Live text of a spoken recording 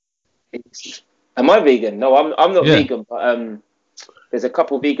Am I vegan? No, I'm not vegan, but there's a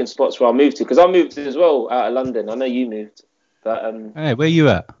couple vegan spots where I moved to because I moved as well out of London. I know you moved, but hey, where you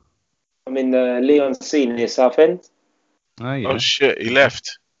at? I'm in Leigh-on-Sea near Southend. Oh, yeah. Oh shit, he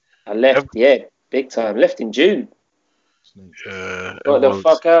left. I left, big time. Left in June. Got the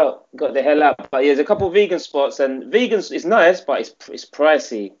fuck out. Got the hell out. But yeah, there's a couple vegan spots, and vegans is nice, but it's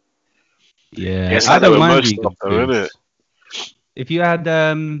pricey. Yeah, I don't mind vegan food. Isn't it? If you had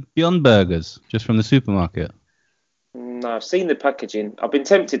Beyond Burgers just from the supermarket. No, I've seen the packaging. I've been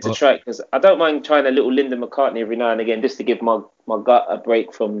tempted to try it because I don't mind trying a little Linda McCartney every now and again just to give my gut a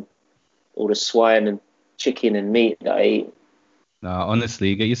break from all the swine and chicken and meat that I eat. No,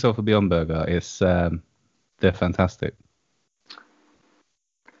 honestly, get yourself a Beyond Burger. It's they're fantastic.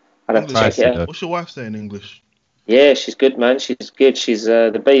 I'd have to check it out. What's your wife saying in English? Yeah, she's good, man. She's good. She's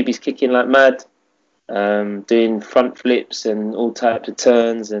the baby's kicking like mad, doing front flips and all types of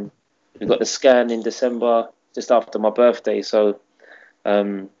turns. And we got the scan in December, just after my birthday. So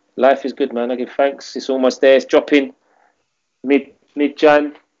life is good, man. I give thanks. It's almost there. It's dropping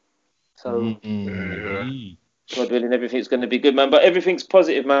mid-Jan. So God willing, everything's going to be good, man. But everything's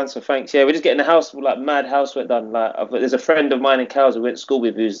positive, man. So thanks. Yeah, we're just getting the house, like mad housework done. Like there's a friend of mine in Cowes who went to school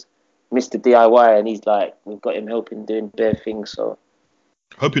with who's Mr. DIY, and he's like, we've got him helping doing bare things. So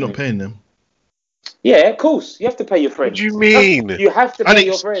hope you're not paying them. Yeah, of course. You have to pay your friends. What do you mean? You have to pay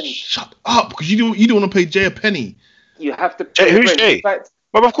your friends. Shut up, because you don't want to pay Jay a penny. You have to pay Jay, who's Jay?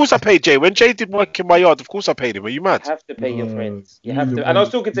 Well, of course I paid Jay. When Jay did work in my yard, of course I paid him. Are you mad? You have to pay your friends. You have to. And I was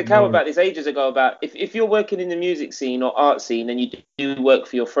talking to Cal about this ages ago about if you're working in the music scene or art scene and you do work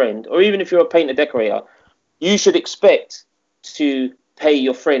for your friend, or even if you're a painter decorator, you should expect to pay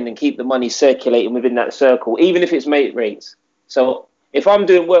your friend and keep the money circulating within that circle, even if it's mate rates. So if I'm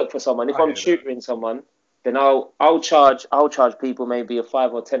doing work for someone, if I'm tutoring someone, then I'll charge people maybe a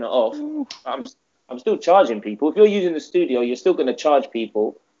 5 or 10 off. I'm still charging people. If you're using the studio, you're still going to charge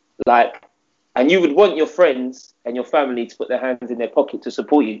people, and you would want your friends and your family to put their hands in their pocket to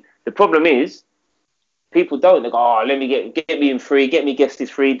support you. The problem is, people don't. They go, oh, let me get me in free, get me guested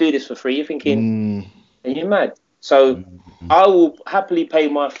free, do this for free. You're thinking, are you mad? So I will happily pay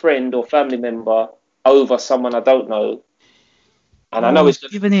my friend or family member over someone I don't know. And I know it's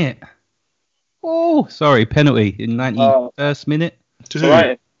giving it. Oh, sorry, penalty in 91st minute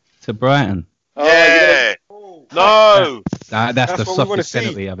to Brighton. Oh, yeah. No. That's the softest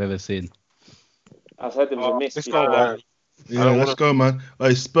penalty I've ever seen. I've heard them miss. Let's go, man. Yeah, let's go, man.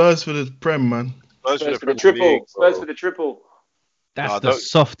 Like, Spurs for the Prem, man. Spurs for the triple. Spurs for the triple. That's the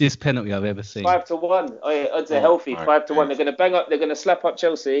softest penalty I've ever seen. 5-1. Oh, yeah, odds are healthy. 5-1. They're going to bang up. They're going to slap up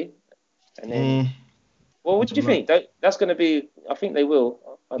Chelsea. And then, well, what do you think? That's going to be. I think they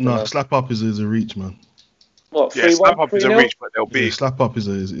will. No, slap up is a reach, man. What? 3-1, slap up is a reach, but they'll beat. Slap up is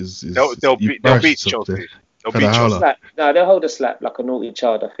they'll beat Chelsea. They'll beat Chelsea. No, they'll hold a slap like a naughty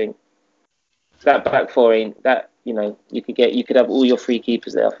child. I think that back four ain't that. You know, you could have all your free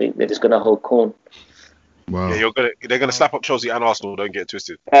keepers there. I think they're just going to hold corn. Wow. Yeah, they're gonna slap up Chelsea and Arsenal. Don't get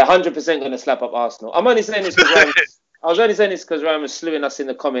twisted. 100% going to slap up Arsenal. I'm only saying this because Ryan was slewing us in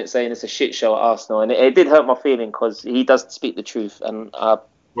the comments saying it's a shit show at Arsenal, and it did hurt my feeling because he does speak the truth. And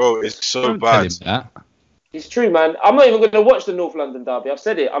bro, it's so bad. It's true, man. I'm not even going to watch the North London derby. I've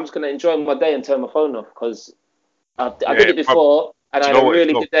said it. I'm just going to enjoy my day and turn my phone off because I did it before, and I had a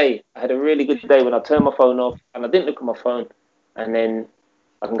really good day. I had a really good day when I turned my phone off and I didn't look at my phone, and then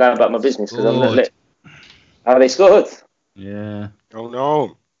I can go about my business because I'm not lit. Oh, they scored. Yeah. Oh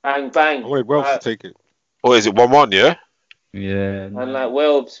no. Bang bang. I wanted Welsh to take it. Oh, is it 1-1? Yeah. Yeah. Man like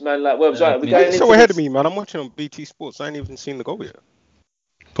Welbs. Right. We're so ahead of me, man. I'm watching on BT Sports. I ain't even seen the goal yet.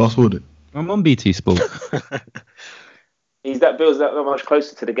 Fast forward it. I'm on BT Sport. Bill's that much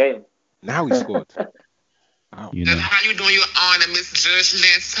closer to the game. Now he scored. Wow. You know. How you doing, Your Honor, Miss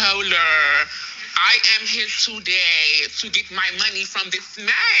Jocelyn Solar? I am here today to get my money from this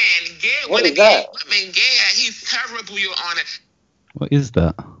man. Yeah, what is that? Women. Yeah, he's terrible, Your Honor. What is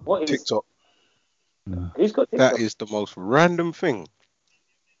that? What is TikTok? No. Who's got TikTok? That is the most random thing.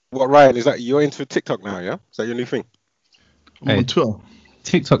 What, Ryan? Is that you're into TikTok now? Yeah, is that your new thing? I'm on Twitter.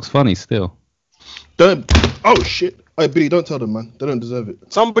 TikTok's funny still. Oh shit! Hey Billy, don't tell them, man. They don't deserve it.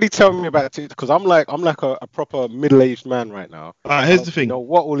 Somebody tell me about TikTok because I'm like a proper middle-aged man right now. Here's the thing. You know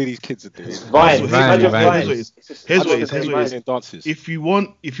what all of these kids are doing. Here's what it is. Dances. If you're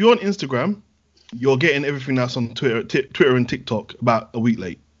on Instagram, you're getting everything that's on Twitter and TikTok about a week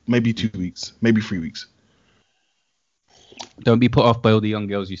late, maybe 2 weeks, maybe 3 weeks. Don't be put off by all the young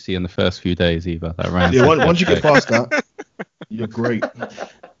girls you see in the first few days either. Yeah, once you get past that, you're great.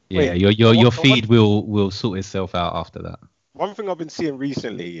 Yeah, your feed will sort itself out after that. One thing I've been seeing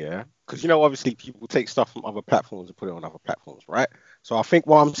recently, yeah, because you know, obviously people take stuff from other platforms and put it on other platforms, right? So I think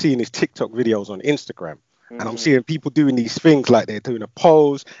what I'm seeing is TikTok videos on Instagram. And I'm seeing people doing these things like they're doing a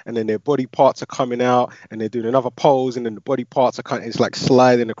pose and then their body parts are coming out and they're doing another pose and then the body parts are kind of, it's like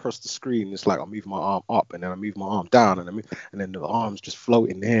sliding across the screen. It's like I move my arm up and then I move my arm down and then the arm's just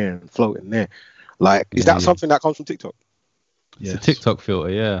floating there and floating there. Like, is that something that comes from TikTok? Yes. It's a TikTok filter,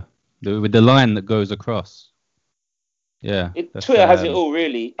 yeah. With the line that goes across. Yeah. Twitter has it all,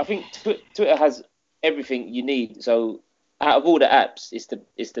 really. I think Twitter has everything you need. So out of all the apps, it's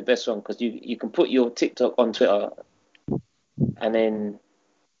the best one because you can put your TikTok on Twitter, and then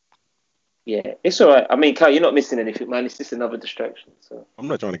it's all right. I mean, Cal, you're not missing anything, man. It's just another distraction. So I'm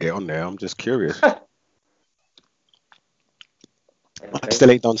not trying to get on there. I'm just curious. Okay. I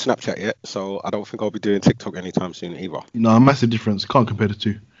still ain't done Snapchat yet, so I don't think I'll be doing TikTok anytime soon either. No, a massive difference. Can't compare the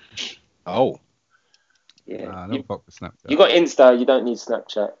two. Oh. Yeah. Nah, I don't fuck with Snapchat. You got Insta. You don't need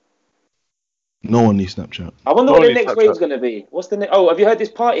Snapchat. No one needs Snapchat. I wonder what the next wave's going to be. What's the next? Oh, have you heard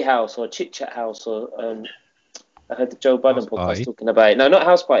this Party House or Chit Chat House or I heard the Joe Budden podcast talking about it. No, not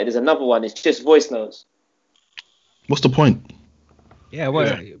House Party. There's another one. It's just voice notes. What's the point? Yeah,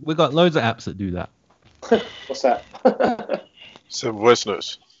 well, we got loads of apps that do that. What's that? Some voice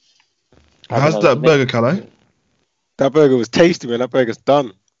notes. How's that burger, Calais? That burger was tasty, man. That burger's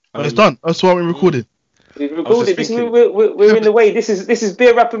done. Oh, it's done. That's why we recorded. We've recorded. We're in the way. This is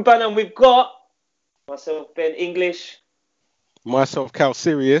Beer Rap and Banner, and we've got myself, Ben English. Myself, Cal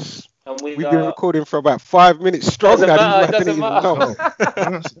Sirius. And we've been recording for about 5 minutes strong. Doesn't matter.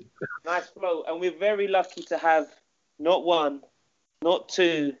 Nice flow. And we're very lucky to have not one, not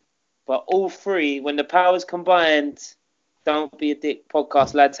two, but all three. When the powers combined, Don't Be a Dick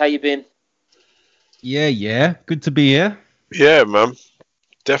podcast, lads. How you been? Yeah. Good to be here. Yeah, man.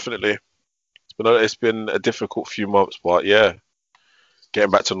 Definitely. It's been a difficult few months, but yeah,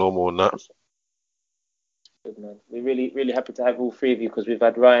 getting back to normal and that. Good, man. We're really, really happy to have all three of you because we've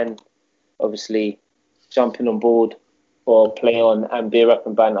had Ryan, obviously, jumping on board for Play On and Beer Up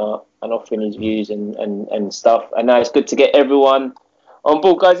and Banter and offering his views and stuff. And now it's good to get everyone on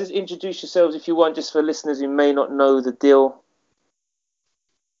board. Guys, just introduce yourselves if you want, just for listeners who may not know the deal.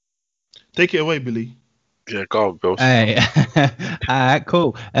 Take it away, Billy. Yeah, go on, Bill. Hey, alright,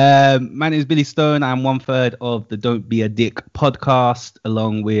 cool. My name is Billy Stone. I'm 1/3 of the Don't Be a Dick podcast,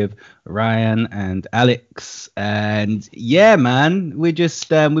 along with Ryan and Alex. And yeah, man, we've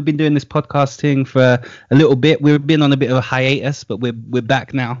been doing this podcasting for a little bit. We've been on a bit of a hiatus, but we're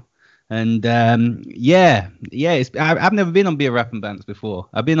back now. And I've never been on Beer Rap and Bants before.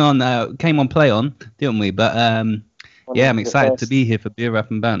 I've been on, came on Play On, didn't we? But I'm excited to be here for Beer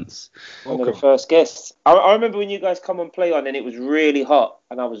Rap and Bants. One of the first guests. I remember when you guys come on Play On and it was really hot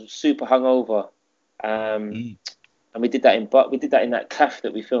and I was super hungover. And we did that in that cafe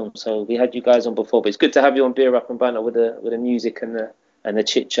that we filmed. So we had you guys on before, but it's good to have you on Beer Rap and Banter with the music and the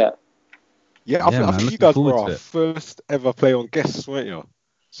chit chat. Yeah, I think you guys were our first ever Play On guests, weren't you?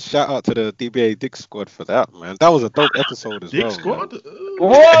 Shout out to the DBA Dick Squad for that, man. That was a dope episode as well. Dick Squad?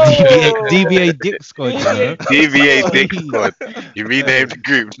 Whoa! DBA Dick Squad. DBA Dick Squad. You renamed the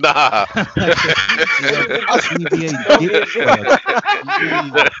group. Nah. DBA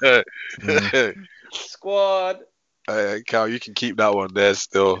Dick Squad. Cal, you can keep that one there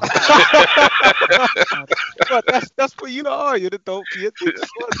still. But that's what you are. You're the Don't Be a Dick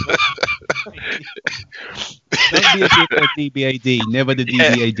Squad. Don't Be a Dick or DBAD. Never the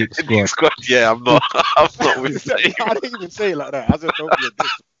DBA Dick Squad. Yeah, I'm not with you. I didn't even say it like that. I said Don't Be a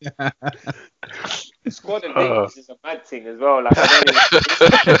Dick. Squad and Dick is a mad thing as well. Like, is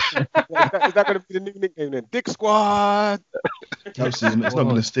that going to be the new nickname then? Dick Squad. Absolutely, it's not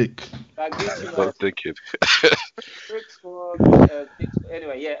going to stick. I'm not thinking. Dick Squad.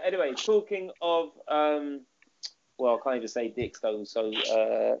 Anyway, talking of, well, I can't even say dicks though. So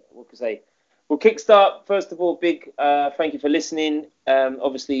what can I say? We'll kickstart. First of all, big thank you for listening.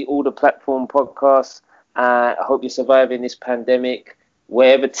 Obviously, all the platform podcasts. I hope you're surviving this pandemic.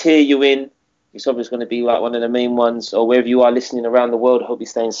 Wherever tier you're in, it's obviously going to be like one of the main ones. Or wherever you are listening around the world, I hope you're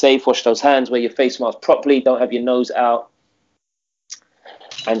staying safe. Wash those hands. Wear your face mask properly. Don't have your nose out.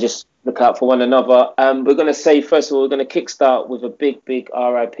 And just look out for one another. We're going to say, first of all, we're going to kickstart with a big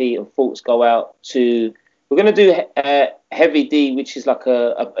RIP and thoughts go out to... We're going to do Heavy D, which is like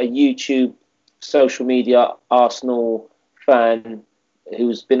a YouTube social media Arsenal fan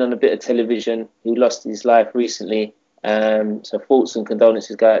who's been on a bit of television, who lost his life recently. So thoughts and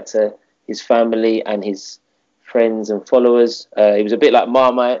condolences go out to his family and his friends and followers. He was a bit like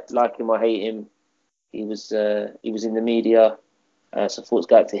Marmite, like him or hate him. He was in the media, so thoughts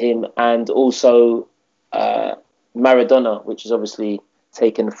go out to him. And also Maradona, which is obviously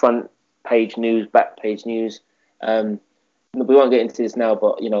taken front page news, back page news. We won't get into this now,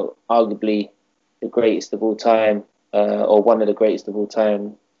 but arguably the greatest of all time, or one of the greatest of all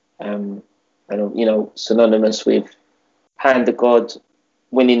time, and synonymous with hand of God,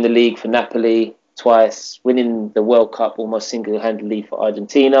 winning the league for Napoli twice, winning the World Cup almost single-handedly for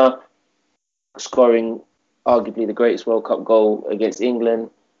Argentina, scoring arguably the greatest World Cup goal against England,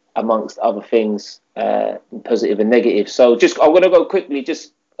 amongst other things, positive and negative. So I'm going to go quickly.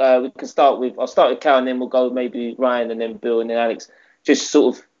 We can start with, I'll start with Cal, and then we'll go maybe Ryan, and then Bill, and then Alex. Just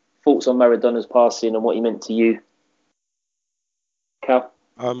sort of thoughts on Maradona's passing and what he meant to you. Cal?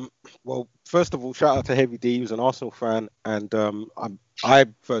 Well, first of all, shout out to Heavy D. He was an Arsenal fan, and I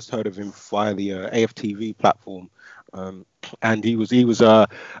first heard of him via the AFTV platform. And he was a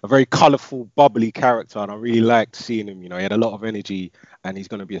very colourful, bubbly character, and I really liked seeing him. He had a lot of energy, and he's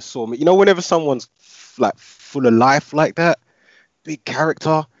going to be a sore. Whenever someone's like full of life like that, big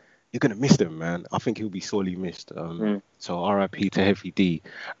character, you're going to miss them, man. I think he'll be sorely missed. So RIP to Heavy D.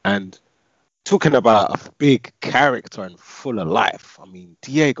 And talking about a big character and full of life,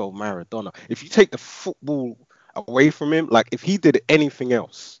 Diego Maradona, if you take the football away from him, like if he did anything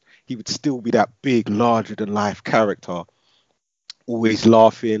else, he would still be that big, larger than life character, always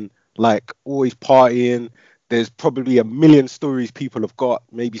laughing, like always partying. There's probably a million stories people have got,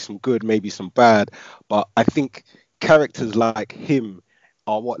 maybe some good, maybe some bad, but I think characters like him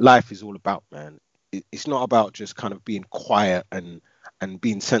are what life is all about, man. It's not about just kind of being quiet and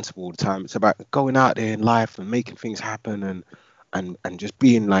being sensible all the time. It's about going out there in life and making things happen and just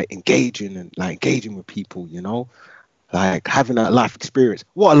being like engaging with people, like having that life experience.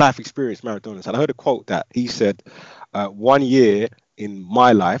 What a life experience Maradona said. I heard a quote that he said, 1 year in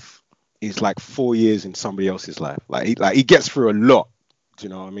my life is like 4 years in somebody else's life. He gets through a lot. Do you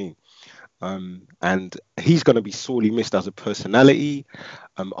know what I mean? And he's going to be sorely missed as a personality.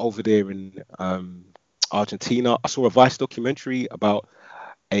 Over there in Argentina, I saw a Vice documentary about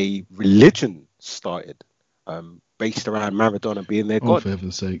a religion started based around Maradona being their god. For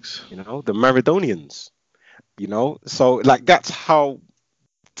heaven's sakes. The Maradonians. So like that's how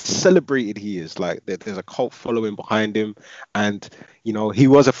celebrated he is. Like there's a cult following behind him, and he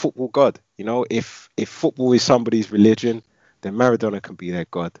was a football god. If football is somebody's religion, then Maradona can be their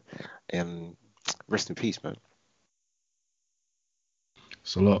god. And rest in peace, man.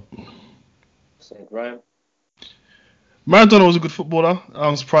 It's a lot. Ryan? Maradona was a good footballer.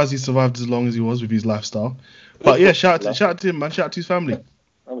 I'm surprised he survived as long as he was with his lifestyle. But yeah, shout out to him, man. Shout out to his family.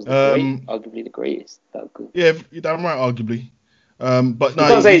 That was arguably the greatest. That good. Yeah, you're damn right, arguably. But no, you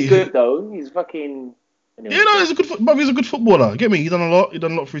can't say he's good though. He's fucking. He's a good. But he's a good footballer. Get me? He's done a lot. He's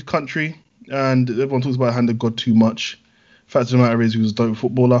done a lot for his country, and everyone talks about hand of God too much. Fact of the matter is, he was a dope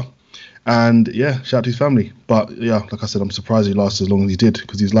footballer, and yeah, shout out to his family. But yeah, like I said, I'm surprised he lasted as long as he did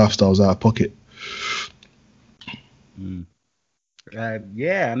because his lifestyle was out of pocket.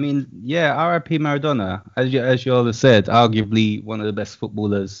 R.I.P. Maradona, as you all have said, arguably one of the best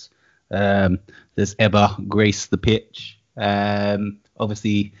footballers that's ever graced the pitch.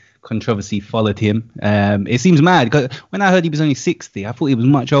 Obviously, controversy followed him. It seems mad because when I heard he was only 60, I thought he was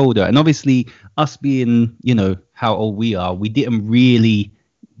much older. And obviously, us being, how old we are, we didn't really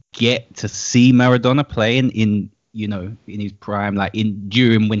get to see Maradona playing in his prime,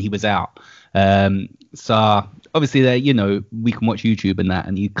 during when he was out. So obviously, we can watch YouTube and that,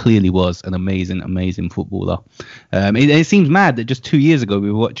 and he clearly was an amazing footballer. It seems mad that just 2 years ago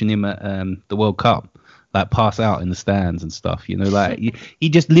we were watching him at the World Cup, pass out in the stands and stuff. He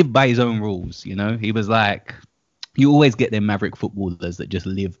just lived by his own rules. He was like, you always get them maverick footballers that just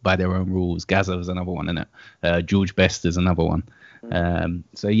live by their own rules. Gazza's another one, isn't it? George Best is another one.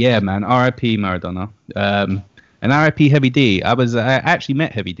 So yeah, man, R.I.P. Maradona. And R.I.P. Heavy D. I actually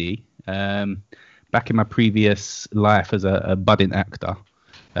met Heavy D back in my previous life as a budding actor.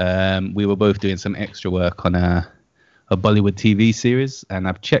 We were both doing some extra work on a Bollywood TV series, and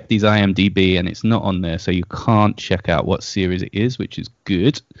I've checked his IMDb and it's not on there, so you can't check out what series it is, which is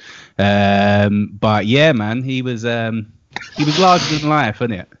good. But yeah, man, he was larger than life,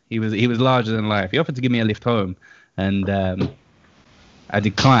 wasn't it? He was larger than life. He offered to give me a lift home, and I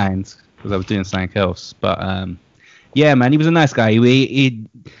declined because I was doing something else. But yeah, man, he was a nice guy. He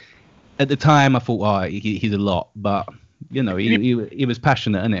at the time I thought, he's a lot, but he was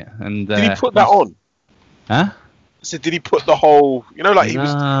passionate, innit? And did he put that on? Huh? So did he put the whole, he was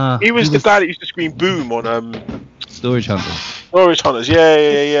the guy that used to scream boom on Storage Hunters. Storage Hunters,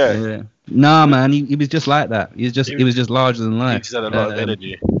 yeah. Nah, man, he was just like that. He was just larger than life. He just had a lot of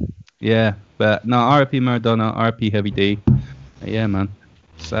energy. Yeah, but no, R.I.P. Maradona, R.I.P. Heavy D. Yeah, man.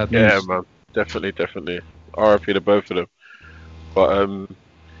 Sad news. Yeah, man, definitely. RIP to both of them. But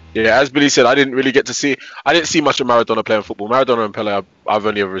yeah, as Billy said, I didn't see much of Maradona playing football. Maradona and Pele, I've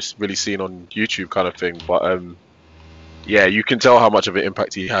only ever really seen on YouTube kind of thing. But yeah, you can tell how much of an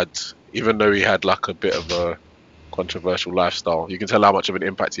impact he had, even though he had like a bit of a controversial lifestyle. You can tell how much of an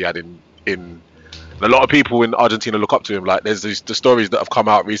impact he had in a lot of people in Argentina look up to him. Like there's the stories that have come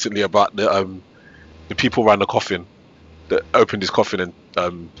out recently about the people around the coffin that opened his coffin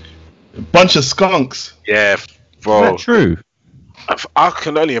and A bunch of skunks. yeah, Is bro. that true? I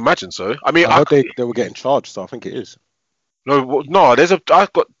can only imagine so. I mean, I heard they were getting charged, so I think it is. no. I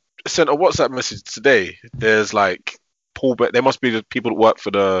got sent a WhatsApp message today. There's like Paul, but there must be the people that work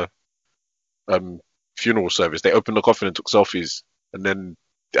for the funeral service. They opened the coffin and took selfies, and then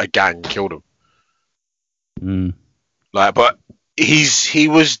a gang killed him. Mm. Like, but he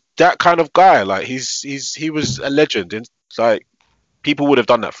was that kind of guy. Like he was a legend. And like people would have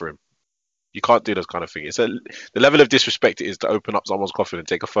done that for him. You can't do those kind of things. The level of disrespect it is to open up someone's coffin and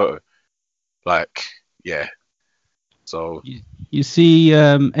take a photo. Like, yeah. So You see,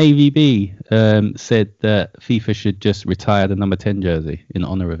 AVB said that FIFA should just retire the number 10 jersey in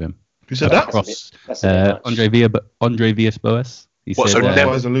honor of him. Who said that? Across, That's a bit much. Andre Villas-Boas. He What, said, so them-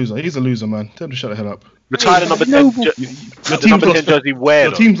 He's a loser. He's a loser, man. Tell him to shut the hell up. retire the number 10. No, The team's number 10 lost- jersey where?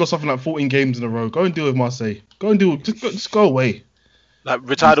 Your though? team's lost something like 14 games in a row. Go and deal with Marseille. Just go away. Like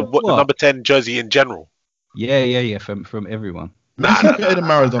retire the What? number 10 jersey in general. yeah, from everyone. Messi better than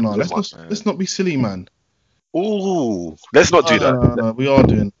Maradona. Come on, Let's not be silly, man. Ooh, let's not do that. No, we are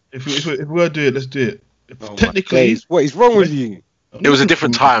doing. If we're gonna do it, let's do it. Oh my Technically, days. What is wrong with you? It was a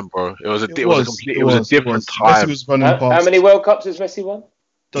different time, bro. It was a different Messi time. was running How past. many World Cups has Messi won?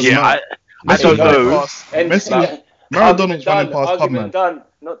 Doesn't Yeah, matter. I Messi don't was running know. past- Messi was Maradona was running past Pubman. Argument done.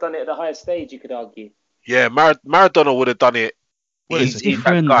 Not done it at the highest stage, you could argue. Yeah, Maradona would have done it. What is He's it? that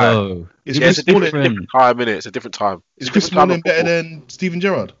Different guy. though. Is Yeah, Chris it's a different, Smalling different time, innit? It's a different time. is It's a Chris different time Smalling of better football. than Steven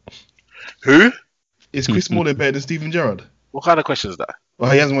Gerrard? Who? Is Chris Smalling better than Steven Gerrard? What kind of question is that?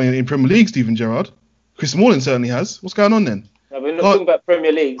 Well, he hasn't won in Premier League, Steven Gerrard. Chris Smalling certainly has. What's going on then? No, we're not Oh. talking about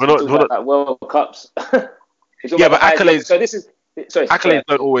Premier League. We're We're not- talking we're about like World Cups. We're talking Yeah, about but the highest- accolades- So this is sorry. Accolades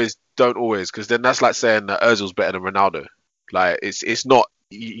don't always, because then that's like saying that Ozil's better than Ronaldo. Like it's not.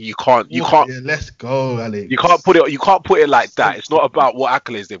 You can't. Yeah, let's go, Alex. You can't put it like that. It's not about what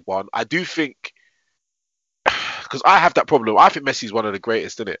accolades they've won. I do think, because I have that problem. I think Messi's one of the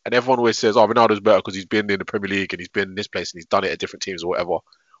greatest, isn't it? And everyone always says, "Oh, Ronaldo's better because he's been in the Premier League and he's been in this place and he's done it at different teams or whatever."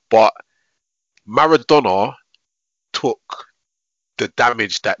 But Maradona took the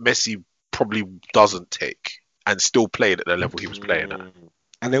damage that Messi probably doesn't take and still played at the level he was playing at.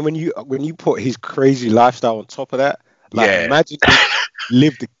 And then when you put his crazy lifestyle on top of that, like Yeah. imagine he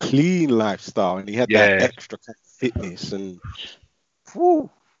lived a clean lifestyle and he had Yeah. that extra kind of fitness and whew,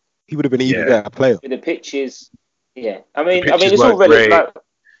 he would have been an even Yeah. better player. With the pitches, yeah. I mean, pitches it's all weren't relative. great. Like,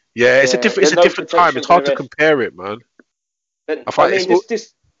 Yeah, it's a Yeah, different there's no time. It's hard to protection for the rest. compare it, man. but, I find I it's mean, all-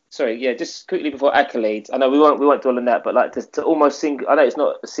 just quickly before accolades. I know we won't dwell on that, but like to almost single. I know it's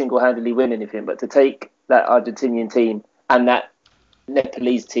not a single-handedly win anything, but to take that Argentinian team and that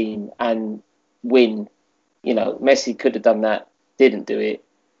Nepalese team and win, Messi could have done that, didn't do it.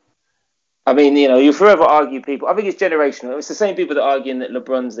 I mean, you forever argue people. I think it's generational. It's the same people that are arguing that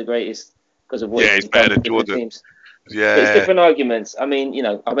LeBron's the greatest because of what Yeah, he's he's better done than with different Jordan. teams. Yeah, It's different arguments. I mean,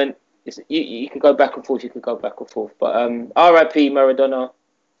 you could go back and forth. You could go back and forth. But R.I.P. Maradona,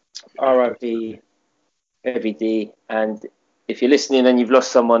 R.I.P. Heavy D. And if you're listening and you've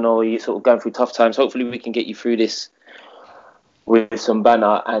lost someone or you're sort of going through tough times, hopefully we can get you through this with some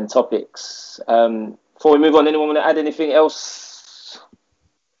banner and topics. Before we move on, anyone want to add anything else?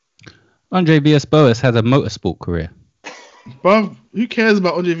 Andre Villas-Boas has a motorsport career. Bruv, who cares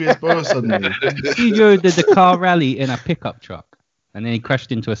about Andre Villas-Boas suddenly? He drove the Dakar rally in a pickup truck, and then he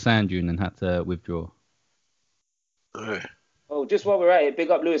crashed into a sand dune and had to withdraw. Oh, just while we're at it, big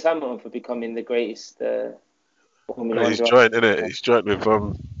up Lewis Hamilton for becoming the greatest Formula 1 he's driver. joint, innit? He's joint with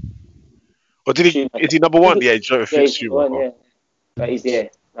Or did he? Is he number one? Yeah, he's joint with Yeah, Mick he's the one, Schumacher. yeah. But he's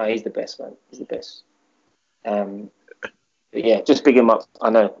the best, man. He's the best. But yeah, just big him up. I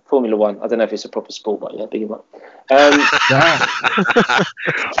know Formula 1. I don't know if it's a proper sport, but yeah, big him up.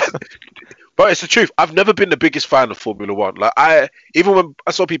 But it's the truth. I've never been the biggest fan of Formula 1. Like even when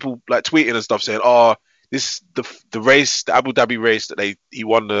I saw people like tweeting and stuff saying, "Oh, this the race, the Abu Dhabi race that he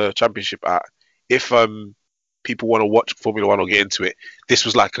won the championship at. If people want to watch Formula 1 or get into it, this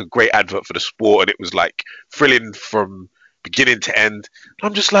was like a great advert for the sport, and it was like thrilling from beginning to end."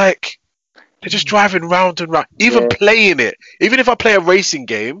 I'm just like, they're just driving round and round, even playing it. Even if I play a racing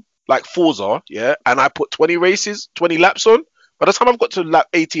game like Forza, yeah, and I put 20 laps on, by the time I've got to lap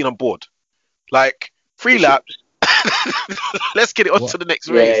 18, I'm bored. Like 3 laps. Let's get it on to the next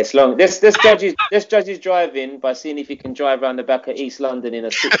race. Yeah, it's long. Let's judge his driving by seeing if he can drive around the back of East London in a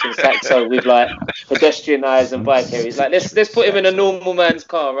 6-inch Saxo with like pedestrian eyes and bike areas. Like let's put him in a normal man's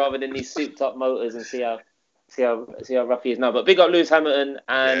car rather than these souped up motors and see how rough he is now. But big up Lewis Hamilton,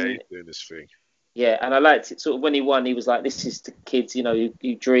 and he's doing this thing. Yeah, and I liked it. Sort of when he won, he was like, "This is the kids, you know,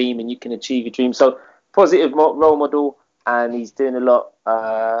 you dream and you can achieve your dream." So positive role model, and he's doing a lot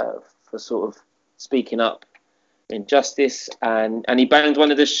for sort of speaking up injustice, and he banged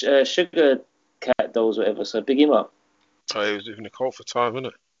one of the Sugar Cat dolls, whatever. So big him up. Oh, he was with Nicole for time, wasn't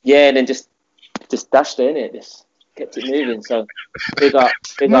it? Yeah, and then just dashed her, innit? Just kept it moving. So big up.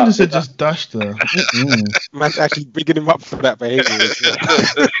 Man just said just dashed her. Man's actually bigging him up for that behaviour.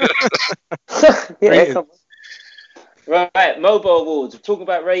 Yeah, come on. Right, Mobile Awards. We're talking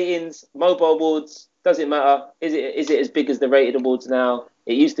about ratings. Mobile Awards. Does it matter? Is it as big as the Rated Awards now?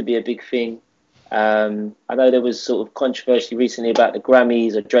 It used to be a big thing. I know there was sort of controversy recently about the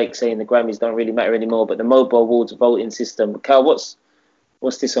Grammys, or Drake saying the Grammys don't really matter anymore, but the Mobile Awards voting system. Cal, what's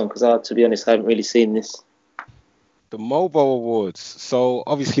this on? Because to be honest, I haven't really seen this. The Mobile Awards. So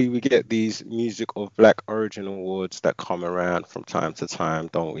obviously we get these Music of Black Origin Awards that come around from time to time,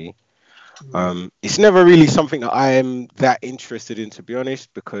 don't we? It's never really something that I am that interested in, to be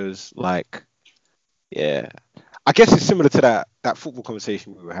honest, because like, yeah, I guess it's similar to that football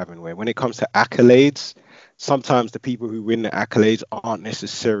conversation we were having, where when it comes to accolades, sometimes the people who win the accolades aren't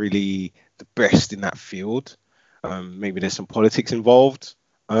necessarily the best in that field. Maybe there's some politics involved.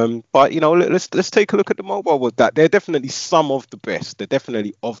 But you know, let's take a look at the Mobile Awards. That they're definitely some of the best. They're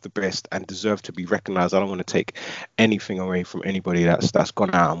definitely of the best and deserve to be recognised. I don't want to take anything away from anybody that's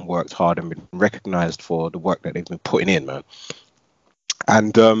gone out and worked hard and been recognised for the work that they've been putting in, man.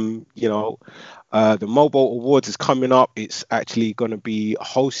 And you know, the Mobile Awards is coming up. It's actually going to be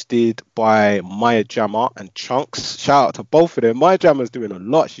hosted by Maya Jama and Chunks. Shout out to both of them. Maya Jama's doing a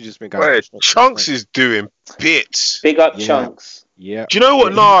lot. She's just been going. Chunks is doing bits. Big up, Chunks. Yeah. Do you know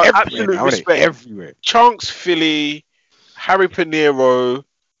what? No, absolute respect. Everywhere. Chunks, Philly, Harry Pinero,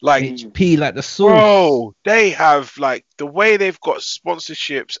 like HP, like the source. Bro, they have like the way they've got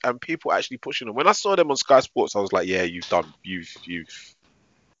sponsorships and people actually pushing them. When I saw them on Sky Sports, I was like, yeah, you've Sky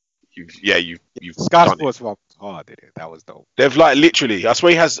done Sports was hard, did it? That was dope. They've like literally. I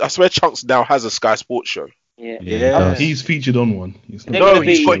swear Chunks now has a Sky Sports show. Yeah. He's featured on one. He's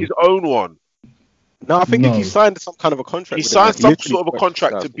got his own one. No, I think if he signed some kind of a contract. He signed some sort of a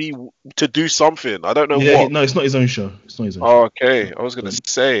contract to do something. I don't know what. No, it's not his own show. It's not his own show. Oh, okay. I was gonna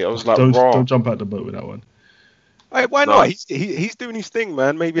say. I was like, don't jump out the boat with that one. Hey, why not? He's doing his thing,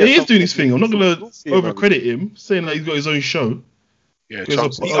 man. Maybe he is doing his thing. I'm not gonna overcredit him, saying that he's got his own show. Yeah, he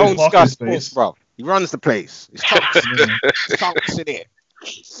owns Sky Sports, bro. He runs the place. It's Chunks in it.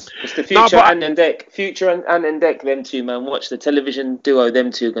 It's the Future and Ndek. Future and Ndek, them two, man. Watch the television duo,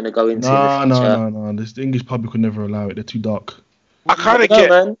 them two are going to go into the future. No. The English public would never allow it. They're too dark. I kind of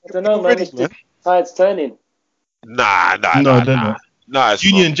get... I don't know, man. The tide's turning. Nah. It's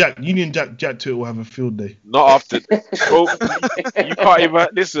Union Jack Twitter will have a field day. Not after... you can't even...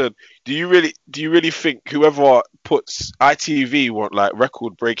 Listen, do you really think whoever puts ITV want like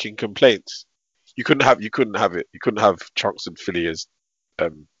record-breaking complaints? You couldn't have it. You couldn't have Chunks and Philly as the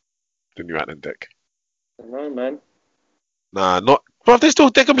new Ant and Dec. No, man. Nah, not. But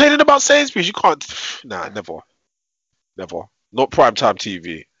they're complaining about Sainsbury's. You can't. Nah, never. Not primetime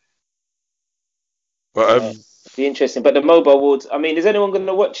TV. But be interesting. But the Mobile Awards. I mean, is anyone going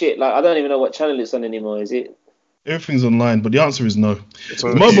to watch it? Like, I don't even know what channel it's on anymore. Is it? Everything's online, but the answer is no. It's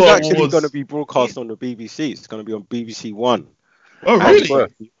actually going to be broadcast on the BBC. It's going to be on BBC One. Oh, really?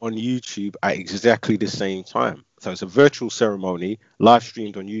 On YouTube at exactly the same time. So it's a virtual ceremony, live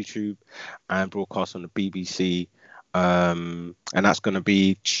streamed on YouTube and broadcast on the BBC. And that's going to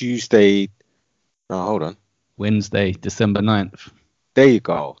be Tuesday. No, hold on. Wednesday, December 9th. There you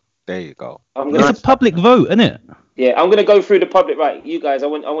go. It's a public vote, isn't it? Yeah, I'm going to go through the public. Right, you guys, I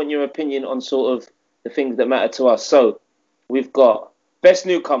want your opinion on sort of the things that matter to us. So we've got Best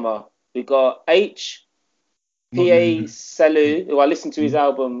Newcomer. We've got H. P.A. Salou, who I listened to his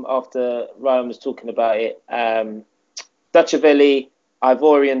album after Ryan was talking about it. Dutchavelli,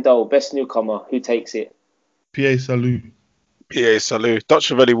 Ivorian Doll, Best Newcomer. Who takes it? P.A. Salou.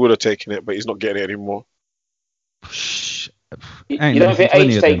 Dutchavelli would have taken it, but he's not getting it anymore. You don't think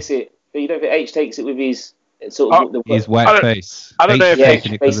H takes it? You don't think H takes it with his sort of his white face? I don't know if he's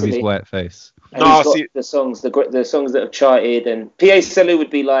taking it because of his white face. And he's got the songs that have charted, and P.A. Salou would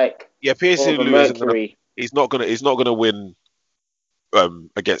be like P.A. Salou Mercury. He's not gonna win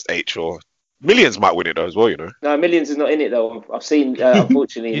against H or Millions might win it though as well, you know. No, Millions is not in it though. I've seen,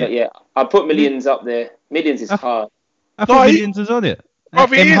 unfortunately, Yeah. not yet. I put Millions up there. Millions is hard. I thought Millions is on it.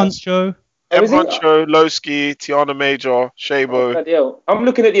 Bruv, he M is. Huncho. M. is it? Huncho, Lowski, Tiana Major, Oh, Shabo. bloody hell. I'm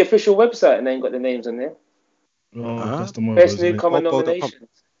looking at the official website and they ain't got the names on there. That's the one. Best newcomer Mobo.com. nominations.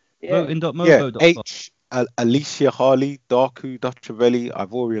 Yeah. Voting.mobo.com. H. Alicia Harley, Darku, Datravelli,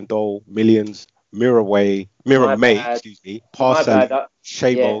 Ivorian Doll, Millions, Mirror May, My bad. excuse me, My Parcel, bad.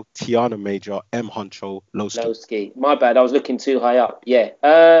 Shabo, Tiana Major, M. Huncho, Lowski. Lowski. My bad. I was looking too high up.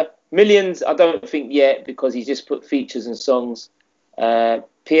 Yeah. Millions, I don't think yet because he's just put features and songs. PA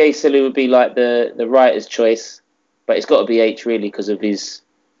Salu would be like the writer's choice, but it's got to be H really because of his.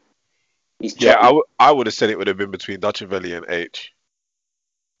 Yeah, I would have said it would have been between Datravelli and H.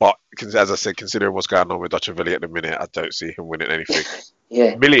 But as I said, considering what's going on with Datravelli at the minute, I don't see him winning anything.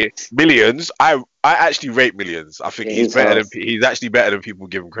 Yeah. Millions. I actually rate Millions. I think he's better hard. he's actually better than people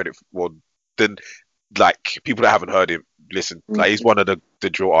give him credit for. Than like people that haven't heard him listen. Like he's one of the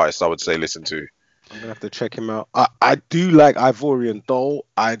drill artists I would say listen to. I'm gonna have to check him out. I do like Ivorian Doll.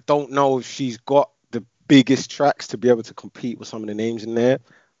 I don't know if she's got the biggest tracks to be able to compete with some of the names in there,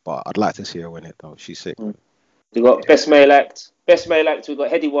 but I'd like to see her win it though. She's sick. We've got Best Male Act. Best Male Act, we've got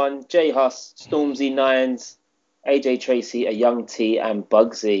Heady One, Jay Huss, Stormzy, Nines, AJ Tracy, A Young T, and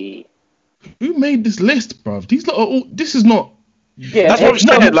Bugsy. Who made this list, bruv? These lot are all. This is not. Yeah, That's what I'm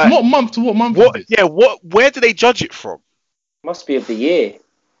saying. Like, what month to what month? what? Is this? Yeah. Where do they judge it from? Must be of the year.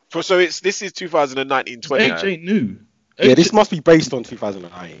 So this is 2019-20. H ain't new. Yeah, this must be based on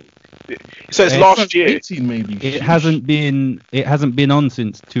 2009. So it's last year. 18 maybe. It hasn't been on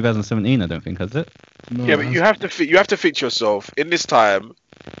since 2017, I don't think, has it? No, Yeah, but you have to think to yourself in this time.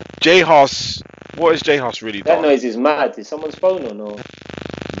 J House, what has J House really That done? noise is mad. Is someone's phone on or?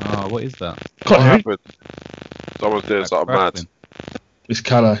 Oh, what is that? What happened? Someone's doing something mad. Crackling. It's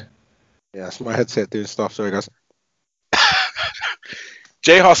Kala. Yeah, it's my headset doing stuff. Sorry, guys.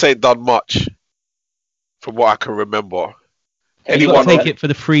 J House ain't done much, from what I can remember. You got to take it for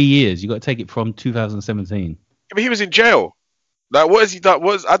the 3 years. You got to take it from 2017. Yeah, but he was in jail. Like, what has he done?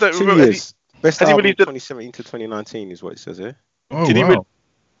 I don't 2 remember. years. Best has he album released 2017 to 2019 is what it says here. Oh, Did he wow.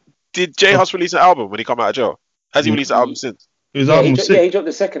 Did J House release an album when he come out of jail? Has he released an album since? His Yeah, album he, was yeah, sick. he dropped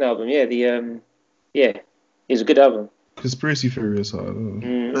the second album. Yeah, it was a good album. Conspiracy Theories.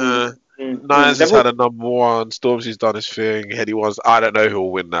 Nines has had a number one. Stormzy's done his thing. Heady One's. I don't know who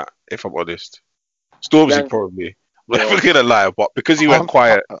will win that, if I'm honest. Stormzy probably. I'm never gonna lie, but because he went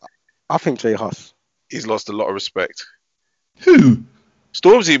quiet, I think J Huss. he's lost a lot of respect. Who?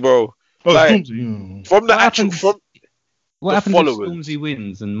 Stormzy, bro. Oh, Like, Stormzy. From the What actual happens- from What the happens followers. if Stormzy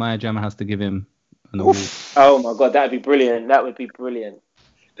wins and Maya Jama has to give him an award? Oh my god, that'd be brilliant. That would be brilliant.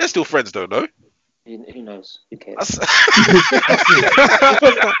 they're still friends though, no? Who knows? Who cares?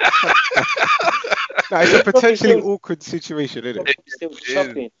 No, it's a potentially awkward situation, isn't it? Still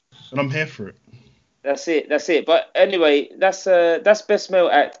shocking. And I'm here for it. That's it. But anyway, that's Best Male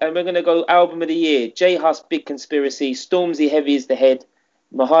Act, and we're gonna go Album of the Year. J Huss, Big Conspiracy. Stormzy, Heavy is the Head.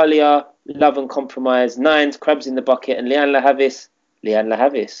 Mahalia, Love and Compromise. Nines, Crabs in the Bucket, and Leanne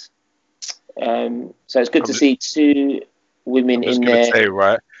LaHavis. So it's good to see two women I'm just in gonna there. say,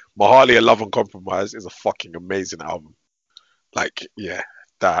 right, Mahalia Love and Compromise is a fucking amazing album. Like, yeah,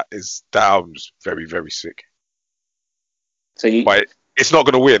 that album's very, very sick. So you, But it's not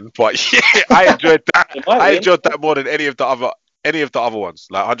gonna win, but yeah, I enjoyed that. It might I win. enjoyed that more than any of the other ones,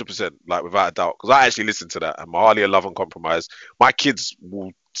 like 100%, like without a doubt, because I actually listened to that. And Mahalia Love and Compromise, my kids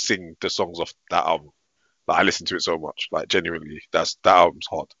will sing the songs off that album. Like, I listen to it so much, like genuinely, that album's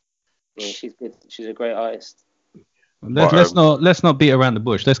hard. yeah, she's good. She's a great artist. Let's not beat around the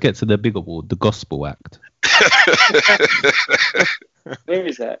bush. Let's get to the big award, the Gospel Act. Where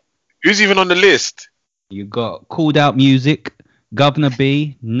is that? Who's even on the list? You got Called Out Music, Governor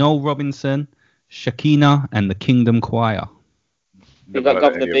B, Noel Robinson, Shakina, and the Kingdom Choir. We got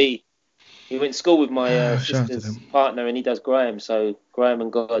Governor B. He went to school with my Shout out to sister's them. partner, and he does grime. So grime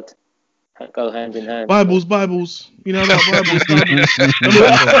and God go hand in hand. Bibles. You know about Bibles. You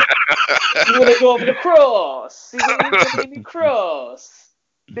want to go over the cross? You want to give me cross?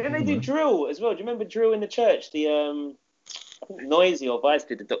 Didn't they do drill as well? Do you remember drill in the church? The I think Noisy or Vice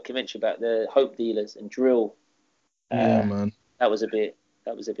did a documentary about the hope dealers and drill. Yeah, man. That was a bit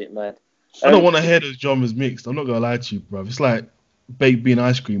mad. I don't want to hear those genres mixed. I'm not gonna lie to you, bro. It's like baked bean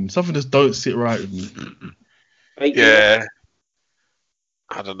ice cream. Something just don't sit right with me. Yeah,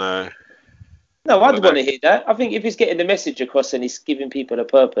 I don't know. No, I'd want to hear that. I think if he's getting the message across and he's giving people a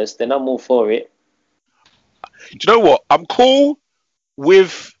purpose, then I'm all for it. Do you know what? I'm cool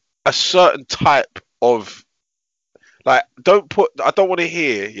with a certain type of, like, I don't want to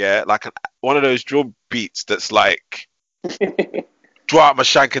hear, yeah, like drill beats that's like draw out my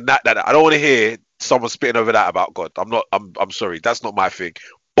shank and that. I don't want to hear someone spitting over that about God. I'm sorry, that's not my thing.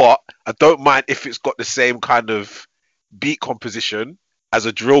 But I don't mind if it's got the same kind of beat composition as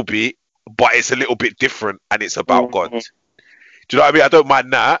a drill beat, but it's a little bit different and it's about God. Do you know what I mean? I don't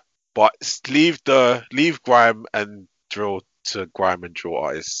mind that, but leave grime and drill to grime and drill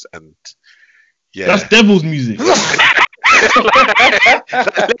artists, and yeah, that's devil's music. The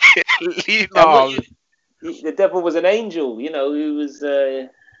devil was an angel, who was.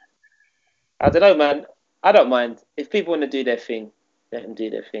 I don't know, man. I don't mind if people want to do their thing. Let them do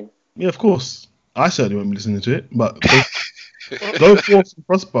their thing. Yeah, of course. I certainly won't be listening to it, but go forth and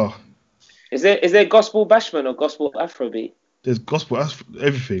prosper. Is there gospel bashment or gospel Afrobeat? There's gospel,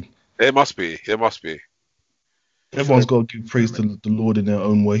 everything. There must be. Everyone's got to give praise to the Lord in their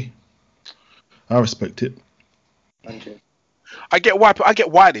own way. I respect it. 100. I get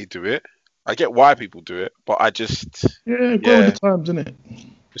why they do it. I get why people do it, but I just go with the times, isn't it?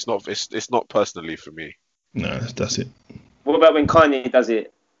 It's not personally for me. No, that's it. What about when Kanye does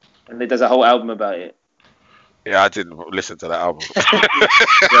it and he does a whole album about it? Yeah, I didn't listen to that album.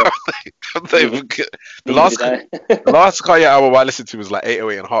 The last Kanye album I listened to was like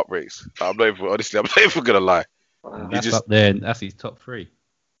 808 and Heartbreaks. I'm not even gonna lie. Wow. That's up there. That's his top 3.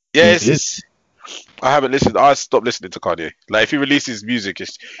 Yeah, I haven't listened. I stopped listening to Kanye. Like if he releases music,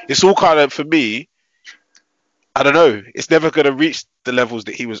 it's all kind of, for me, I don't know. It's never gonna reach the levels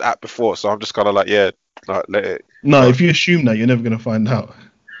that he was at before. So I'm just kind of like, let it. No, if you assume that, you're never gonna find out.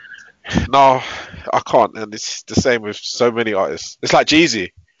 No, I can't, and it's the same with so many artists. It's like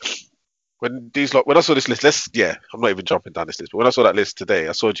Jeezy. When I saw this list, I'm not even jumping down this list, but when I saw that list today,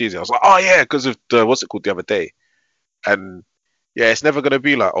 I saw Jeezy. I was like, oh yeah, because of what's it called the other day, and yeah, it's never gonna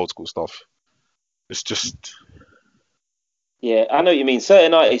be like old school stuff. It's just. Yeah, I know what you mean.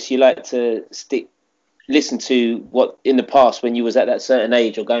 Certain artists you like to listen to what in the past when you was at that certain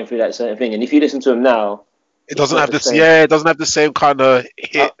age or going through that certain thing, and if you listen to them now, it doesn't have it doesn't have the same kind of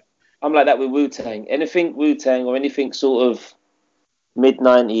hit. I'm like that with Wu-Tang. Anything Wu-Tang or anything sort of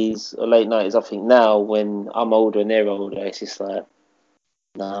mid-90s or late 90s, I think now when I'm older and they're older, it's just like,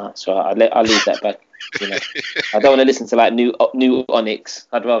 nah, it's all right. I'll leave that back. I don't want to listen to like new Onyx.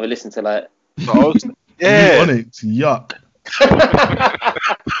 I'd rather listen to like... New Onyx, yuck.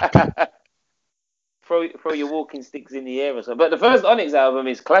 throw your walking sticks in the air or something. But the first Onyx album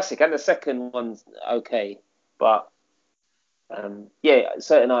is classic and the second one's okay. But...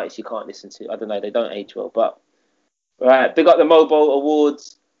 certain artists you can't listen to. I don't know, they don't age well. But right, big up the Mobile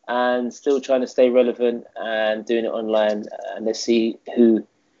Awards and still trying to stay relevant and doing it online. And let's see who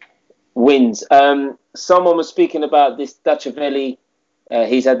wins. Someone was speaking about this Dachavelli.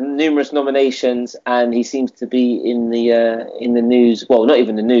 He's had numerous nominations and he seems to be in the news. Well, not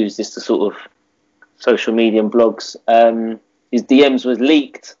even the news, just the sort of social media and blogs. His DMs was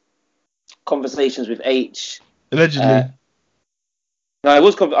leaked. Conversations with H. Allegedly. No, it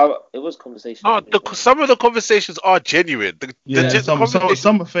was conversation. Oh, some of the conversations are genuine. Some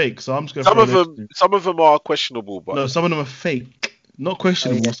are fake. So I'm just going. Some of them are questionable, but no, some of them are fake. Not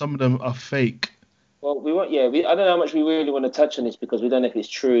questionable. Some of them are fake. Well, I don't know how much we really want to touch on this because we don't know if it's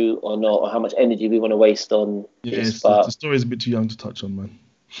true or not, or how much energy we want to waste on this. But the story is a bit too young to touch on, man.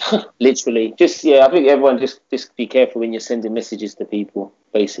 Literally, I think everyone just be careful when you're sending messages to people,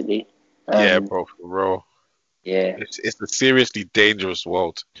 basically. Bro, for real. Yeah, it's a seriously dangerous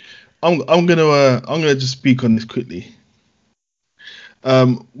world. I'm gonna just speak on this quickly.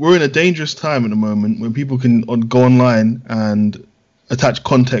 We're in a dangerous time at the moment when people can go online and attach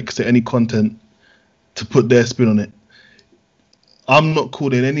context to any content to put their spin on it. I'm not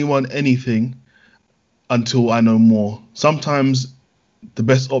calling anyone anything until I know more. Sometimes the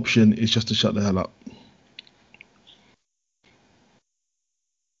best option is just to shut the hell up.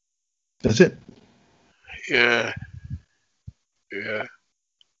 That's it. Yeah.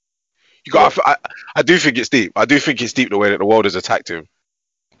 I do think it's deep. I do think it's deep the way that the world has attacked him.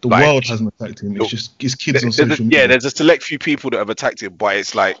 The world hasn't attacked him. It's just his kids on social media. Yeah, there's a select few people that have attacked him, but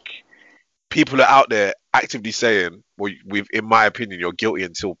it's like people are out there actively saying, "Well, in my opinion, you're guilty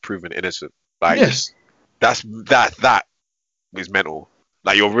until proven innocent." Like, yes, that is mental.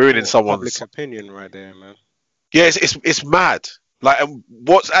 Like you're ruining someone's public opinion right there, man. Yeah, it's mad. Like, and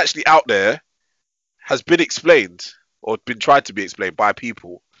what's actually out there has been explained or been tried to be explained by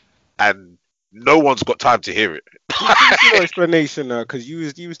people, and no one's got time to hear it. Your explanation, because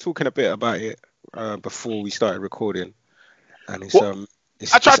you was talking a bit about it before we started recording, and I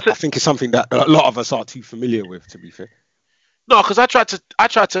think it's something that a lot of us aren't too familiar with. To be fair. No, because I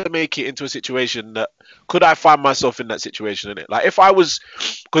tried to make it into a situation that could I find myself in that situation in it. Like if I was,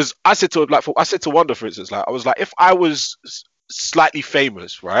 because I said to I said to Wonder, for instance, like I was like, if I was slightly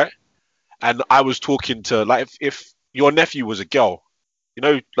famous, right, and I was talking to like if your nephew was a girl, you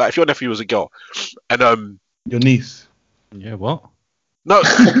know, like if your nephew was a girl, and Your niece. Yeah, what? no,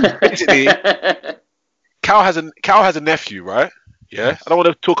 basically, Cal has a nephew, right? Yeah, Yes. I don't want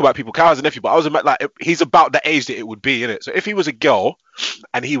to talk about people. Cal has a nephew, but I was like, he's about the age that it would be in it. So if he was a girl,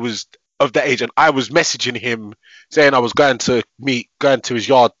 and he was of that age, and I was messaging him saying I was going to his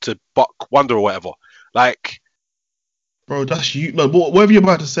yard to buck Wonder or whatever, like, Bro, that's you. No, whatever you're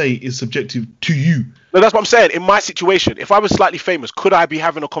about to say is subjective to you. no, that's what I'm saying. In my situation, if I was slightly famous, could I be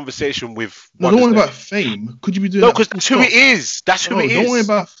having a conversation with? No, don't worry about fame. Could you be doing No, that? because that's who it is. That's who No, it is. don't worry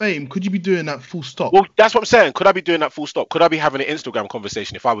about fame. Could you be doing that full stop? Well, that's what I'm saying. Could I be doing that full stop? Could I be having an Instagram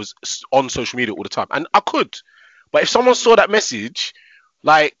conversation if I was on social media all the time? And I could. But if someone saw that message,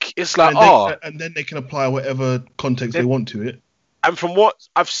 like, it's like, and then they can apply whatever context they want to it. And from what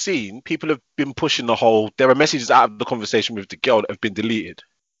I've seen, people have been pushing the whole, there are messages out of the conversation with the girl that have been deleted.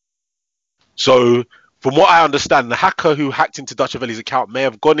 So, from what I understand, the hacker who hacked into Dutchavelli's account may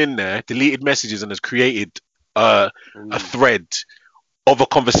have gone in there, deleted messages, and has created a thread of a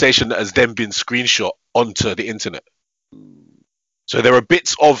conversation that has then been screenshot onto the internet. So there are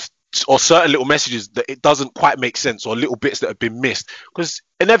bits of, or certain little messages that it doesn't quite make sense, or little bits that have been missed. Because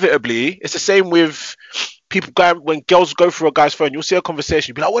inevitably, it's the same with people going, when girls go through a guy's phone, you'll see a conversation,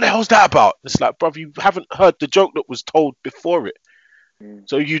 you'll be like, what the hell's that about? It's like, bruv, you haven't heard the joke that was told before it.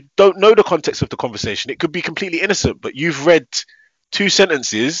 So you don't know the context of the conversation. It could be completely innocent, but you've read 2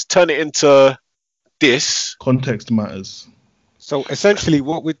 sentences, turn it into this. Context matters. So essentially,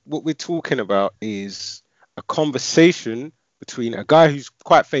 what we're talking about is a conversation between a guy who's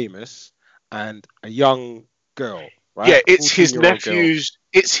quite famous and a young girl, right? Yeah, it's his nephew's.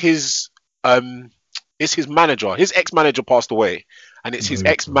 It's his manager. His ex-manager passed away, and it's his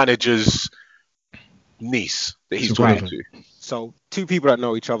ex-manager's niece that he's talking to. So 2 people that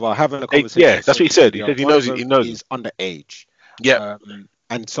know each other having a conversation. Yeah, that's what he said. He said he knows. He knows. He's underage. Yeah.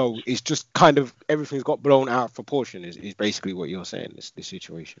 And so it's just kind of everything's got blown out of proportion. Is basically what you're saying. This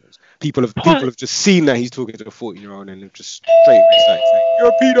situation is people have just seen that he's talking to a 14-year-old and they've just straight saying, "You're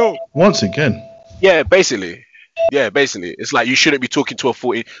a pedo." Once again. Yeah, basically. It's like you shouldn't be talking to a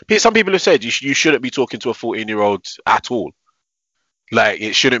 14. Some people have said you shouldn't be talking to a 14-year-old at all. Like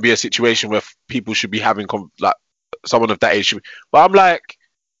it shouldn't be a situation where people should be having like someone of that age. But I'm like,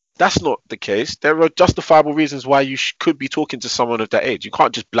 that's not the case. There are justifiable reasons why you could be talking to someone of that age. You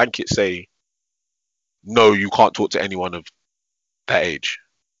can't just blanket say, no, you can't talk to anyone of that age.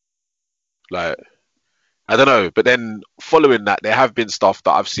 Like, I don't know. But then following that, there have been stuff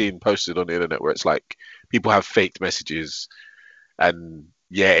that I've seen posted on the internet where it's like people have faked messages. And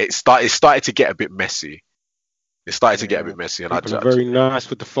yeah, it started to get a bit messy. It started to get a bit messy. And people are very nice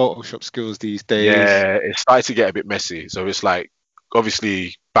with the Photoshop skills these days. Yeah, it started to get a bit messy. So it's like,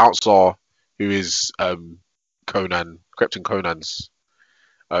 obviously, Bouncer, who is Krypton Conan's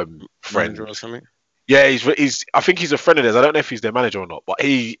friend. Or something. Yeah, he's. I think he's a friend of theirs. I don't know if he's their manager or not, but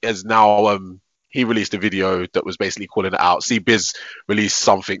he is now. He released a video that was basically calling it out. CBiz released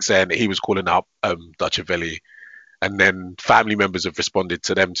something saying that he was calling out Dutchavelli, and then family members have responded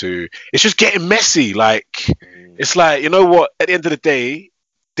to them too. It's just getting messy. Like, it's like, you know what? At the end of the day,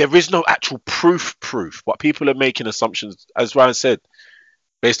 there is no actual proof, but people are making assumptions, as Ryan said,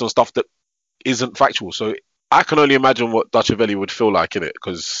 based on stuff that isn't factual. So I can only imagine what Dutchavelli would feel like in it,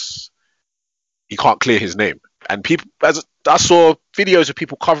 because he can't clear his name. And people, as I saw videos of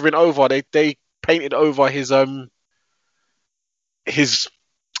people covering over, they painted over his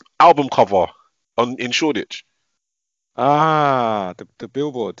album cover in Shoreditch. The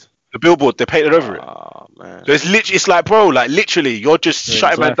billboard. The billboard, they painted over it. Oh man. So it's like, bro, like literally, you're just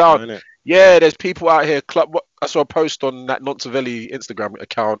shutting man down. Yeah, there's people out here. I saw a post on that Nonsavelli Instagram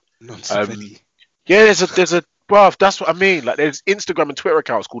account. Yeah, there's a bruv. That's what I mean. Like, there's Instagram and Twitter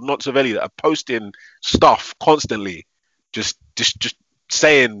accounts called Nonsavelli that are posting stuff constantly, just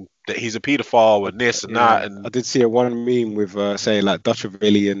saying that he's a paedophile and this and that. And I did see one meme with say like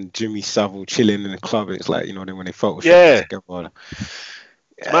Dutchavelli and Jimmy Savile chilling in the club. And it's like, you know, then when they Photoshop together.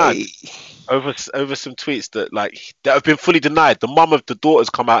 Man, over some tweets that have been fully denied. The mum of the daughter's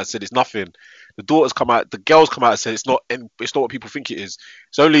come out and said it's nothing. The girls come out and said it's not what people think it is.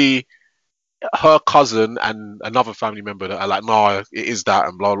 It's only her cousin and another family member that are like, no, it is that,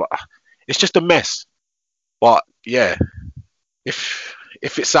 and blah blah. It's just a mess. But yeah, if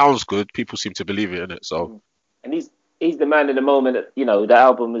it sounds good, people seem to believe it, innit? So, and he's the man in the moment. You know, the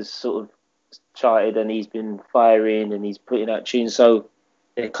album was sort of charted and he's been firing and he's putting out tunes. So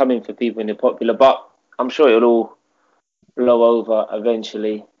they're coming for people in the popular. But I'm sure it'll all blow over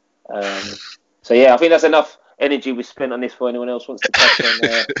eventually. So yeah, I think that's enough energy we spent on this. For anyone else wants to touch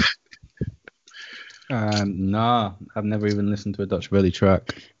on. Nah, I've never even listened to a Dutch Belly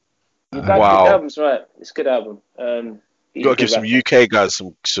track. The album's right. It's a good album. You gotta give some UK guys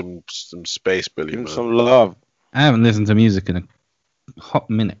some space, Billy. Man. Some love. I haven't listened to music in a hot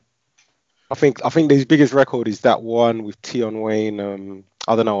minute. I think his biggest record is that one with Tion Wayne.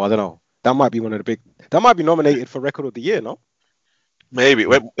 I don't know. That might be one of the big. That might be nominated for Record of the Year, no? Maybe it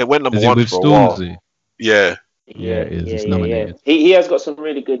went number Is one it with for Stormzy? a while. Yeah. Yeah, it is. It's nominated. He has got some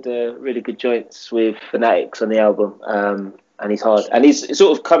really good joints with Fanatics on the album, and he's hard. And he's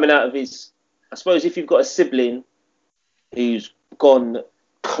sort of coming out of his. I suppose if you've got a sibling who's gone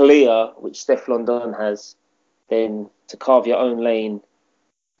clear, which Steph London has, then to carve your own lane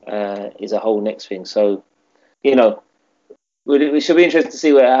is a whole next thing. So, you know, we should be interested to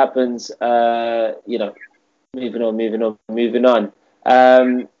see what happens. You know, moving on.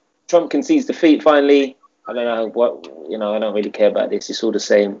 Trump concedes defeat finally. I don't know what, you know, I don't really care about this. It's all the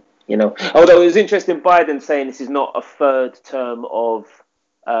same, you know. Although it was interesting, Biden saying this is not a third term of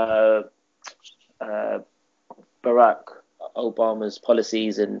Barack Obama's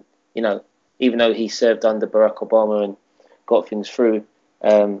policies, and, you know, even though he served under Barack Obama and got things through,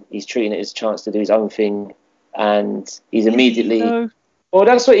 he's treating it as a chance to do his own thing, and he's immediately. Well,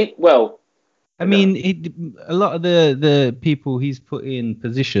 that's what he. Well. I mean, a lot of the people he's put in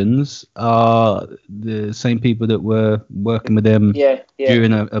positions are the same people that were working with him during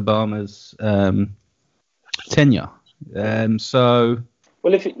Obama's tenure. So.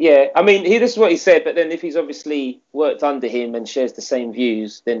 Well, this is what he said. But then, if he's obviously worked under him and shares the same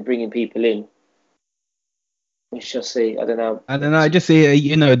views, then bringing people in, we shall see. I don't know. I just see,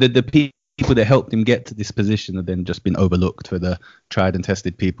 you know, the people that helped him get to this position have then just been overlooked for the tried and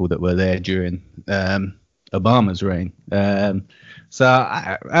tested people that were there during Obama's reign. So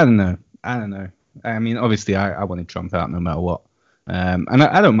I don't know. I mean, obviously, I wanted Trump out no matter what. And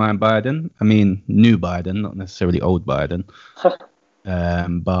I don't mind Biden. I mean, new Biden, not necessarily old Biden.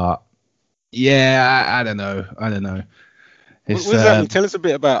 But yeah, I don't know. What does that mean? Tell us a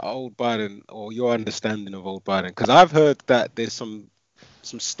bit about old Biden, or your understanding of old Biden, because I've heard that there's some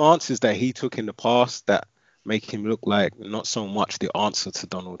stances that he took in the past that make him look like not so much the answer to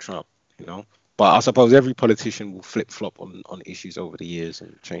Donald Trump, you know. But I suppose every politician will flip-flop on issues over the years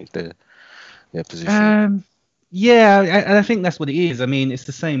and change their position. Yeah, I think that's what it is. I mean, it's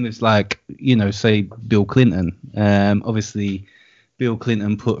the same as, like, you know, say Bill Clinton. Obviously, Bill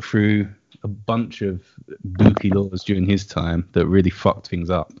Clinton put through a bunch of bookie laws during his time that really fucked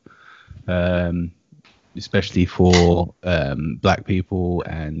things up. Especially for black people,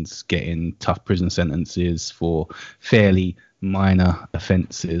 and getting tough prison sentences for fairly minor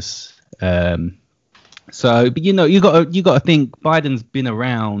offences. But you know, you got to think Biden's been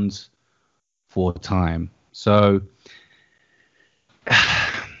around for time, so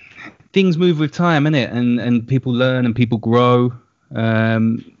things move with time, innit? And people learn and people grow.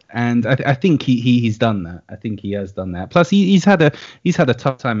 And I think he's done that. I think he has done that. Plus, he's had a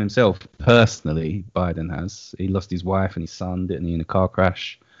tough time himself personally. Biden has. He lost his wife and his son, didn't he, in a car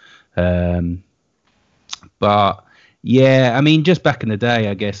crash? But yeah, I mean, just back in the day,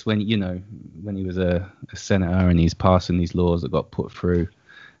 I guess when he was a senator and he's passing these laws that got put through.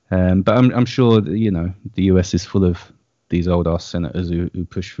 But I'm sure that, you know, the US is full of these old ass senators who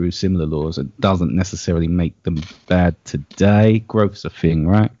push through similar laws. It doesn't necessarily make them bad today. Growth's a thing,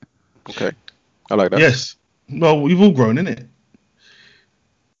 right? Okay, I like that. Yes. Well, we've all grown, innit?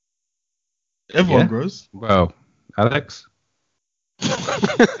 Everyone grows. Well, Alex?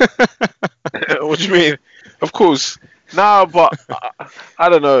 What do you mean? Of course. No, but I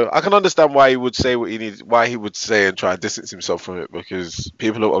don't know. I can understand why he would say what he needs, why he would say and try and distance himself from it, because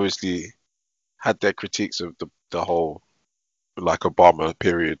people have obviously had their critiques of the whole, like, Obama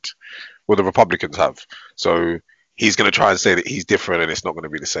period, well, the Republicans have. So he's going to try and say that he's different and it's not going to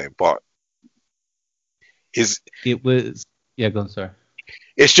be the same. But go on, sorry.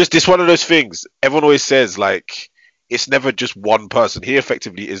 It's one of those things. Everyone always says, like, it's never just one person. He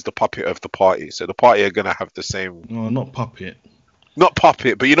effectively is the puppet of the party. So the party are going to have the same... No, not puppet. Not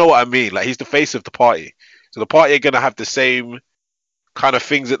puppet, but you know what I mean. Like, he's the face of the party. So the party are going to have the same kind of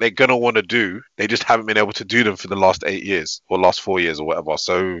things that they're going to want to do. They just haven't been able to do them for the last 8 years or last 4 years or whatever.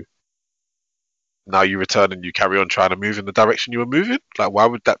 So now you return and you carry on trying to move in the direction you were moving? Like, why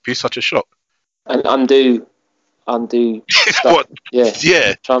would that be such a shock? And undo stuff. What?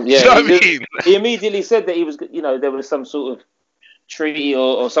 Yeah. Trump, yeah. You know what I mean? He immediately said that he was, you know, there was some sort of treaty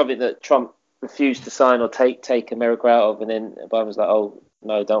or something that Trump refused to sign or take America out of, and then Biden was like, "Oh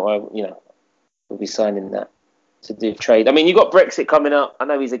no, don't worry, we'll be signing that to do trade." I mean, you got Brexit coming up. I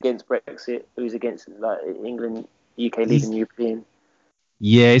know he's against Brexit. He's against like England, UK leaving the European.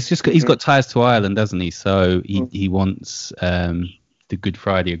 Yeah, it's just he's got ties to Ireland, doesn't he? So he wants the Good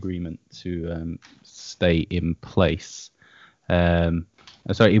Friday Agreement to stay in place.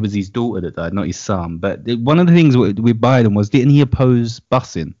 Sorry, it was his daughter that died, not his son. But one of the things with Biden was, didn't he oppose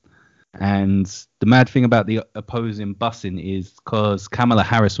busing? And the mad thing about the opposing busing is because Kamala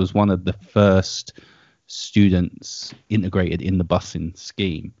Harris was one of the first students integrated in the busing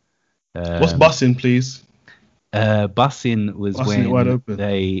scheme. What's busing, please? Busing was when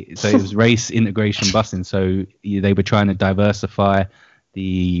it was race integration busing. So they were trying to diversify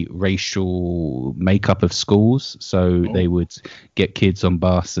the racial makeup of schools. So they would get kids on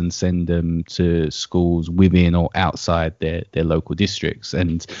bus and send them to schools within or outside their local districts.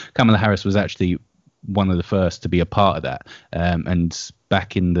 And Kamala Harris was actually one of the first to be a part of that. And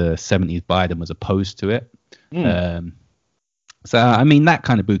back in the 70s, Biden was opposed to it. So, I mean, that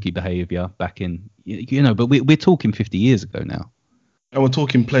kind of bookie behavior back in, but we're talking 50 years ago now. And we're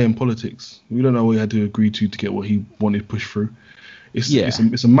talking playing politics. We don't know what he had to agree to get what he wanted pushed through.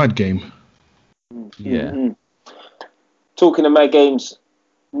 It's a mad game. Yeah. Mm-hmm. Talking of mad games,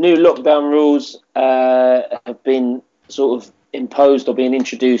 new lockdown rules have been sort of imposed or being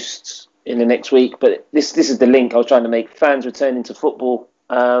introduced in the next week. But this is the link I was trying to make. Fans returning to football.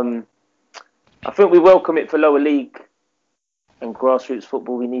 I think we welcome it for lower league and grassroots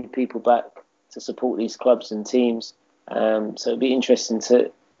football. We need people back to support these clubs and teams. So it'll be interesting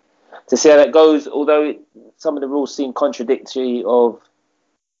to see how that goes. Although some of the rules seem contradictory. Of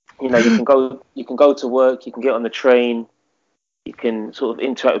you can go to work, you can get on the train, you can sort of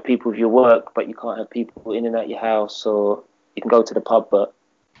interact with people with your work, but you can't have people in and out your house. Or you can go to the pub, but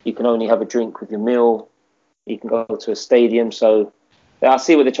you can only have a drink with your meal. You can go to a stadium. So I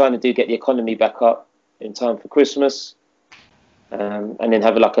see what they're trying to do: get the economy back up in time for Christmas, and then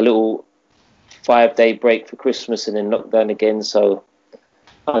have a little 5-day break for Christmas and then lockdown again. So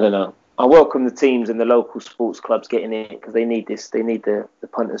I don't know. I welcome the teams and the local sports clubs getting in because they need this. They need the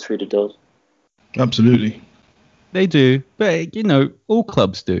punters through the doors. Absolutely. They do. But, all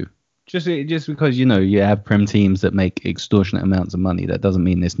clubs do. Just because, you have Prem teams that make extortionate amounts of money, that doesn't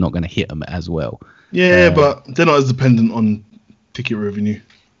mean it's not going to hit them as well. Yeah, but they're not as dependent on ticket revenue.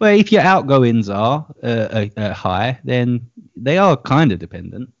 Well, if your outgoings are high, then they are kind of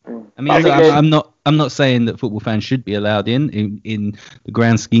dependent. I mean, I'm not saying that football fans should be allowed in the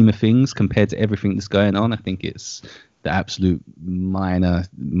grand scheme of things compared to everything that's going on. I think it's the absolute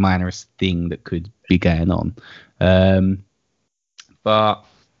minorest thing that could be going on. But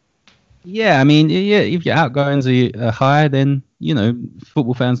yeah, I mean, if your outgoings are high, then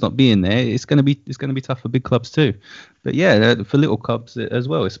football fans not being there, it's going to be tough for big clubs too. But yeah, for little clubs as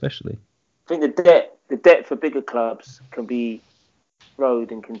well, especially. I think the debt for bigger clubs can be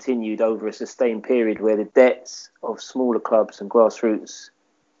rode and continued over a sustained period, where the debts of smaller clubs and grassroots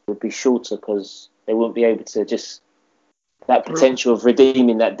would be shorter because they wouldn't be able to just that potential of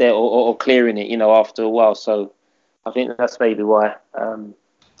redeeming that debt or clearing it, after a while. So I think that's maybe why.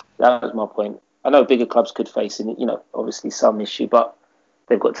 That was my point. I know bigger clubs could face, obviously some issue, but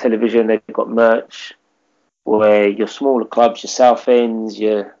they've got television, they've got merch. Where your smaller clubs, your Southend's,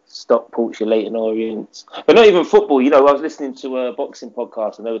 your Stockports, your Leyton Orients, but not even football. I was listening to a boxing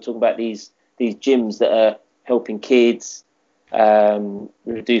podcast and they were talking about these gyms that are helping kids,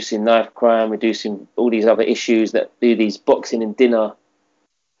 reducing knife crime, reducing all these other issues, that do these boxing and dinner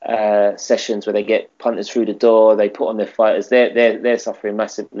sessions where they get punters through the door, they put on their fighters. They're suffering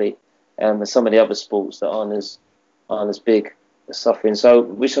massively, and some of the other sports that aren't as big are suffering. So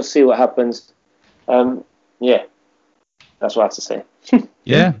we shall see what happens. Yeah, that's what I have to say.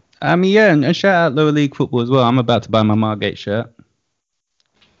 Yeah, I mean, and shout out lower league football as well. I'm about to buy my Margate shirt.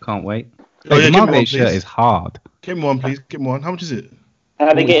 Can't wait. The Margate shirt is hard. Get me one, please. Get me one. How much is it? How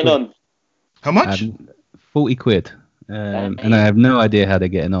are they getting on? How much? 40 quid. And I have no idea how they're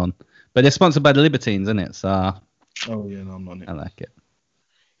getting on. But they're sponsored by the Libertines, isn't it? So. Oh yeah, no, I'm not. I like it.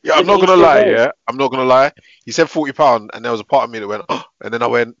 Yeah, I'm not gonna lie. Yeah, I'm not gonna lie. He said £40, and there was a part of me that went, oh, and then I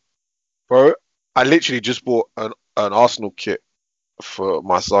went, bro. I literally just bought an Arsenal kit for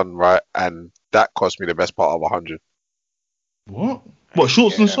my son, right? And that cost me the best part of 100. What? What,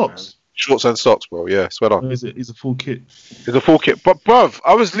 shorts and socks? Man. Shorts and socks, bro. Yeah, swear on. It's a full kit. It's a full kit. But, bruv,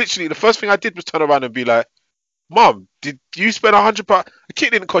 I was literally, the first thing I did was turn around and be like, Mum, did you spend £100? A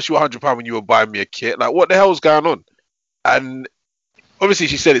kit didn't cost you £100 when you were buying me a kit. Like, what the hell's going on? And obviously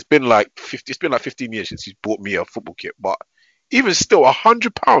she said it's been like 15 years since he's bought me a football kit, but even still,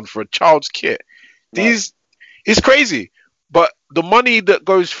 £100 for a child's kit. It's crazy. But the money that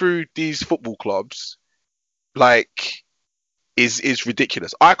goes through these football clubs, like, is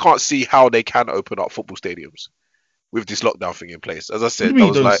ridiculous. I can't see how they can open up football stadiums with this lockdown thing in place. As I said,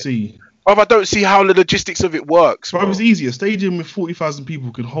 I don't see how the logistics of it works. Bro, it's easy. A stadium with 40,000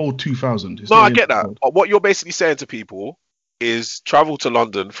 people can hold 2,000. No, I get that. What you're basically saying to people is travel to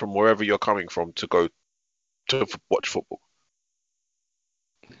London from wherever you're coming from to go to watch football.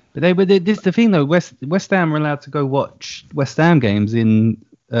 But this is the thing though. West Ham are allowed to go watch West Ham games in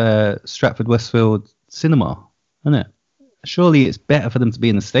Stratford Westfield cinema, isn't it? Surely it's better for them to be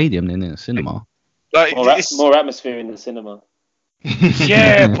in the stadium than in a cinema. Like, more atmosphere in the cinema.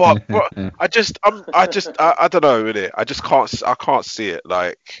 Yeah, but I don't know really. I can't see it.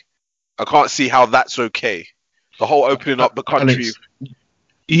 Like, I can't see how that's okay. The whole opening up the country. Alex,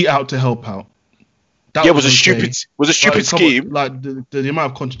 eat out to help out. That was a stupid scheme. Like the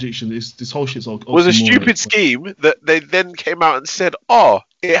amount of contradiction. This whole shit's was a stupid scheme that they then came out and said, "Oh,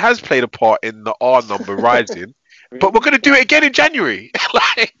 it has played a part in the R number rising, but we're going to do it again in January."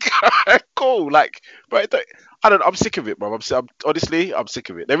 Like, cool. Like, but I'm sick of it, bro. Honestly, I'm sick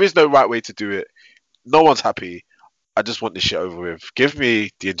of it. There is no right way to do it. No one's happy. I just want this shit over with. Give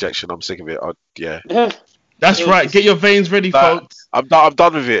me the injection. I'm sick of it. Yeah. That's right. Get your veins ready, folks. I'm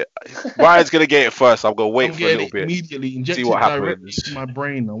done with it. Ryan's gonna get it first. I'm gonna wait for a little bit. Immediately inject it directly into my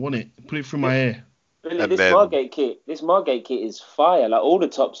brain. I want it. Put it through my hair. Really, Margate kit is fire. Like, all the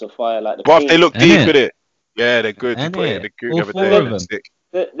tops are fire. Like, but if they look deep in it, yeah, they're good. You put it in the group the other day.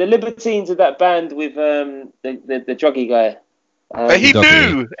 The Libertines are that band with the druggy guy. He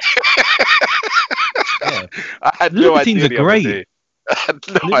knew. Yeah. I had no Libertines idea. Are great. I had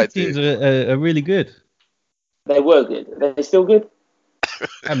no Libertines are really good. They were good. Are they still good?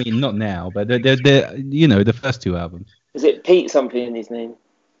 I mean, not now, but they're the first two albums. Is it Pete something in his name?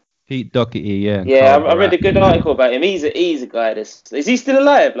 Pete Doherty, yeah. Yeah, I read a good article about him. He's a guy is he still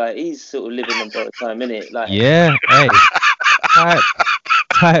alive? Like, he's sort of living on borrowed time, innit? Like, yeah. Hey,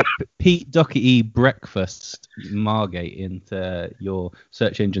 type Pete Doherty breakfast Margate into your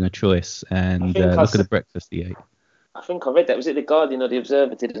search engine of choice and look at the breakfast he ate. I think I read that. Was it The Guardian or The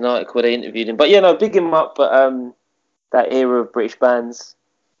Observer did an article where they interviewed him? But yeah, no, big him up. But that era of British bands.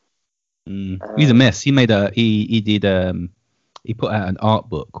 He's a mess. He put out an art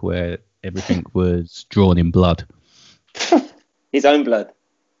book where everything was drawn in blood. His own blood.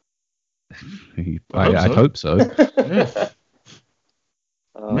 I'd hope so. Yeah.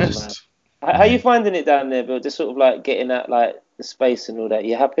 Messed. How are you finding it down there, Bill? Just sort of like getting at like the space and all that.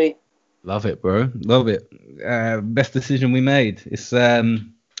 You happy? Love it, bro. Love it. Best decision we made. It's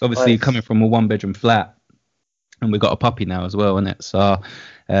obviously coming from a 1-bedroom flat, and we've got a puppy now as well, isn't it? So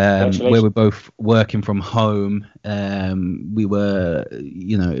where we're both working from home, we were,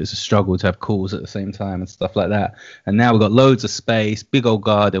 it was a struggle to have calls at the same time and stuff like that. And now we've got loads of space, big old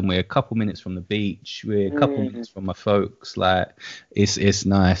garden. We're a couple minutes from the beach. We're a couple minutes from my folks. Like, it's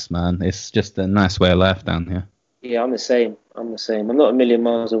nice, man. It's just a nice way of life down here. Yeah, I'm the same. I'm not a million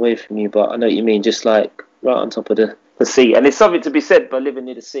miles away from you, but I know what you mean. Just like right on top of the sea. And there's something to be said by living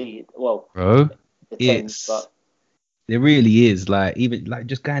near the sea. Well, bro, there really is. Like, even like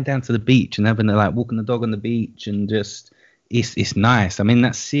just going down to the beach and having walking the dog on the beach and just it's nice. I mean,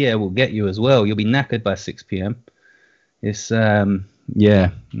 that sea air will get you as well. You'll be knackered by 6 p.m. It's I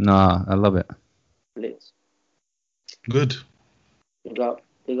love it. Blitz. Good. Big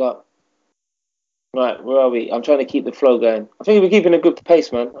up. Right, where are we? I'm trying to keep the flow going. I think we're keeping a good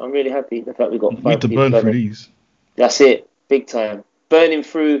pace, man. I'm really happy the fact we got 5 need to burn through these. That's it, big time. Burning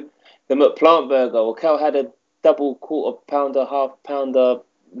through the McPlant burger. Well, Cal had a double quarter pounder, half pounder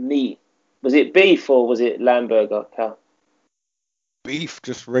meat. Was it beef or was it lamb burger, Cal? Beef,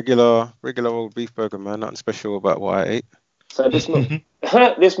 just regular old beef burger, man. Nothing special about what I ate. So this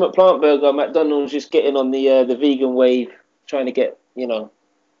this McPlant burger, McDonald's just getting on the vegan wave, trying to get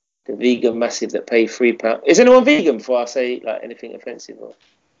the vegan massive that pay £3. Is anyone vegan before I say like anything offensive? Or?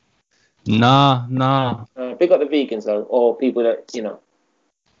 Nah. Big up the vegans though, or people that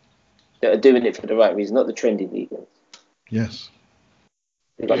that are doing it for the right reason, not the trendy vegans. Yes.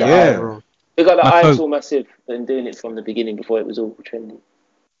 Big up the ISIL massive and doing it from the beginning before it was all trendy.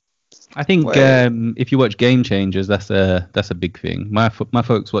 I think if you watch Game Changers, that's a big thing. My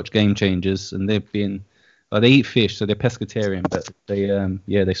folks watch Game Changers and they've been. They eat fish, so they're pescatarian, but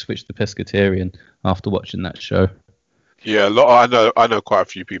they switched to pescatarian after watching that show. Yeah, I know quite a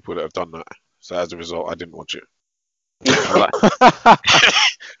few people that have done that. So as a result, I didn't watch it.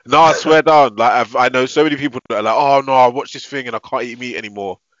 No, I swear down. Like, I know so many people that are like, oh no, I watched this thing and I can't eat meat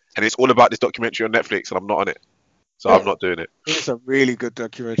anymore, and it's all about this documentary on Netflix, and I'm not on it. So I'm not doing it. It's a really good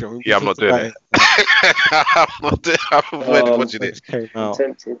documentary. Yeah, I'm not doing it. I'm not doing it. I'm avoiding watching it. Came I'm out.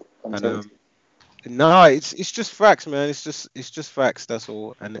 tempted. No, it's just facts, man. It's just facts. That's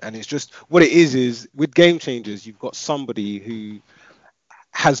all. And it's just what it is with Game Changers, you've got somebody who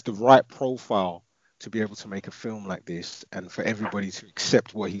has the right profile to be able to make a film like this, and for everybody to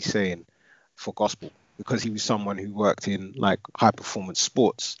accept what he's saying for gospel, because he was someone who worked in like high performance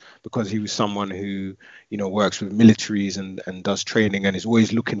sports, because he was someone who, you know, works with militaries and does training and is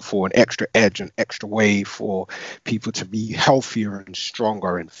always looking for an extra edge, an extra way for people to be healthier and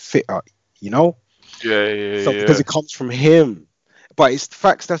stronger and fitter, you know? Yeah. Because it comes from him. But it's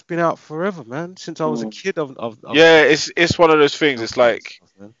facts that's been out forever, man. Since I was a kid. It's one of those things. It's like,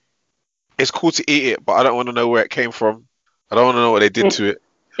 it's cool to eat it, but I don't want to know where it came from. I don't want to know what they did to it.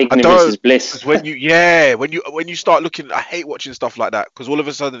 Ignorance is bliss. When you start looking, I hate watching stuff like that, because all of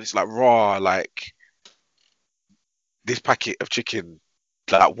a sudden it's like raw, like this packet of chicken,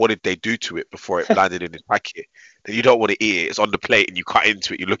 like what did they do to it before it landed in this packet? Then you don't want to eat it. It's on the plate and you cut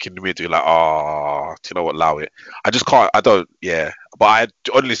into it. You look in the middle, you're like, do you know what? Allow it. I just can't. I don't. Yeah, but I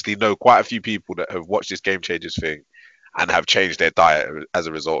honestly know quite a few people that have watched this Game Changers thing and have changed their diet as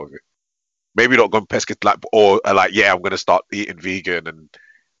a result of it. Maybe not gone pescatarian, like, or like, yeah, I'm gonna start eating vegan, and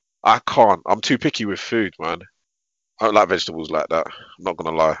I can't. I'm too picky with food, man. I don't like vegetables like that. I'm not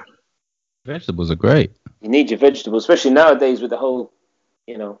gonna lie. Vegetables are great. You need your vegetables, especially nowadays with the whole,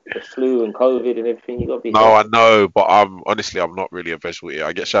 you know, the flu and COVID and everything. You got to be. No, I know, but I'm not really a vegetable eater.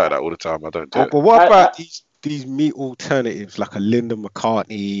 I get shouted at all the time. I don't do it. But what about these meat alternatives like a Linda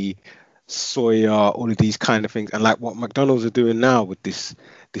McCartney, soya, all of these kind of things, and like what McDonald's are doing now with this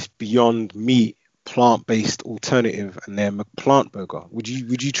Beyond Meat plant-based alternative and their McPlant burger? Would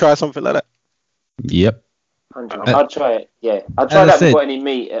you try something like that? Yep. I'd try it. Yeah, I'd try that before any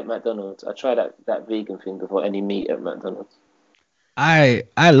meat at McDonald's. I'd try that vegan thing before any meat at McDonald's. I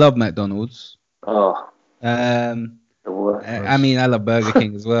love McDonald's. Oh. I mean, I love Burger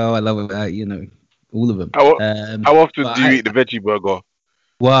King as well. I love all of them. How often do you eat the veggie burger?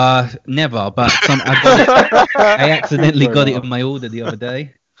 Well, never. But I accidentally got it on my order the other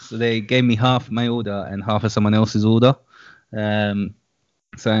day. So they gave me half my order and half of someone else's order.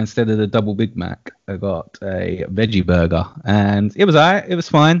 So instead of the double Big Mac, I got a veggie burger, and it was alright. It was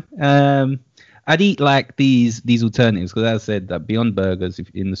fine. I'd eat like these alternatives, because as I said, that Beyond Burgers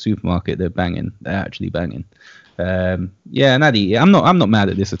in the supermarket, they're banging. They're actually banging. Yeah, and I'd eat it. I'm not mad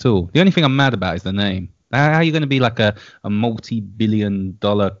at this at all. The only thing I'm mad about is the name. How are you going to be like a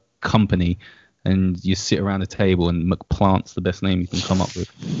multi-billion-dollar company and you sit around a table and McPlant's the best name you can come up with?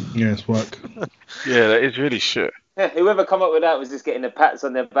 Yeah, it's work. Yeah, that is really shit. Yeah, whoever come up with that was just getting the pats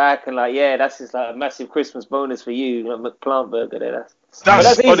on their back and like, yeah, that's just like a massive Christmas bonus for you, like McPlant burger there.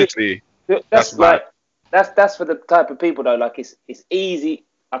 That's honestly, that's like that's for the type of people though. Like it's easy.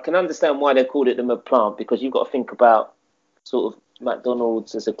 I can understand why they called it the McPlant, because you've got to think about sort of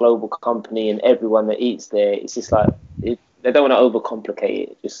McDonald's as a global company and everyone that eats there. It's just like they don't want to overcomplicate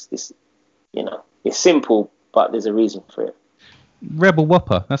it. Just this, it's simple, but there's a reason for it. Rebel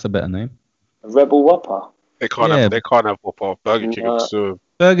Whopper, that's a better name. Rebel Whopper. They can't have Whopper. Burger King.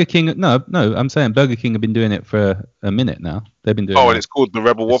 Burger King. No. I'm saying Burger King have been doing it for a minute now. They've been doing. Oh, and it's called the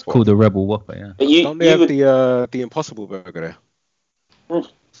Rebel Whopper. It's called the Rebel Whopper. Yeah. But don't they have the Impossible Burger there?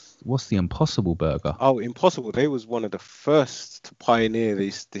 What's the Impossible Burger? Oh, Impossible. They was one of the first to pioneer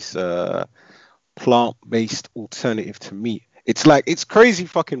this plant-based alternative to meat. It's crazy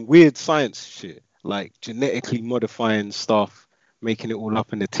fucking weird science shit, like genetically modifying stuff, making it all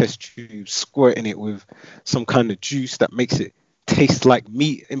up in the test tube, squirting it with some kind of juice that makes it taste like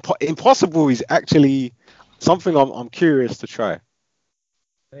meat. Impossible is actually something I'm curious to try.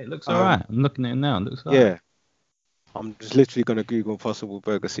 It looks alright. I'm looking at it now. It looks alright. Yeah. I'm just literally going to Google Impossible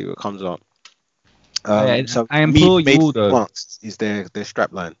Burger, see what comes up. So I implore you all, though. Is their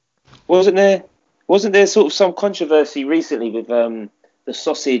strapline. Wasn't there sort of some controversy recently with the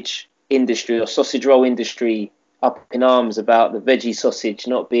sausage industry or sausage roll industry up in arms about the veggie sausage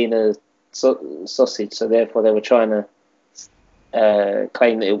not being a sausage, so therefore they were trying to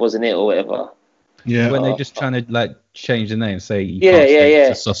claim that it wasn't it or whatever. Yeah. When they're just trying to like change the name, say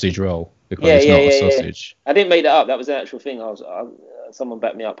it's a sausage roll because it's not a sausage. I didn't make that up. That was an actual thing. Someone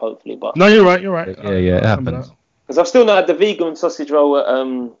backed me up, hopefully. But no, you're right. Yeah, it happens. Because I've still not had the vegan sausage roll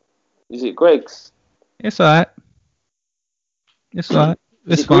at is it Greg's? It's alright. It's fine.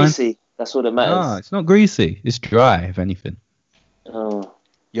 Greasy? That's all that matters. No, it's not greasy. It's dry, if anything. Oh.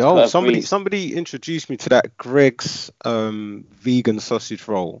 Yo, somebody introduced me to that Greg's vegan sausage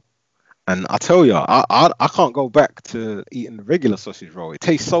roll, and I tell you, I can't go back to eating the regular sausage roll. It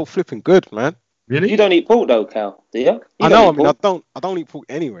tastes so flipping good, man. Really? You don't eat pork though, Cal, do you? I know. I mean, I don't eat pork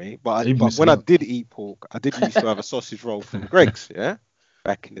anyway. But You're but missing when I out. did eat pork, I did used to have a sausage roll from Greg's, yeah,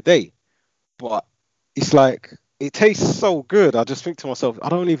 back in the day. But it's like it tastes so good. I just think to myself, I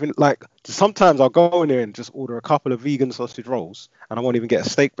don't even like. Sometimes I'll go in there and just order a couple of vegan sausage rolls, and I won't even get a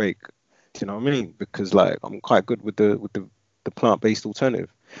steak bake. Do you know what I mean? Because like I'm quite good with the plant-based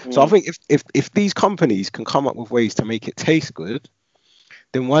alternative. So I think if these companies can come up with ways to make it taste good,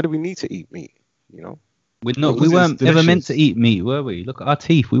 then why do we need to eat meat? You know? We Because weren't it's ever meant to delicious. eat meat, were we? Look at our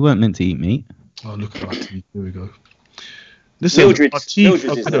teeth. We weren't meant to eat meat. Oh, look at our teeth. Here we go. Listen, Mildred's- our teeth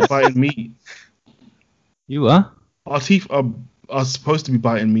Mildred's are is good nice. at biting meat. You are? Our teeth are supposed to be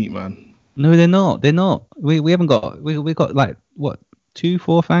biting meat, man. No, they're not. They're not. We haven't got. We got like what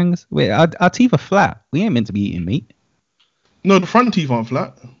 2-4 fangs. Wait, our teeth are flat. We ain't meant to be eating meat. No, the front teeth aren't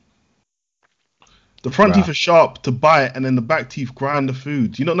flat. The front Bruh. teeth are sharp to bite, and then the back teeth grind the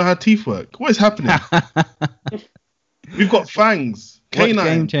food. You don't know how teeth work. What is happening? We've got fangs, What game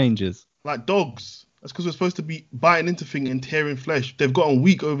canine, changers? like dogs. That's because we're supposed to be biting into things and tearing flesh. They've gotten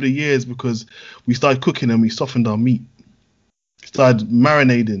weak over the years because we started cooking and we softened our meat. Started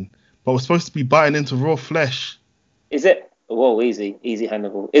marinating. But we're supposed to be biting into raw flesh. Is it? Whoa, easy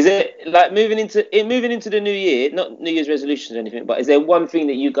handleable. Is it like moving into the new year? Not New Year's resolutions or anything, but is there one thing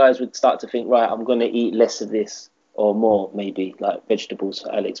that you guys would start to think? Right, I'm going to eat less of this or more, maybe like vegetables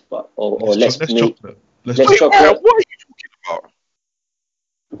for Alex, but or less Less meat, chocolate. Less less chocolate. chocolate. What are you talking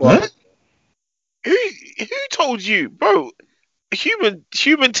about? What? Who told you, bro? Human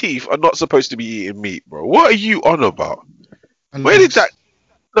teeth are not supposed to be eating meat, bro. What are you on about? Where did that?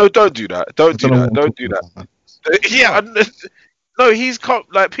 No, don't do that. Don't do that. Don't do that. Yeah, no, he's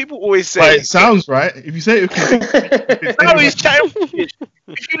like people always say. But it sounds right. If you say it, No, he's chatting.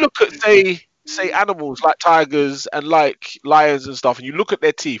 If you look at say animals like tigers and like lions and stuff, and you look at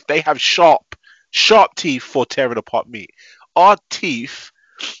their teeth, they have sharp teeth for tearing apart meat. Our teeth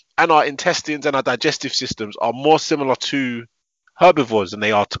and our intestines and our digestive systems are more similar to herbivores than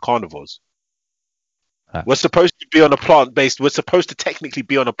they are to carnivores. We're supposed to be on a plant-based. We're supposed to technically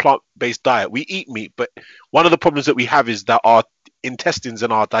be on a plant-based diet. We eat meat, but one of the problems that we have is that our intestines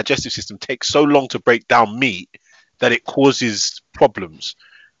and our digestive system take so long to break down meat that it causes problems.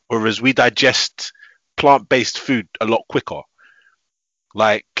 Whereas we digest plant-based food a lot quicker.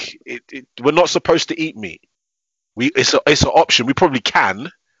 Like we're not supposed to eat meat. It's an option. We probably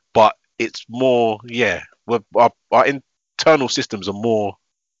can, but it's more. Yeah, our internal systems are more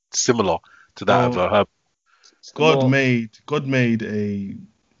similar to that of a herb. God made a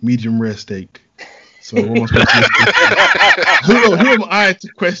medium rare steak. So what am I supposed to do? Who am I to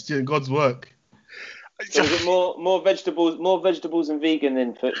question God's work? So is it more vegetables and vegan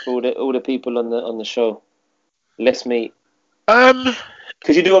then for all the people on the show? Less meat.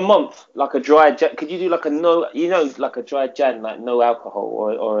 Could you do a month like a dry? Could you do like like a dry Jan, like no alcohol,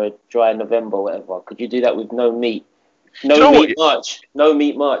 or a dry November, or whatever? Could you do that with no meat? No meat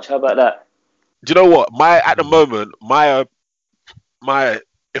March. How about that? Do you know what? At the moment, my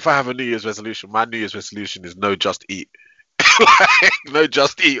if I have a New Year's resolution, my New Year's resolution is no just eat. No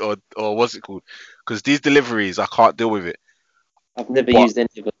just eat or what's it called? Because these deliveries, I can't deal with it. I've never used any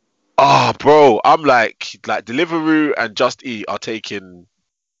of it. Oh, bro, I'm like Deliveroo and Just Eat are taking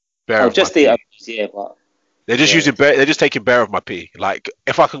bare of Just my eat. pee. Yeah, but They're just they're just taking bare of my pee. Like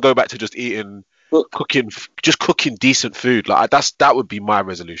if I can go back to just eating. Cooking decent food, like that would be my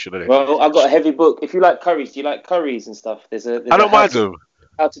resolution, isn't it? Well, I've got a heavy book. If you like curries, do you like curries and stuff? I don't mind them.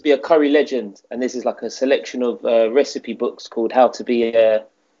 How to be a curry legend, and this is like a selection of recipe books called How to Be a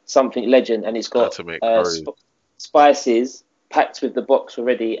Something Legend, and it's got spices packed with the box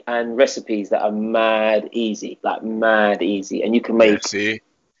already and recipes that are mad easy, and you can make. Yeah, see,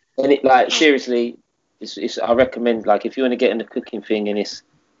 and it like seriously, it's I recommend like if you want to get in the cooking thing, and it's.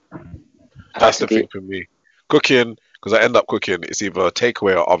 That's the thing for me. Cooking, because I end up cooking, it's either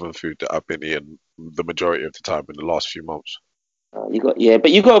takeaway or oven food that I've been eating the majority of the time in the last few months. But you got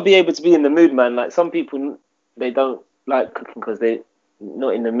to be able to be in the mood, man. Like some people, they don't like cooking because they're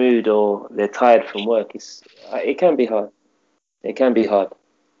not in the mood or they're tired from work. It can be hard. It can be hard.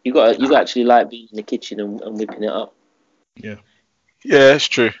 You got to actually like being in the kitchen and whipping it up. Yeah. Yeah, it's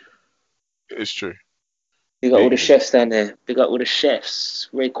true. It's true. You got all the chefs down there. Big up all the chefs.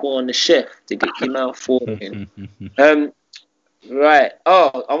 Raekwon the chef to get your mouth watering. Right.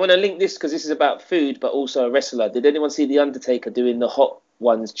 Oh, I want to link this because this is about food, but also a wrestler. Did anyone see The Undertaker doing the hot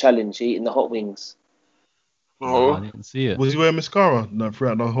ones challenge, eating the hot wings? Oh, I didn't see it. Was he wearing mascara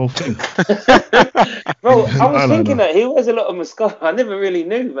throughout the whole thing? Bro, I was thinking that he wears a lot of mascara. I never really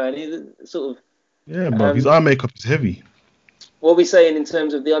knew, man. He's sort of. Yeah, bro. His eye makeup is heavy. What are we saying in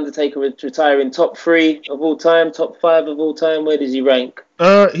terms of the Undertaker retiring? Top 3 of all time, top 5 of all time. Where does he rank?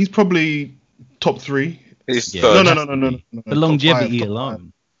 He's probably top 3. He's Yeah. third. No. The longevity top 5,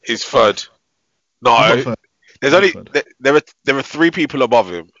 alone. He's third. He's not No, third. there's He's only not third. there are 3 people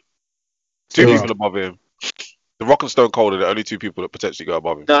above him. 2 Who are? people above him. The Rock and Stone Cold are the only 2 people that potentially go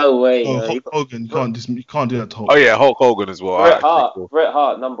above him. No way. Oh, you Hulk got Hogan, you can't do that to Hulk. Oh yeah, Hulk Hogan as well. Bret Alright, Hart. cool. Bret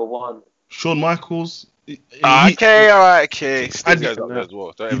Hart, number 1. Shawn Michaels. Okay. Sting And- goes up there as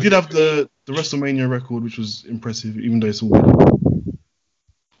well. Don't He ever did get have me. the WrestleMania record, which was impressive, even though it's all.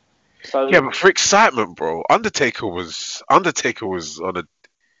 So Yeah, but for excitement, bro, Undertaker was on a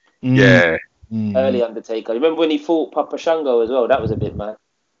Mm. early Undertaker. Remember when he fought Papa Shango as well? That was a bit mad.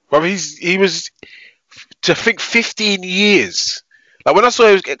 Bro, he was to think 15 years. Like when I saw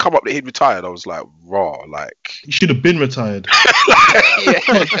him come up that he'd retired, I was like, raw, like He should have been retired. yeah, He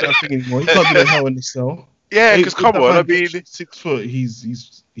can't do that thing anymore. He can't do the Hell in the Cell. yeah, because come That on, I man mean, 6 foot. He's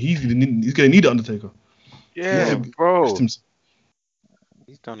gonna need an Undertaker. yeah, Rest bro. himself.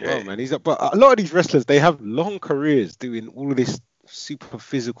 He's done Yeah. well, man. But a lot of these wrestlers, they have long careers doing all of this super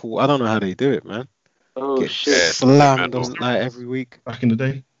physical. I don't know how they do it, man. Oh Get shit! Yeah. slammed on like every week. Back in the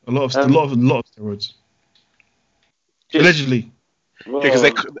day, a lot of Um, steroids. Just- Allegedly. Because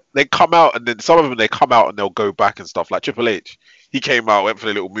they come out and then some of them they come out and they'll go back and stuff. Like Triple H, he came out, went for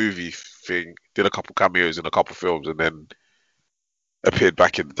the little movie thing, did a couple cameos in a couple films, and then appeared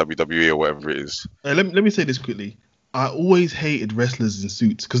back in the WWE or whatever it is. Let me say this quickly. I always hated wrestlers in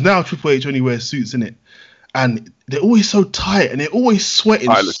suits because now Triple H only wears suits in it, and they're always so tight and they're always sweating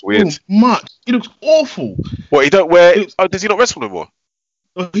Oh, it looks so weird. much. It looks awful. What, he don't wear? Oh, does he not wrestle anymore?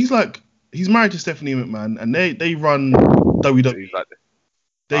 He's married to Stephanie McMahon, and they run WWE. He's like,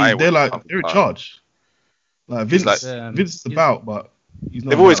 They're something in like- charge. Like Vince, like- Vince is about, but he's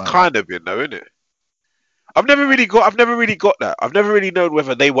not. they've always like that. kind of been though, innit? I've never really got that. I've never really known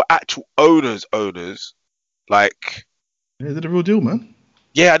whether they were actual owners. Like, Yeah, they're the real deal, man.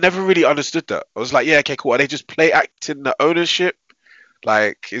 yeah, I never really understood that. I was like, yeah, okay, cool. Are they just play acting the ownership?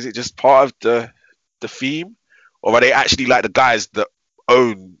 Like, is it just part of the theme, or are they actually like the guys that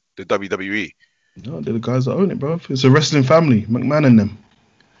own the WWE? No, they're the guys that own it, bro. It's a wrestling family, McMahon and them.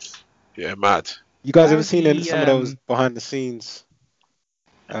 Yeah, mad. You guys ever How's seen the, some of those behind the scenes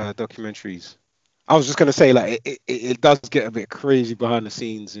documentaries? I was just gonna say, like, it does get a bit crazy behind the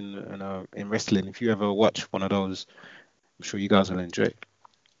scenes in wrestling. If you ever watch one of those, I'm sure you guys will enjoy it.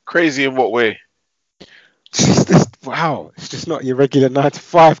 Crazy in what way? Wow, it's just not your regular 9 to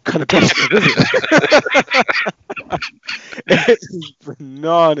 5 kind of person, is it? It's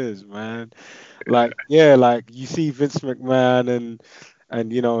bananas, man. Like, yeah, like you see Vince McMahon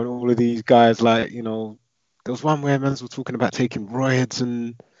and you know, and all of these guys, like, you know, there was one where men were talking about taking roids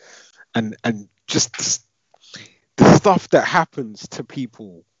and just the stuff that happens to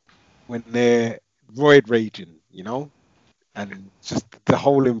people when they're roid raging, you know, and just the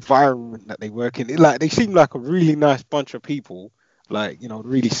whole environment that they work in. Like, they seem like a really nice bunch of people, like, you know,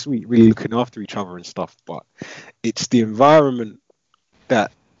 really sweet, really looking after each other and stuff. But it's the environment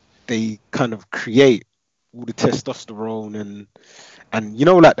that they kind of create, all the testosterone and you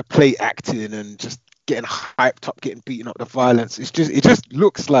know, like the play acting and just getting hyped up, getting beaten up, the violence. It just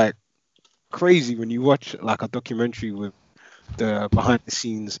looks like crazy when you watch like a documentary with the behind the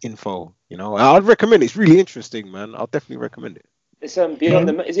scenes info. You know, I'd recommend it. It's really interesting, man. I'll definitely recommend it. It's Beyond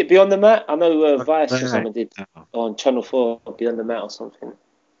the Mat. Is it Beyond the Mat? I know Vice or something did on Channel 4, Beyond the Mat or something.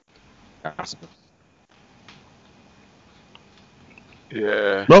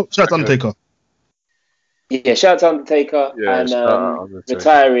 Yeah. No, shout out to Undertaker. Yeah, shout out to Undertaker Yeah, and shout out Undertaker.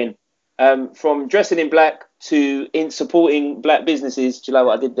 retiring. From dressing in black to in supporting black businesses. Do you know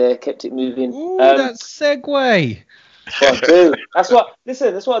what I did there? Kept it moving. Ooh, that segue. What I do. That's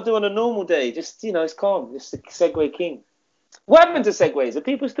what I do on a normal day. Just, you know, it's calm. Just the Segway king. What happened to Segways? Are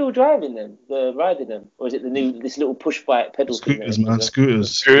people still driving them? They're riding them? Or is it this little push bike pedal Scooters, thing? man,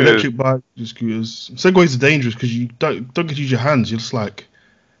 scooters. Scooters. Electric bikes, scooters. Segways are dangerous because you don't get to use your hands. You're just like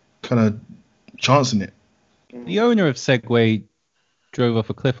kind of chancing it. The owner of Segway drove off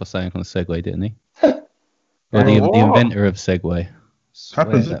a cliff or something on a Segway, didn't he? Or the inventor of Segway. Swear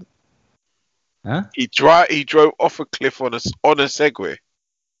Happens. that- Huh? He drove off a cliff on a Segway.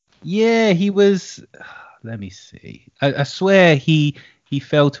 Yeah, he was. Let me see. I swear he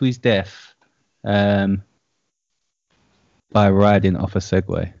fell to his death by riding off a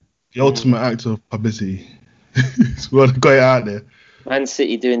Segway. The ultimate act of publicity. So we got it out there. Man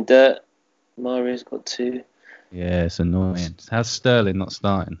City doing dirt. Mario's got 2. Yeah, it's annoying. How's Sterling not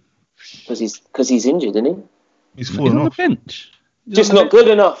starting? Because he's injured, isn't he? He's He's falling on the off. bench. He's Just on the not good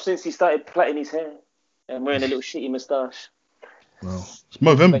enough since he started plaiting his hair and wearing a little shitty moustache. Wow. It's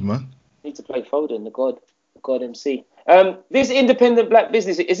Movember, man. Need to play Foden, the God MC. This independent black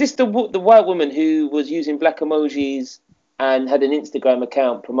business, is this the white woman who was using black emojis and had an Instagram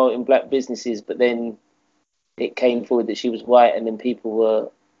account promoting black businesses, but then it came forward that she was white, and then people were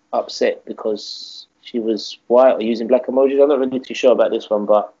upset because she was white or using black emojis? I'm not really too sure about this one,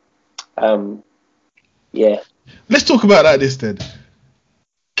 but yeah. Let's talk about that instead.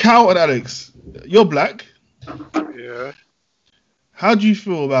 Cal and Alex, you're black. Yeah. How do you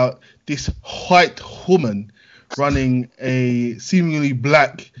feel about this white woman running a seemingly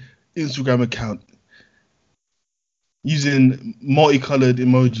black Instagram account using multicolored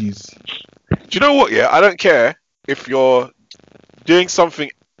emojis? Do you know what? Yeah, I don't care if you're doing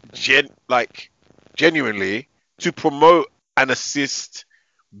something genuinely to promote and assist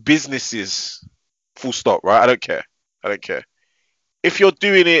businesses. Full stop. Right? I don't care. If you're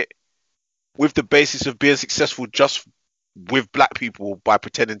doing it with the basis of being successful just with black people by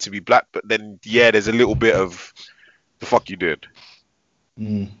pretending to be black, but then there's a little bit of the fuck you did.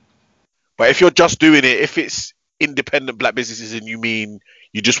 But if you're just doing it, if it's independent black businesses and you mean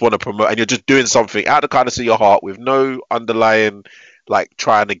you just want to promote and you're just doing something out of the kindness of your heart with no underlying like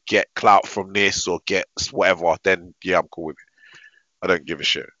trying to get clout from this or get whatever, then yeah, I'm cool with it. I don't give a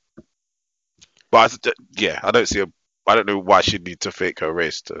shit. But I don't know why she'd need to fake her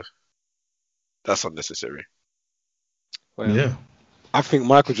race to. That's unnecessary. Well, Yeah. I think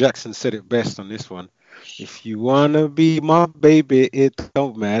Michael Jackson said it best on this one. If you wanna be my baby, it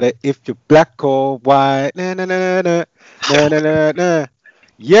don't matter if you're black or white. Na na na na na na na na.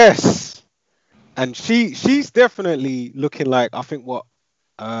 Yes, and she's definitely looking like I think what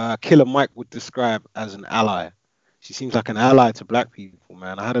Killer Mike would describe as an ally. She seems like an ally to black people,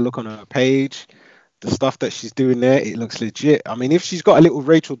 man. I had a look on her page. The stuff that she's doing there, it looks legit. I mean, if she's got a little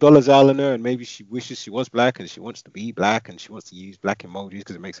Rachel Dolezal in her and maybe she wishes she was black and she wants to be black and she wants to use black emojis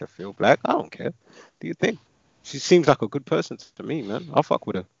because it makes her feel black, I don't care. Do you think? She seems like a good person to me, man. I'll fuck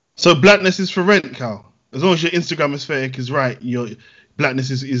with her. So blackness is for rent, Cal. As long as your Instagram aesthetic is right, your blackness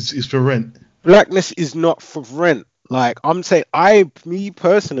is for rent. Blackness is not for rent. Like I'm saying, me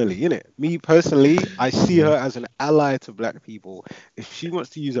personally, I see her as an ally to black people. If she wants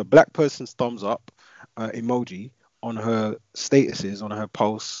to use a black person's thumbs up emoji on her statuses, on her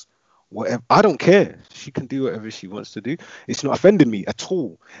posts, whatever, I don't care. She can do whatever she wants to do. It's not offending me at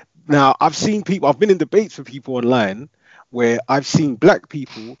all. Now, I've been in debates with people online where I've seen black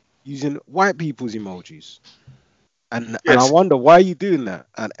people using white people's emojis. And I wonder, why are you doing that?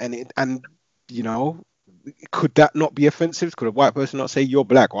 And you know, could that not be offensive? Could a white person not say you're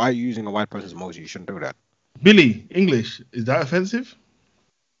black? Why are you using a white person's emoji? You shouldn't do that. Billy, English, is that offensive?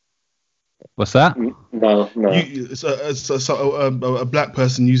 What's that? No. A black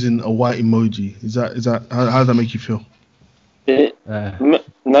person using a white emoji. Is that how does that make you feel?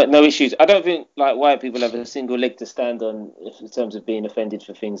 No issues. I don't think like white people have a single leg to stand on in terms of being offended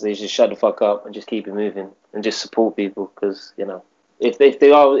for things. They just shut the fuck up and just keep it moving and just support people because if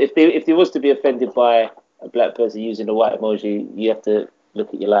they was to be offended by a black person using a white emoji, you have to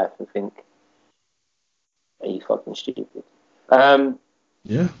look at your life and think, are you fucking stupid?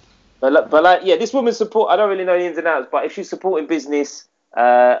 Yeah. But this woman's support, I don't really know the ins and outs, but if she's supporting business,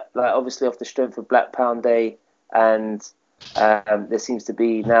 obviously off the strength of Black Pound Day, and there seems to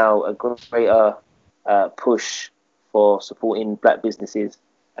be now a greater push for supporting black businesses.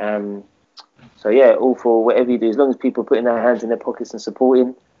 So yeah, all for whatever you do, as long as people are putting their hands in their pockets and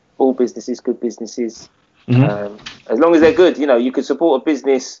supporting all businesses, good businesses. Mm-hmm. As long as they're good, you can support a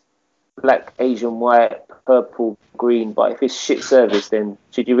business, black, Asian, white, purple, green, but if it's shit service, then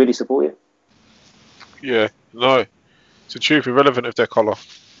should you really support it? Yeah, no. It's the truth, irrelevant of their colour.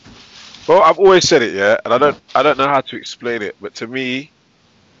 Well, I've always said it, yeah, and I don't know how to explain it, but to me,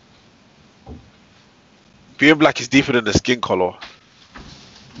 being black is deeper than the skin colour.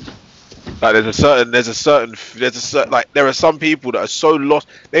 Like there are some people that are so lost.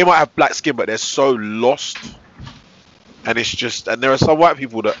 They might have black skin, but they're so lost, and there are some white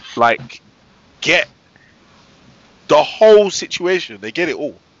people that like get the whole situation. They get it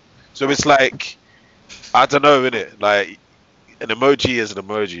all. So it's like, I don't know, innit? Like an emoji is an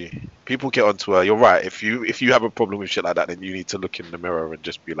emoji. People get onto her. You're right. If you have a problem with shit like that, then you need to look in the mirror and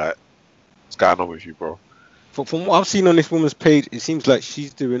just be like, what's going on with you, bro? From what I've seen on this woman's page, it seems like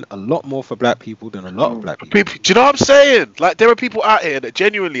she's doing a lot more for black people than a lot of black people. Do you know what I'm saying? Like, there are people out here that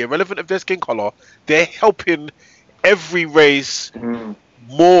genuinely, irrelevant of their skin color, they're helping every race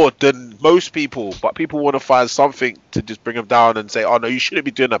more than most people. But people want to find something to just bring them down and say, oh no, you shouldn't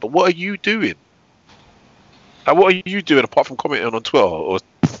be doing that. But what are you doing? Like, what are you doing apart from commenting on Twitter or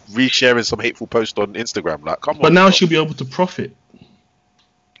resharing some hateful post on Instagram? Like, come on. But now she'll be able to profit.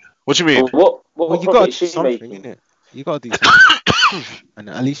 What do you mean? Well, you got to do something, innit? You got to do something. And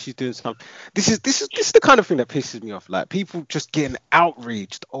at least she's doing something. This is the kind of thing that pisses me off. Like, people just getting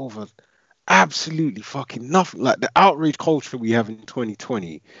outraged over absolutely fucking nothing. Like, the outrage culture we have in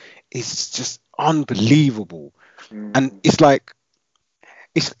 2020 is just unbelievable. And it's like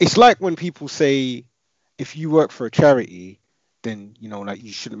when people say, if you work for a charity, then, you know, like,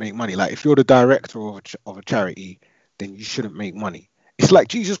 you shouldn't make money. Like, if you're the director of a charity, then you shouldn't make money. It's like,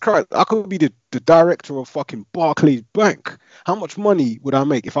 Jesus Christ, I could be the director of fucking Barclays Bank. How much money would I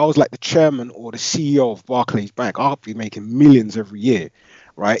make if I was like the chairman or the CEO of Barclays Bank? I'll be making millions every year,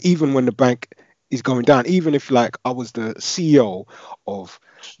 right? Even when the bank is going down, even if like I was the CEO of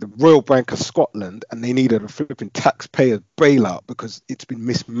the Royal Bank of Scotland and they needed a flipping taxpayer bailout because it's been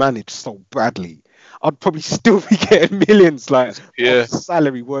mismanaged so badly, I'd probably still be getting millions of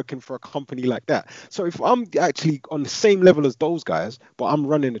salary working for a company like that. So if I'm actually on the same level as those guys, but I'm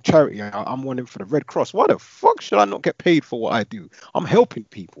running a charity, I'm running for the Red Cross, why the fuck should I not get paid for what I do? I'm helping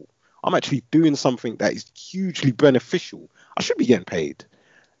people. I'm actually doing something that is hugely beneficial. I should be getting paid.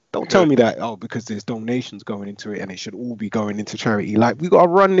 Don't tell me that, because there's donations going into it and it should all be going into charity. Like, we got to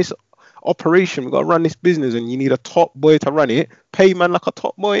run this operation, we got to run this business, and you need a top boy to run it. Pay man like a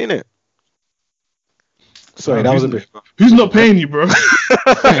top boy, innit? Sorry, that was a bit. Who's not paying you, bro?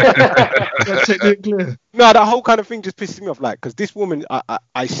 Let's take it clear. No, that whole kind of thing just pisses me off. Like, because this woman,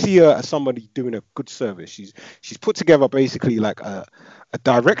 I see her as somebody doing a good service. She's put together basically like a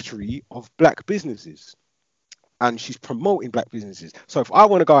directory of black businesses, and she's promoting black businesses. So if I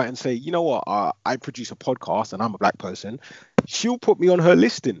want to go out and say, you know what, I produce a podcast and I'm a black person, she'll put me on her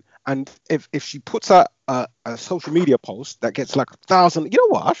listing. And if she puts out a social media post that gets like 1,000, you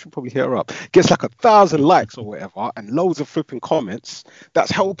know what, I should probably hit her up, gets like 1,000 likes or whatever and loads of flipping comments,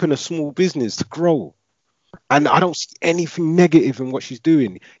 that's helping a small business to grow. And I don't see anything negative in what she's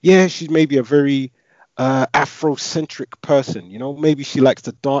doing. Yeah, she's maybe a very Afrocentric person, you know, maybe she likes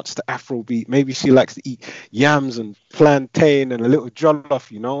to dance to Afrobeat, maybe she likes to eat yams and plantain and a little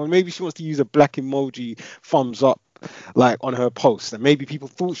jollof, you know, and maybe she wants to use a black emoji thumbs up like on her post, and maybe people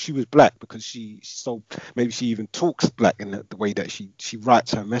thought she was black because maybe she even talks black in the way that she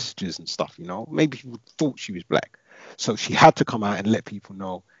writes her messages and stuff, you know, maybe people thought she was black, so she had to come out and let people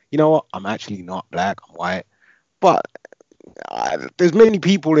know, you know what, I'm actually not black, I'm white. But there's many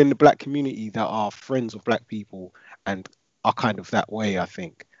people in the black community that are friends of black people and are kind of that way, I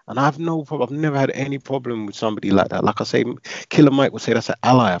think. And I've never had any problem with somebody like that. Like I say, Killer Mike would say that's an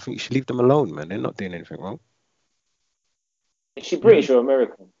ally. I think you should leave them alone, man. They're not doing anything wrong. Is she British or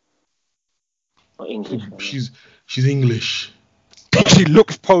American? Or English? She's English. She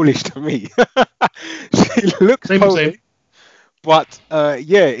looks Polish to me. She looks Polish. Same. But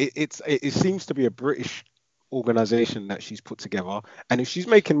it seems to be a British organization that she's put together, and if she's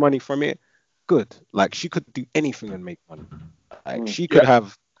making money from it, good. Like, she could do anything and make money. Like, she could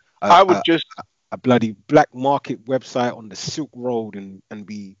have a bloody black market website on the Silk Road and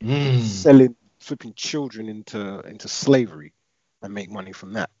be selling flipping children into slavery and make money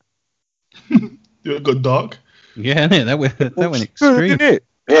from that. You got dark. Yeah, that went extreme.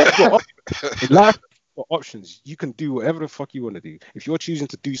 Yeah. In life, for options, you can do whatever the fuck you want to do. If you're choosing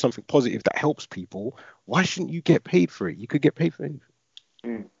to do something positive that helps people, why shouldn't you get paid for it? You could get paid for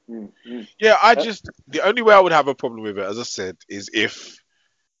anything. Yeah, the only way I would have a problem with it, as I said, is if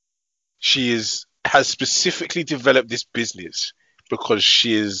she has specifically developed this business because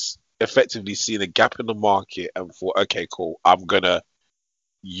she is effectively seen a gap in the market and thought, okay, cool, I'm gonna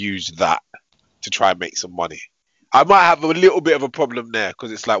use that to try and make some money. I might have a little bit of a problem there,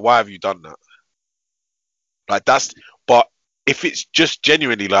 because it's like, why have you done that? Like, but if it's just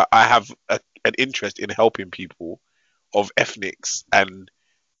genuinely like, I have an interest in helping people of ethnics, and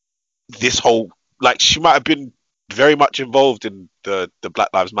this whole, like, she might have been very much involved in the Black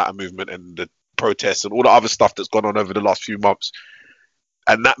Lives Matter movement and the protests and all the other stuff that's gone on over the last few months,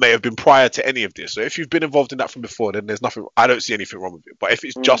 and that may have been prior to any of this. So if you've been involved in that from before, then I don't see anything wrong with it. But if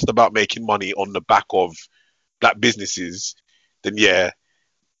it's just about making money on the back of black businesses, then yeah,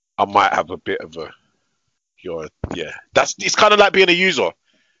 I might have a bit of a it's kind of like being a user.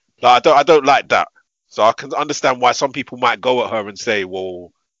 Like, I don't like that. So I can understand why some people might go at her and say,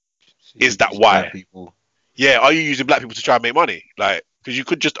 well, is that why? Yeah, are you using black people to try and make money? Like, because you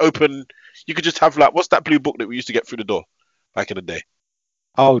could just have, like, what's that blue book that we used to get through the door back in the day?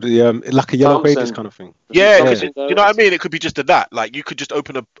 Oh, the like a Yellow Pages kind of thing. Yeah, because you know what I mean? It could be just that. Like, you could just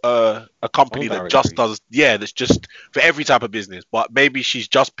open a company that just does, that's just for every type of business. But maybe she's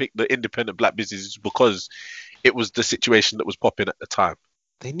just picked the independent black businesses because it was the situation that was popping at the time.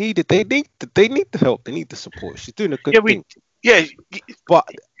 They need the help. They need the support. She's doing a good thing. Yeah, But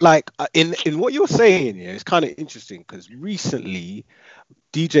like in what you're saying here, it's kind of interesting because recently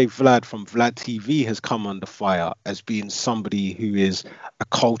DJ Vlad from Vlad TV has come under fire as being somebody who is a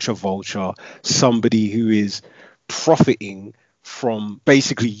culture vulture, somebody who is profiting from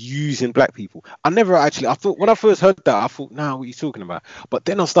basically using black people. I thought when I first heard that, I thought, nah, what are you talking about? But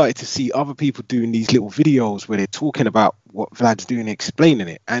then I started to see other people doing these little videos where they're talking about what Vlad's doing, explaining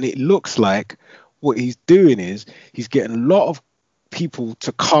it. And it looks like what he's doing is he's getting a lot of people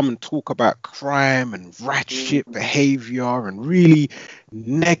to come and talk about crime and ratchet behavior and really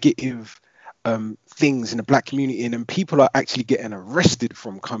negative things in the black community, and then people are actually getting arrested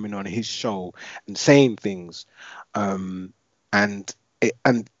from coming on his show and saying things, and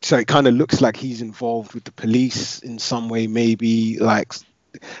so it kind of looks like he's involved with the police in some way, maybe like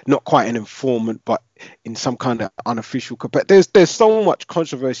not quite an informant, but in some kind of unofficial. But there's so much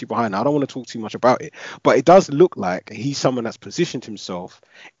controversy behind it. I don't want to talk too much about it, but it does look like he's someone that's positioned himself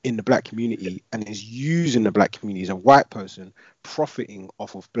in the black community and is using the black community as a white person, profiting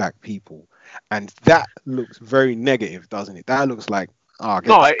off of black people, and that looks very negative, doesn't it? That looks like, get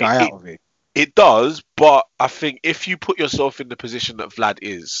this guy out of it. It does, but I think if you put yourself in the position that Vlad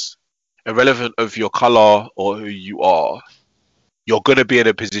is, irrelevant of your color or who you are, you're going to be in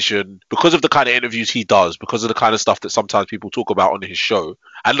a position, because of the kind of interviews he does, because of the kind of stuff that sometimes people talk about on his show,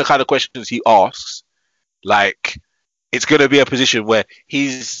 and the kind of questions he asks, like, it's going to be a position where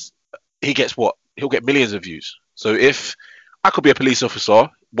he gets what? He'll get millions of views. So if I could be a police officer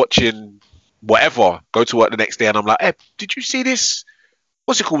watching whatever, go to work the next day, and I'm like, hey, did you see this?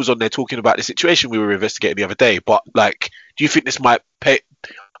 What's it called was on there talking about the situation we were investigating the other day, but like, do you think this might pay?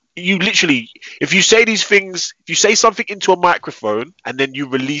 You literally, if you say these things, if you say something into a microphone and then you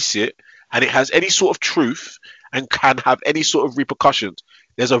release it and it has any sort of truth and can have any sort of repercussions,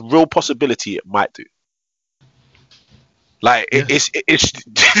 there's a real possibility it might do. Like, it's you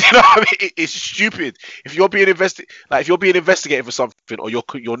know what I mean? It's stupid. If you're being investigated for something, or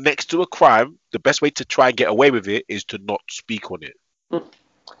you're next to a crime, the best way to try and get away with it is to not speak on it.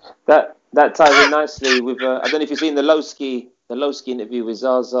 That ties in nicely with I don't know if you've seen the Lowski interview with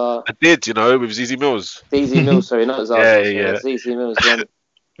Zaza. I did, with Zeze Mills. Zeze Mills, sorry, not Zaza. Yeah. Zeze Mills.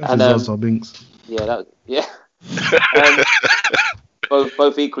 And Zaza Binks. Yeah.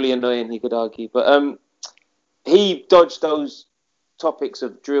 Both equally annoying, he could argue. But he dodged those topics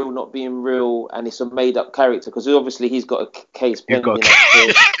of drill not being real, and it's a made-up character, because obviously he's got a case pending,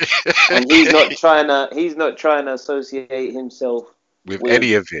 and he's not trying to associate himself with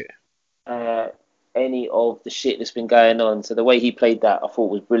any of it. Any of the shit that's been going on. So the way he played that, I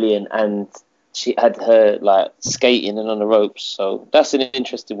thought was brilliant, and she had her like skating and on the ropes. So that's an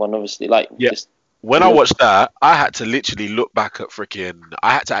interesting one, obviously. When I watched that, I had to literally look back at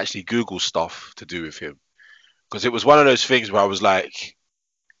I had to actually Google stuff to do with him, because it was one of those things where I was like,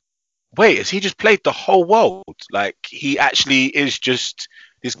 wait, has he just played the whole world? Like, he actually is just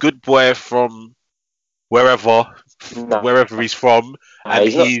this good boy from wherever he's from, and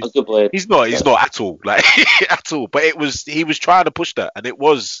he's not at all, like at all. But he was trying to push that, and it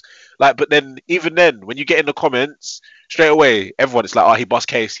was like, but then even then, when you get in the comments straight away, everyone is like, oh, he bust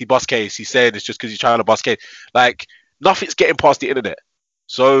case, he's saying it's just because he's trying to bust case. Like, nothing's getting past the internet.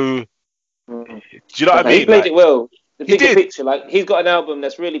 So do you know what I mean? He played it well. The bigger picture, like, he's got an album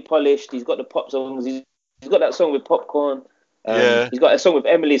that's really polished. He's got the pop songs. He's got that song with Popcorn. He's got a song with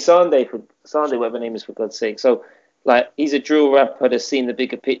Emily Sandé, whatever her name is, for God's sake. So, like, he's a drill rapper that's seen the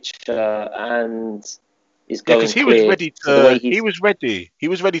bigger picture and is going. Because he was ready to. He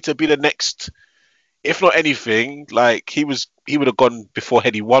was ready to be the next. If not anything, like, he would have gone before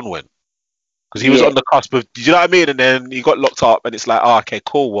Headie One went, because he was on the cusp of. Do you know what I mean? And then he got locked up, and it's like, oh, okay,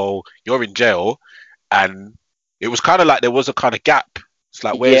 cool. Well, you're in jail, and it was kind of like there was a kind of gap. It's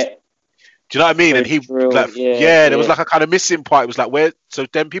like, where's? Do you know what I mean? And he there was like a kind of missing part. It was like, where? So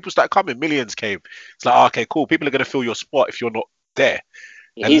then people started coming, millions came. It's like, oh, okay, cool. People are gonna fill your spot if you're not there.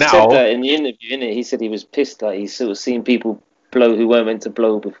 Yeah, and he said that in the interview, innit? He said he was pissed that he's sort of seen people blow who weren't meant to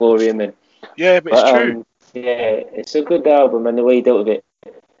blow before him, and but it's true. It's a good album, and the way he dealt with it.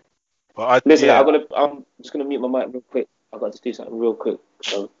 But I'm just gonna mute my mic real quick. I've got to do something real quick.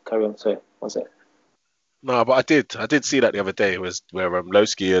 So carry on. Sorry, one sec. No, but I did see that the other day, was where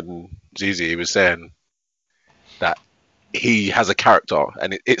Lowski and Zeze was saying that he has a character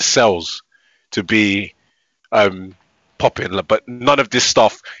and it sells to be popping, but none of this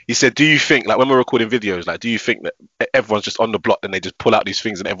stuff. He said, do you think, like, when we're recording videos, like, do you think that everyone's just on the block and they just pull out these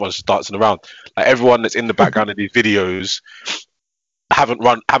things and everyone's just dancing around? Like, everyone that's in the background of these videos haven't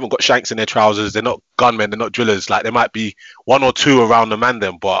got shanks in their trousers. They're not gunmen, they're not drillers. Like, there might be one or two around the man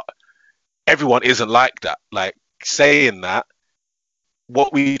them, but everyone isn't like that. Like, saying that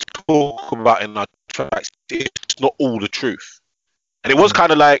what we talk about in our tracks is not all the truth. And it was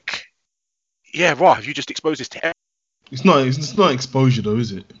kind of like, yeah, right, have you just exposed this to everyone? It's not exposure though,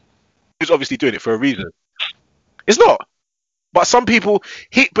 is it? He's obviously doing it for a reason. It's not. But some people,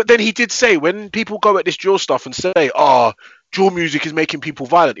 but then he did say, when people go at this drill stuff and say, oh, drill music is making people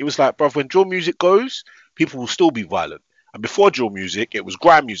violent, it was like, bruv, when drill music goes, people will still be violent. And before drill music, it was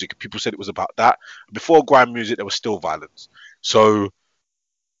grime music. People said it was about that. And before grime music, there was still violence. So,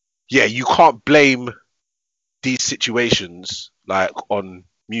 yeah, you can't blame these situations like on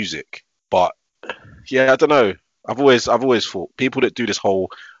music. But yeah, I don't know. I've always thought people that do this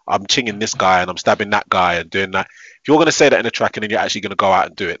whole I'm chinging this guy and I'm stabbing that guy and doing that. If you're gonna say that in a track and then you're actually gonna go out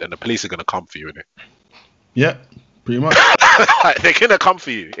and do it, then the police are gonna come for you, innit? Yeah, pretty much. They're gonna come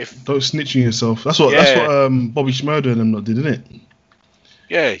for you if don't snitch on yourself. That's what Bobby Shmurda and them lot did, isn't it?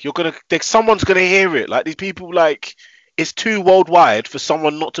 Yeah, someone's gonna hear it. Like these people, like it's too worldwide for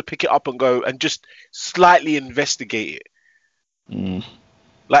someone not to pick it up and go and just slightly investigate it. Mm.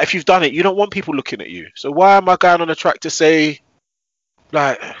 Like if you've done it, you don't want people looking at you. So why am I going on a track to say,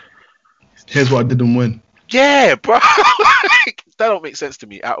 like, here's what I did and when? Yeah, bro. That don't make sense to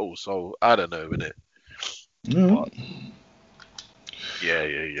me at all. So I don't know, innit?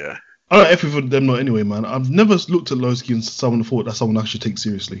 Yeah. I don't F with them not anyway, man. I've never looked at Lowski and someone thought that's someone I should take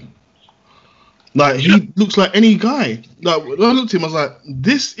seriously. Like he looks like any guy. Like when I looked at him, I was like,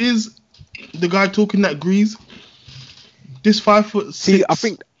 this is the guy talking that grease. This 5'6". See, I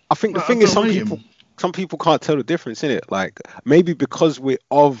think the thing is some people can't tell the difference, innit? Like maybe because we're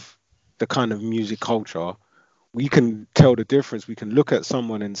of the kind of music culture, we can tell the difference. We can look at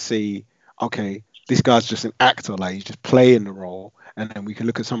someone and see, okay, this guy's just an actor, like he's just playing the role, and then we can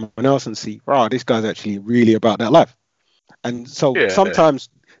look at someone else and see, wow, this guy's actually really about that life. And so sometimes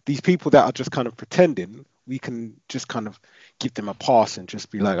these people that are just kind of pretending, we can just kind of give them a pass and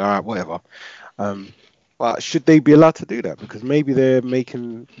just be like, all right, whatever. But should they be allowed to do that? Because maybe they're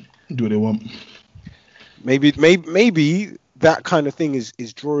making do what they want. Maybe that kind of thing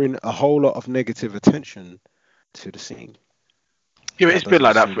is drawing a whole lot of negative attention to the scene. Yeah, but it's been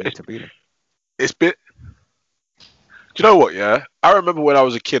like that. It's been. Do you know what? Yeah, I remember when I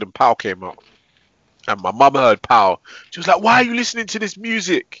was a kid and Pow came out, and my mum heard Pow. She was like, "Why are you listening to this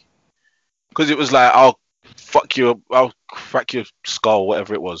music?" Because it was like, I'll crack your skull,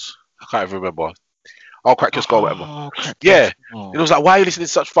 whatever it was. I can't even remember. I'll crack your skull, whatever. Yeah. And it was like, why are you listening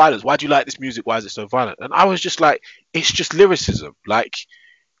to such violence? Why do you like this music? Why is it so violent? And I was just like, it's just lyricism. Like,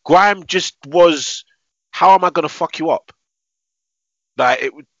 grime just was, how am I going to fuck you up?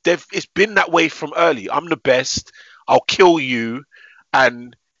 Like, it's been that way from early. I'm the best. I'll kill you.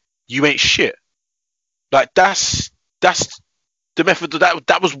 And you ain't shit. Like, that's the method.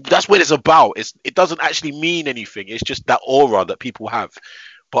 That's what it's about. It doesn't actually mean anything. It's just that aura that people have.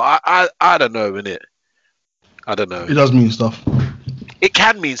 But I don't know, innit? I don't know. It does mean stuff. It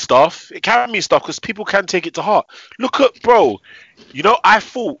can mean stuff. It can mean stuff because people can take it to heart. Look at, bro. You know, I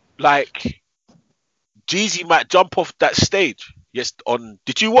thought like Jeezy might jump off that stage. Yes.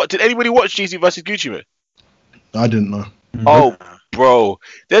 Did anybody watch Jeezy versus Gucci Mane? I didn't know. Oh, bro.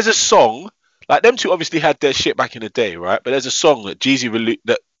 There's a song. Like them two obviously had their shit back in the day, right? But there's a song that Gucci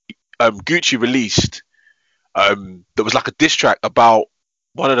released. That was like a diss track about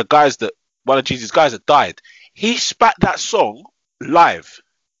one of Jeezy's guys that died. He spat that song live.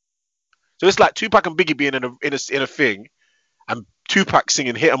 So it's like Tupac and Biggie being in a thing, and Tupac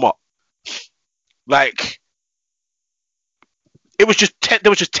singing "Hit 'Em Up." Like it was just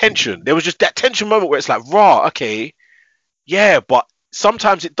there was just tension. There was just that tension moment where it's like, raw, okay, yeah, but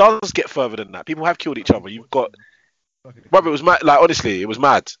sometimes it does get further than that. People have killed each other. You've got, brother, it was mad. Like honestly, it was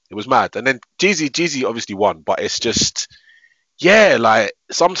mad. It was mad. And then Jeezy obviously won, but it's just, yeah, like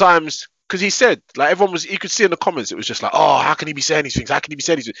sometimes. Because he said, like you could see in the comments, it was just like, oh, how can he be saying these things? How can he be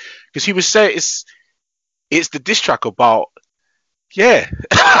saying these things? Because he was saying it's the diss track about, yeah,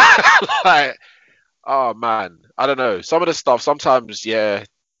 like, oh man, I don't know. Some of the stuff sometimes, yeah,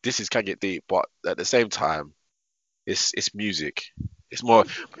 can get deep, but at the same time, it's music. It's more.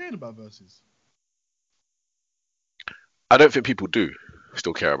 Caring about verses. I don't think people do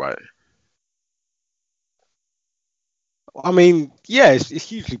still care about it. I mean, yeah, it's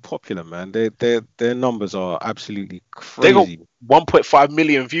hugely popular, man. Their numbers are absolutely crazy. They got 1.5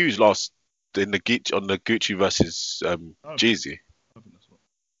 million views on the Gucci versus Jeezy.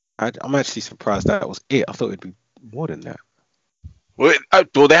 I'm actually surprised that was it. I thought it'd be more than that. Well,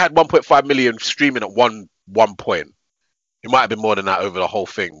 they had 1.5 million streaming at one point. It might have been more than that over the whole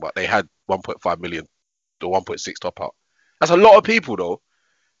thing, but they had 1.5 million, the 1.6 top out. That's a lot of people, though.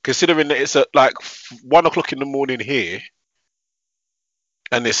 considering that it's at like 1 o'clock in the morning here,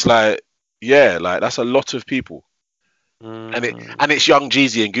 and it's like, yeah, like that's a lot of people, and it's Young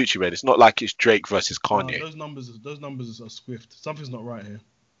Jeezy and Gucci Mane. It's not like it's Drake versus Kanye. Those numbers are swift. Something's not right here.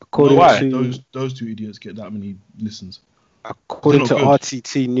 According to those two idiots get that many listens. According to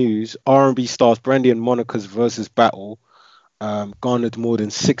RTT News, R&B stars Brandy and Monica's versus battle garnered more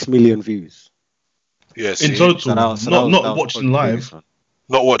than 6 million views. Yeah, in total, not watching live.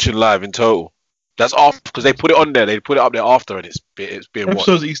 Not watching live in total. That's off because they put it on there. They put it up there after, and it's being watched.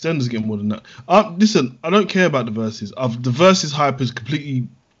 Episodes of EastEnders get more than that. Listen, I don't care about the verses. The verses hype is completely.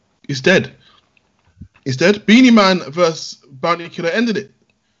 It's dead. It's dead. Beanie Man versus Bounty Killer ended it,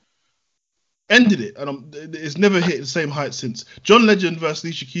 and it's never hit the same height since. John Legend versus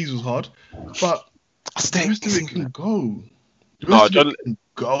Alicia Keys was hard, but the rest of it can go. No,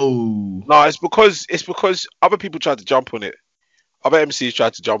 it's because other people tried to jump on it. Other MCs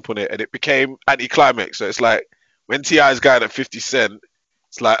tried to jump on it, and it became anti-climax. So it's like when T.I. is going at 50 Cent,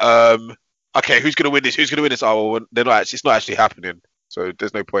 it's like, okay, who's gonna win this? Who's gonna win this? Oh, well, it's not actually happening. So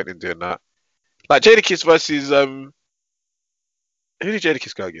there's no point in doing that. Like Jadakiss versus who did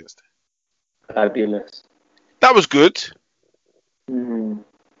Jadakiss go against? Fabulous. That was good.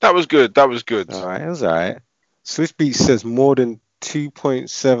 That was good. All right, it was all right. Swiss Beats says more than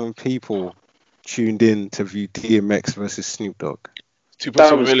 2.7 people tuned in to view DMX versus Snoop Dogg.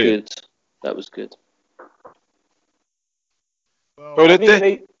 2.7 million. Good. That was good.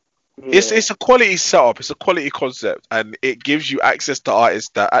 Well, it's a quality setup. It's a quality concept, and it gives you access to artists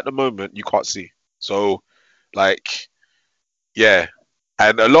that at the moment you can't see. So, like, yeah.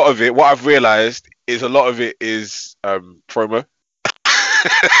 And a lot of it, what I've realized is a lot of it is promo.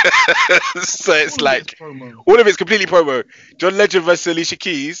 So it's like all of it's completely promo. John Legend versus Alicia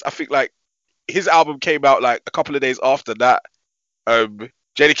Keys, I think like his album came out like a couple of days after that.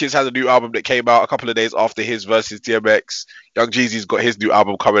 Jadakiss has a new album that came out a couple of days after his versus DMX. Young Jeezy's got his new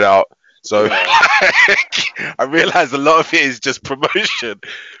album coming out. So I realized a lot of it is just promotion.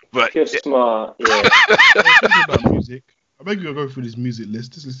 But you're smart, yeah. Thinking about music, I beg you to go through this music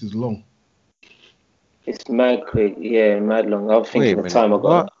list. This list is long. It's mad quick, yeah, mad long. I was thinking the time I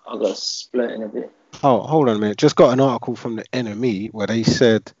got split in a bit. Oh, hold on a minute. Just got an article from the NME where they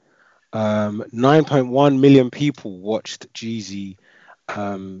said 9.1 million people watched Jeezy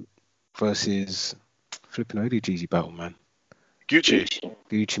versus flipping over Jeezy battle, man.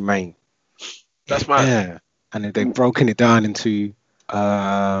 Gucci Mane. That's mad. Yeah, and they've broken it down into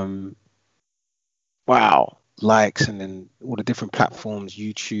likes, and then all the different platforms,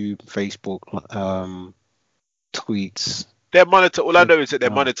 YouTube, Facebook, tweets. They're all I know is that they're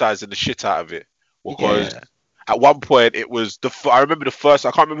monetizing the shit out of it. Because at one point it was I remember the first.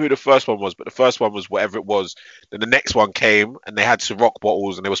 I can't remember who the first one was, but the first one was whatever it was. Then the next one came and they had Ciroc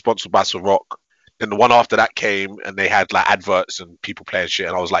bottles and they were sponsored by Ciroc. Then the one after that came and they had like adverts and people playing shit.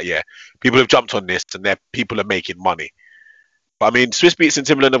 And I was like, yeah, people have jumped on this and people are making money. But I mean, Swiss Beats and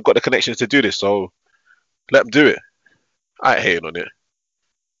Timbaland have got the connections to do this, so let them do it. I ain't hating on it.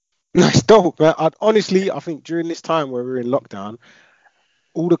 That's dope, man. I think during this time where we're in lockdown,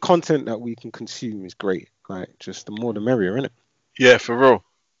 all the content that we can consume is great. Like, just the more the merrier, innit? Yeah, for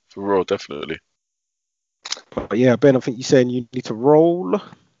real, definitely. But yeah, Ben, I think you're saying you need to roll.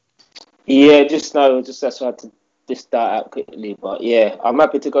 Yeah, that's why I had to just start out quickly. But yeah, I'm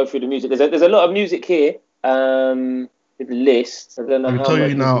happy to go through the music. There's a lot of music here. With the list. I don't know. I'll tell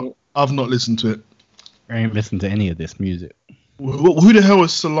you now. I've not listened to it. I ain't listened to any of this music. Who the hell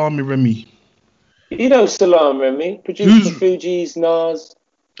is Salami Remy? You know Salami Remy, producer for Fugees, Nas.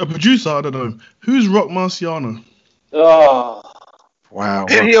 A producer? I don't know. Who's Rock Marciano? Oh, wow!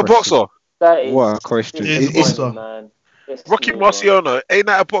 Ain't he a boxer? That is what a question. It's a man. Rocky Marciano, ain't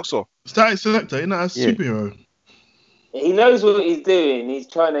that a boxer? Static Selector, ain't that a superhero? He knows what he's doing. He's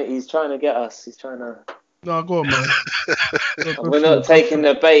trying to get us. He's trying to. No, go on, man. We're not taking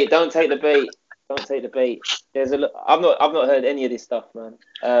the bait. Don't take the bait. There's I've not heard any of this stuff, man.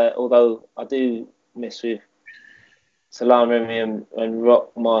 Although I do mess with Salam Remy and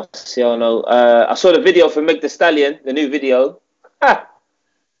Rock Marciano. I saw the video for Meg Thee Stallion, the new video. Ha!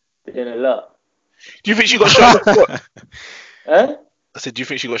 They're doing a lot. Do you think she got shot in the foot? Huh? I said, do you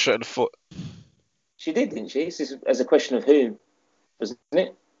think she got shot in the foot? She did, didn't she? This is as a question of whom, wasn't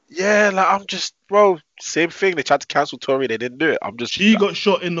it? Yeah, like I'm just, bro, same thing. They tried to cancel Tory, they didn't do it. She got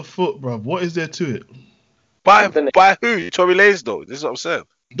shot in the foot, bro. What is there to it? By who? Tory Lanez, though. This is what I'm saying.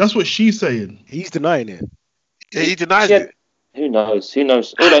 That's what she's saying. He's denying it. Yeah, he denies it. Who knows?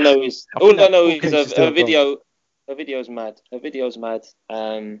 All I know is her video. Her video's mad.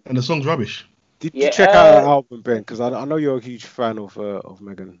 And the song's rubbish. Did you check out that album, Ben? Because I know you're a huge fan of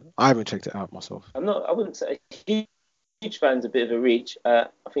Megan. I haven't checked it out myself. I'm not. I wouldn't say huge fan's a bit of a reach. I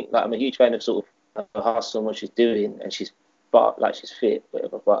think like I'm a huge fan of sort of her hustle and what she's doing, and she's she's fit,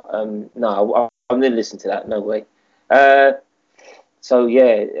 whatever. But no, I'm gonna listen to that. No way. So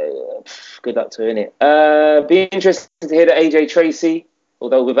yeah, good luck to her, innit? Be interested to hear the AJ Tracy,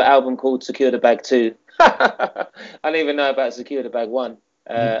 although with an album called Secure the Bag 2. I don't even know about Secure the Bag 1.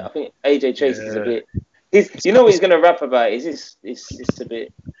 I think AJ Tracy is a bit. You know what he's gonna rap about? It's a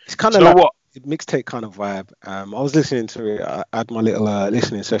bit. It's kind of like what mixtape kind of vibe. I was listening to it. I had my little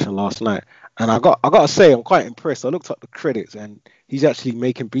listening session last night, and I gotta say I'm quite impressed. I looked up the credits, and he's actually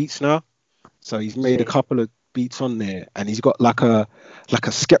making beats now. So he's made a couple of beats on there, and he's got like a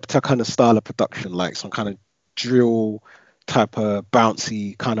Skepta kind of style of production, like some kind of drill type of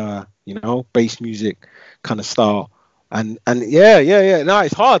bouncy kind of bass music kind of style. And yeah. No,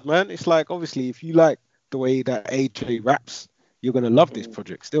 it's hard, man. It's like obviously if you like the way that AJ raps, you're gonna love this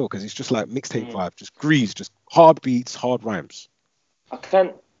project still because it's just like mixtape vibe, just grease, just hard beats, hard rhymes. I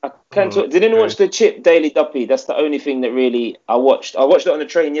can't talk. Did anyone watch the Chip Daily Duppy? That's the only thing that really I watched. I watched it on the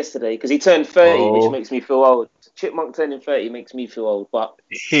train yesterday because he turned 30, which makes me feel old. Chipmunk turning 30 makes me feel old, but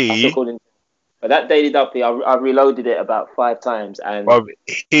but that Daily Duppy, I reloaded it about 5 times, and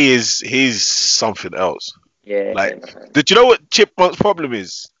he's something else. Yeah. Like, did you know what Chipmunk's problem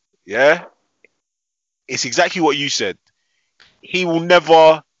is? Yeah, it's exactly what you said. He will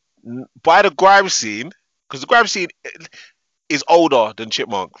never buy the grime scene because the grime scene is older than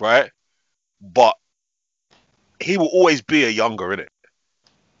Chipmunk, right? But he will always be a younger, innit?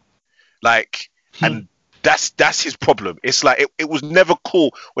 Like, and that's his problem. It's like it was never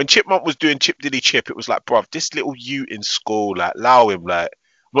cool when Chipmunk was doing Chip Diddy Chip. It was like, bruv, this little you in school, like, allow him. Like,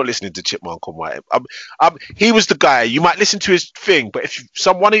 I'm not listening to Chipmunk on my. He was the guy. You might listen to his thing, but if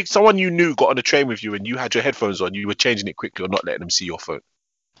someone you knew got on the train with you and you had your headphones on, you were changing it quickly or not letting them see your phone.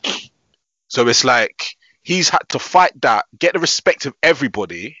 So it's like he's had to fight that, get the respect of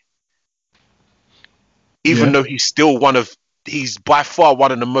everybody, even though he's still he's by far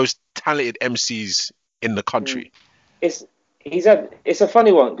one of the most talented MCs in the country. It's a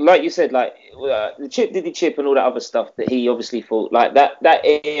funny one, like you said, like the Chip Diddy Chip and all that other stuff that he obviously thought like that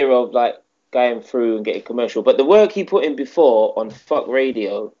era of like going through and getting commercial, but the work he put in before on Fuck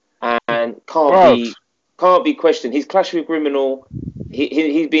Radio and can't be questioned. His clash with Criminal,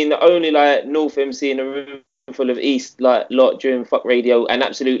 he's been the only like North MC in a room full of East like lot during Fuck Radio and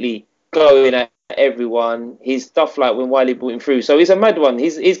absolutely going at everyone. His stuff like when Wiley brought him through, so he's a mad one.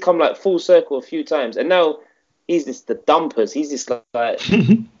 He's come like full circle a few times, and now he's just the dumpers. He's just like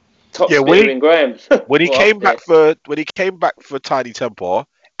top spitter in grime. When he came back for Tiny Temper,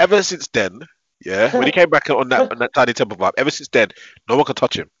 ever since then, when he came back on that Tiny Temper vibe, ever since then, no one can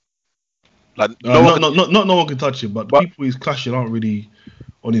touch him. Like no one can touch him, but the people he's clashing aren't really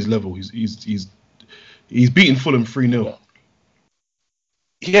on his level. He's beating Fulham 3-0.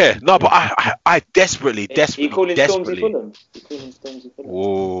 Yeah, no, but I desperately. You calling Stormzy Fulham?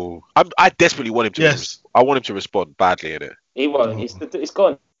 Whoa! I desperately want him to. Yes. I want him to respond badly in it. He won't. It's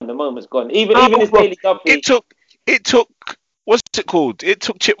gone. The moment's gone. Even his Daily Duppy. It took. What's it called? It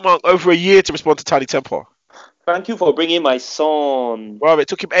took Chipmunk over a year to respond to Tiny Temper. Thank you for bringing my song. Bro, it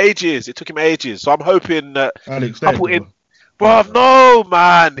took him ages. So I'm hoping that Alex, Bro, no,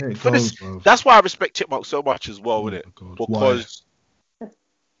 man. That's why I respect Chipmunk so much as well, isn't it? Because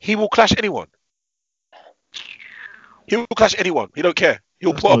he will clash anyone. He don't care.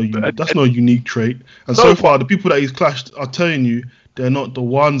 That's not a unique trait. And so far, the people that he's clashed are telling you they're not the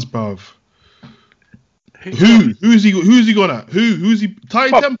ones, bruv. Who's he gone at? Who's he?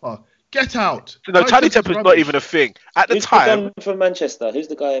 Tiny Temper, get out. No, Tiny Temper's not even a thing. At the time, from Manchester, who's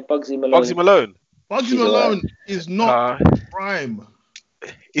the guy? Bugsy Malone. Bugsy Malone is not prime.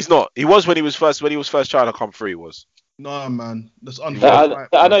 He's not. He was when he was first trying to come through. He was. No, man, that's unfair.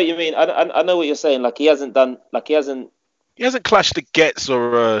 I know what you mean. I know what you're saying. Like he hasn't clashed the Gets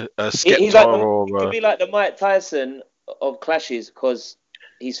or a Skepta he could be like the Mike Tyson of clashes because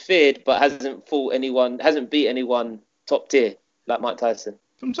he's feared but hasn't beat anyone top tier like Mike Tyson.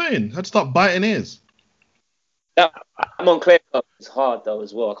 I'm saying, had to start biting ears. That Moncler was hard though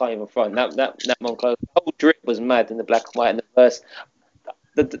as well. I can't even front. That Moncler, the whole drip was mad in the black and white and the verse.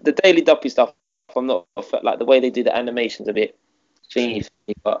 The Daily Duppy stuff, I'm not like the way they do the animations a bit thingy,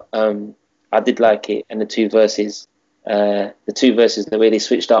 but I did like it, and the two verses, the way they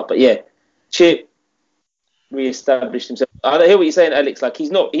switched up. But yeah, Chip re-established himself. I hear what you're saying, Alex. Like he's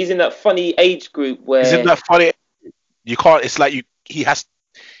in that funny age group where he's in that funny. You can't. It's like he has.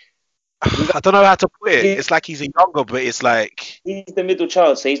 I don't know how to put it. It's like he's a younger, but it's like he's the middle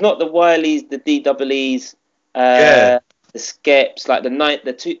child. So he's not the Wileys, the DWEs, Yeah. the Skeps, like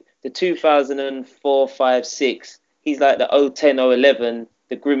the 2004, 5, 6. He's like the 010, 011,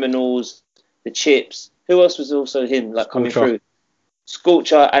 the Criminals, the Chips. Who else was also him, like coming through?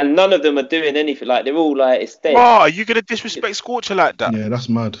 Scorcher, and none of them are doing anything. Like they're all like it's dead. Oh, are you gonna disrespect Scorcher like that? Yeah, that's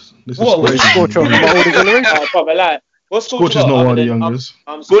mad. This What? is Scorcher from my older generation? Brother, like, what's Scorcher's not one of the youngest.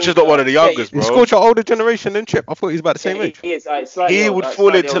 Scorcher's not one of the youngest, bro. Is Scorcher older generation than Chip? I thought he was about the same age. He is. He would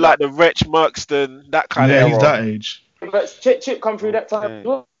fall into like the Wretch Merkston, that kind of Yeah, era. he's that age. But Chip come through that time.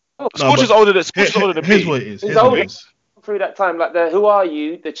 Okay. Scorcher's older than me. Here's what it is. He's older. Through that time, like the Who Are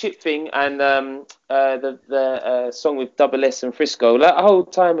You, the Chip thing, and the song with Double S and Frisco. That whole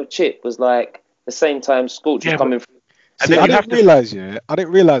time of Chip was like the same time Scorch was coming through. See, I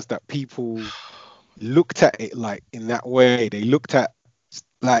didn't realize that people looked at it like in that way. They looked at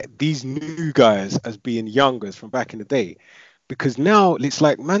like these new guys as being youngers from back in the day, because now it's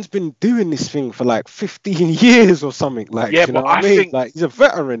like man's been doing this thing for like 15 years or something. Like, Yeah, you know but what I I mean? think- Like he's a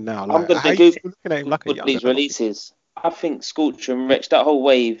veteran now. Like, gonna how do- you looking at him like a With younger these guy? releases, I think Scorcher and Wretch, that whole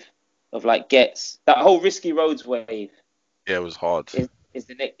wave of like Gets, that whole Risky Roads wave Yeah, it was hard. is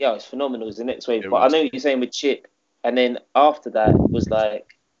the next. Yeah, it's phenomenal. It's the next wave. It But was. I know what you're saying with Chip, and then after that it was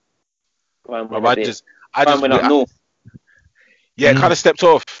like, Grime went, I a bit. just Grime went up north. Yeah, it kind of stepped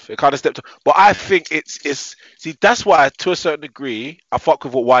off. But I think it's see, that's why to a certain degree I fuck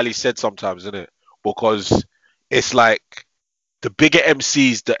with what Wiley said sometimes, isn't it? Because it's like the bigger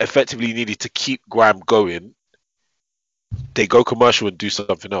MCs that effectively needed to keep Grime going, they go commercial and do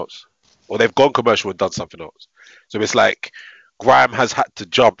something else, or they've gone commercial and done something else. So it's like Grime has had to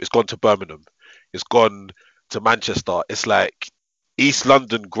jump. It's gone to Birmingham. It's gone to Manchester. It's like East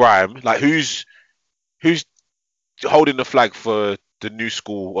London Grime. Like who's holding the flag for the new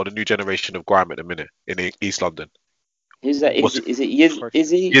school or the new generation of Grime at the minute in East London? Who's that? Is it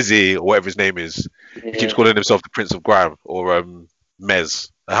Izzy? Izzy, or whatever his name is. He keeps calling himself the Prince of Grime, or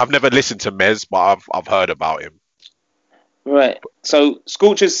Mez. I've never listened to Mez, but I've heard about him. Right. So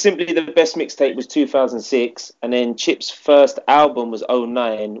Scorcher's Simply the Best mixtape was 2006, and then Chip's first album was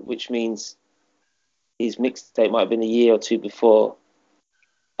 2009, which means his mixtape might have been a year or two before.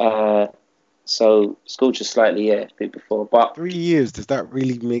 So Scorcher's slightly, a bit before. But 3 years, does that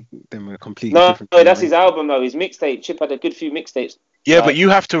really make them a completely different? No, that's his album though. His mixtape. Chip had a good few mixtapes. Yeah, but you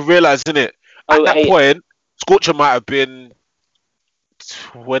have to realize, innit? At that point, Scorcher might have been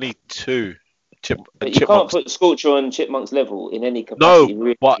 22. But you can't put Scorcher on Chipmunk's level in any capacity. No,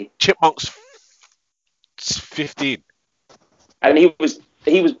 really. but Chipmunk's 15. And he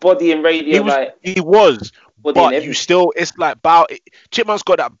was bodying radio He was. But everything. you still, it's like Chipmunk's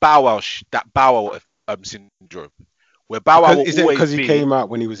got that Bow Wow syndrome, where Bow Wow will Is it always because be. he came out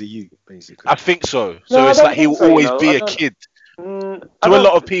when he was a youth, basically? I think so. So No, I it's don't like he think will so, always be I a don't- kid. I To a don't-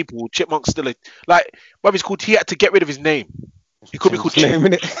 lot of people, Chipmunk's still what it's called. He had to get rid of his name. He could be called Change his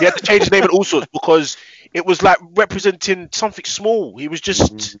name, Chip. He had to change his name and all sorts because it was like representing something small. He was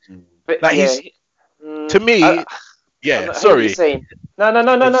just But, like yeah, to me. I Yeah, know sorry. what you're saying.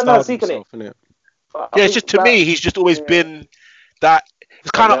 No, secretly. Yeah, it's just to me, he's just always been that.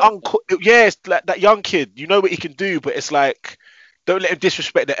 It's kind of yeah, it's like that young kid. You know what he can do, but it's like don't let him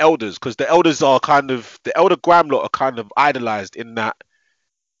disrespect the elders because the elders are kind of the elder Grime lot are kind of idolized in that.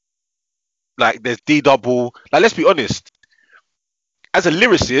 Like there's D Double. Like let's be honest. As a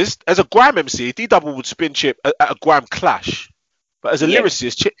lyricist, as a Grime MC, D Double would spin Chip at a Grime clash, but as a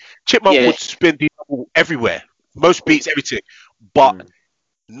lyricist, Chipmunk would spin D Double everywhere, most beats, everything, but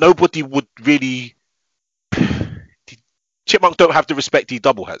nobody would really. Chipmunk don't have the respect D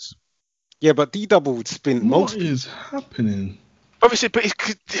Double has. Yeah, but D Double would spin most. What is happening? Obviously, but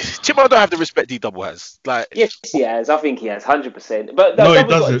Chipmunk don't have the respect D Double has. Like, yes, he has. I think he has 100%. But No, he Double's got a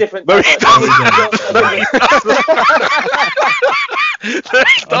doesn't. different. No, he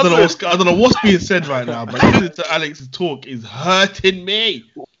I don't know what's being said right now, but listening to Alex's talk is hurting me.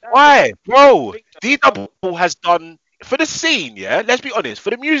 why, bro? D Double has done for the scene. Yeah, let's be honest. For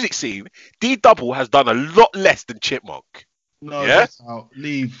the music scene, D Double has done a lot less than Chipmunk. No, Yeah? that's out.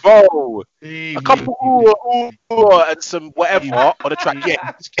 Leave. Bro, Leave. a couple and some whatever on the track.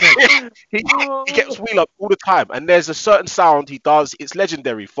 Yeah, he gets wheel up all the time, and there's a certain sound he does. It's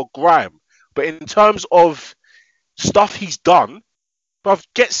legendary for Grime, but in terms of stuff he's done, bruv,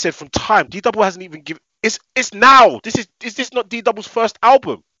 get said from time. D Double hasn't even given. It's now. Is this not D Double's first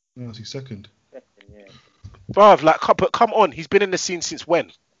album, No, it's his second. bruv? Like, but come on, he's been in the scene since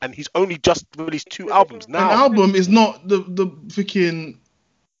when? And he's only just released 2 albums now. An album is not the freaking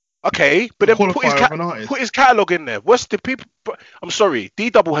Okay, but then qualifier of an artist. put his catalog in there. What's the people? I'm sorry, D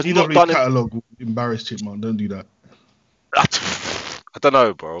Double has not done it. Catalog will embarrass Chipmunk. Don't do that. I don't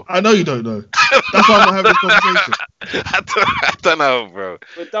know, bro. I know you don't know. That's why I'm not having this conversation. I don't know, bro.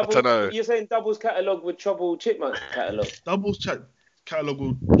 But Double, I don't know. You're saying Double's catalog would trouble Chipmunk's catalog? Double's catalog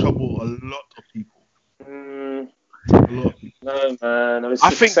will trouble a lot of people. Mm, A lot of people. no, man. I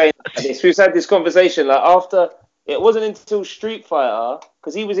think saying this. We've had this conversation like after. It wasn't until Street Fighter,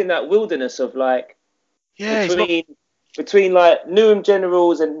 because he was in that wilderness of like between like Newham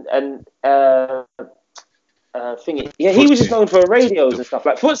Generals and thingy. Yeah, he was just known for radios and stuff.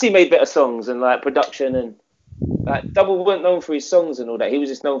 Like Footsie made better songs and like production, and like Double weren't known for his songs and all that. He was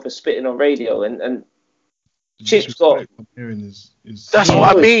just known for spitting on radio, and Chip's got. That's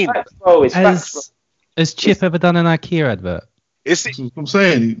what I mean. Has Chip ever done an IKEA advert? That's what I'm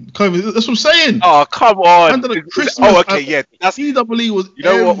saying. That's what I'm saying. Oh, come on. Okay, yeah. That's CWE was. You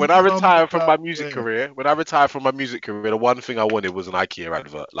know what? When I retired from my music career, the one thing I wanted was an IKEA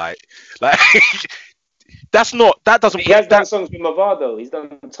advert. Like that doesn't. He has done songs with Movado. He's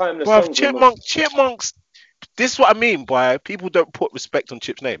done timeless songs. Chipmunks. This is what I mean by people don't put respect on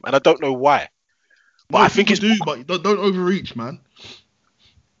Chip's name, and I don't know why. But I think it's but don't overreach, man.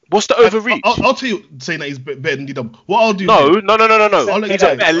 What's the overreach? I'll tell you, saying that he's better than D Double. What I'll do? No. He's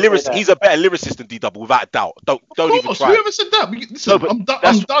a better lyricist. He's a better lyricist than D Double, without a doubt. Don't even try. Whoever said that?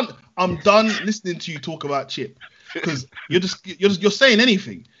 Listen, I'm done listening to you talk about Chip, because you're saying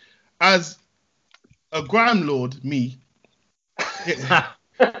anything. As a grime lord, me. Here's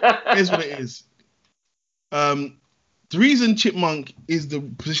what it is. The reason Chipmunk is the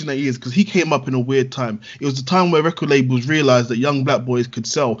position that he is because he came up in a weird time. It was the time where record labels realised that young black boys could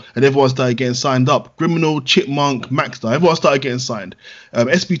sell, and everyone started getting signed up. Criminal, Chipmunk, Maxstar, everyone started getting signed.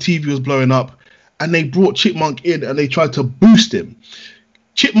 SBTV was blowing up, and they brought Chipmunk in and they tried to boost him.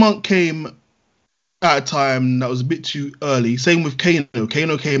 Chipmunk came at a time that was a bit too early. Same with Kano.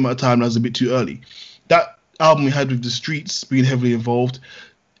 Kano came at a time that was a bit too early. That album we had with The Streets being heavily involved,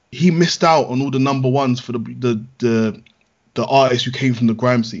 he missed out on all the number ones for the artists who came from the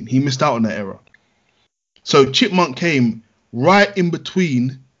grime scene. He missed out on that era. So Chipmunk came right in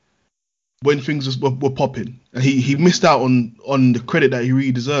between when things were popping, and he missed out on the credit that he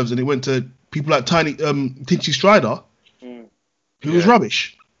really deserves, and it went to people like Tinchy Strider, who was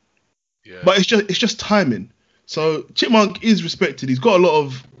rubbish. Yeah. But it's just timing. So Chipmunk is respected. He's got a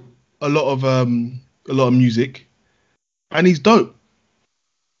lot of music, and he's dope.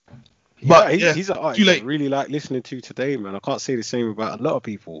 But he's an artist I really like listening to today, man. I can't say the same about a lot of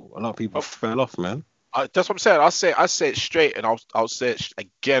people. A lot of people fell off, man. That's what I'm saying. I say it straight, and I'll say it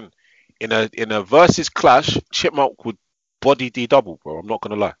again. In a versus clash, Chipmunk would body D Double, bro. I'm not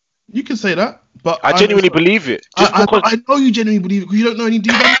gonna lie. You can say that, but I genuinely believe it. I know you genuinely believe it because you don't know any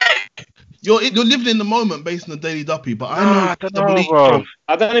D Double. You're living in the moment based on the Daily Duppy, but I don't know,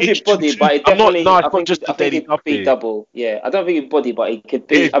 I don't know if it's body, but it definitely. I think just the Daily Duppy. Double. Yeah, I don't think it's body, but it could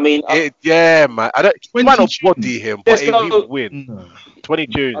be. Man. I don't. He might not body him, but he would win. No. 20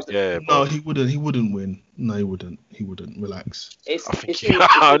 tunes, yeah. No, he wouldn't. He wouldn't win. No, he wouldn't. He wouldn't. Relax. It's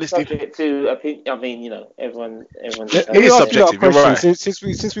subject to opinion. I mean, everyone. Let me ask you a question.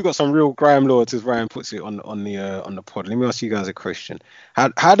 Since we got some real grime lords, as Ryan puts it on the pod. Let me ask you guys a question.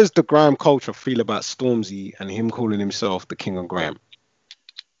 How does the grime culture feel about Stormzy and him calling himself the king of grime?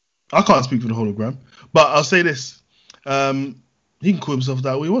 I can't speak for the whole of grime, but I'll say this: he can call himself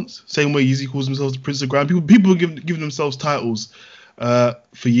that way he wants. Same way Yeezy calls himself the Prince of Grime. People give themselves titles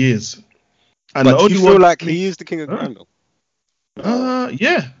for years. And but do you feel like he is the king of grime, though?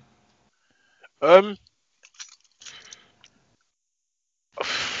 Yeah.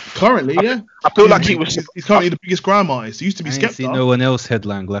 Currently, yeah. I feel like he's currently the biggest grime artist. He used to be Skepta. See no one else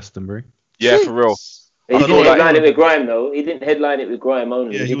headline Glastonbury. Yeah, for real. He didn't headline it with grime, though. He didn't headline it with grime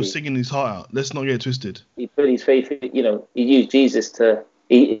only. Yeah, he was singing his heart out. Let's not get it twisted. He put his faith, he used Jesus to.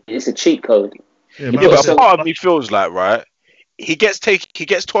 It's a cheat code. Yeah, but a part of me feels like, right, he gets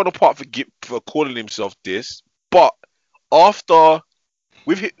torn apart for calling himself this, but after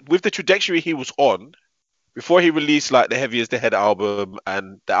with the trajectory he was on, before he released like the Heavy as the Head album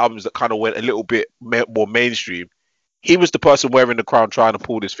and the albums that kind of went a little bit more mainstream, he was the person wearing the crown trying to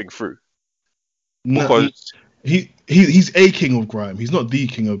pull this thing through. Because he's a king of grime. He's not the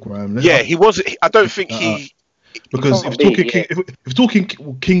king of grime. He was. I don't think he. Because if we're talking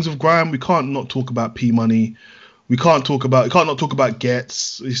kings of grime, we can't not talk about P Money. We can't not talk about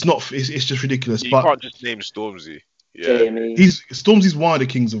Gets. It's just ridiculous. You can't just name Stormzy. Yeah, Stormzy's one of the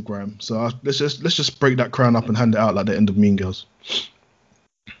kings of grime. So let's just break that crown up and hand it out like the end of Mean Girls.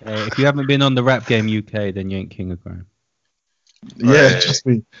 If you haven't been on the Rap Game UK, then you ain't king of grime. Yeah, Right. trust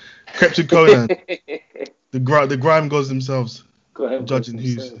me. Krebs and Conan, the grime gods themselves, judging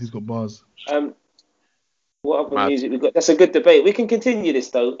who's got bars. What other Mad. music we got? That's a good debate. We can continue this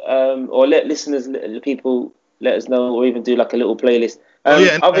though, or let listeners, people, let us know, or even do like a little playlist.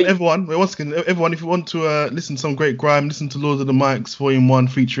 And everyone, once again, everyone, if you want to listen to some great grime, listen to Lord of the Mics Volume 1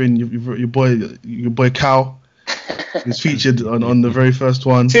 featuring your boy Cal. He's featured on the very first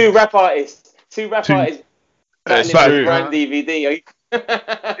one. Two rap artists. That's battling true. the grime DVD.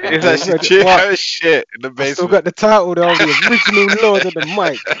 It's actually chick as shit in the I basement. still got the title though, the original Lord of the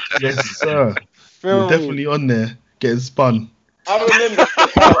Mic. Yes, sir. You're definitely on there getting spun. I remember.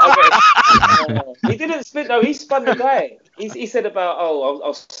 He didn't spin. No, he spun the guy. He said about,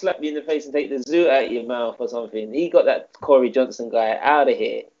 I'll slap you in the face and take the zoot out of your mouth or something. He got that Corey Johnson guy out of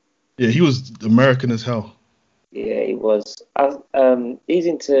here. Yeah, he was American as hell. Yeah, he was. He's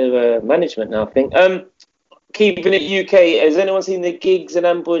into management now, I think. Keeping it UK, has anyone seen the Gigs and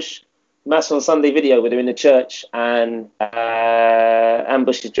Ambush Mass on Sunday video where they're in the church and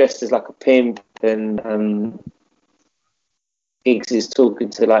Ambush is dressed as like a pimp and Giggs is talking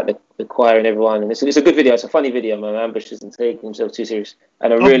to like the choir and everyone, and it's a good video. It's a funny video, man. Ambush doesn't take himself too serious,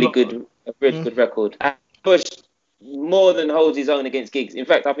 and a really good record. Ambush more than holds his own against Giggs. In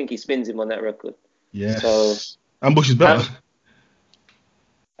fact, I think he spins him on that record. Yeah. So Ambush is better.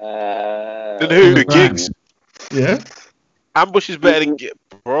 Than who? Gigs? Yeah. Ambush is better than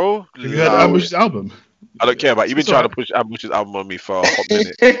bro. Have you heard Ambush's album? I don't care about. You've been trying to push Ambush's album on me for a hot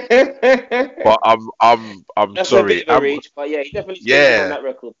minute. But I'm That's sorry. a bit of a reach, but yeah, he definitely spins him on that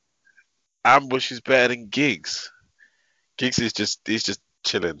record. Ambush is better than Gigs. Gigs is just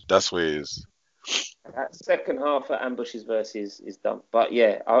chilling. That's what it is. That second half of Ambush's verse is done. But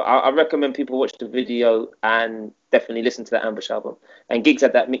yeah, I recommend people watch the video and definitely listen to that Ambush album. And Giggs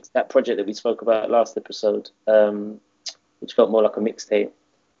had that project that we spoke about last episode, which felt more like a mixtape.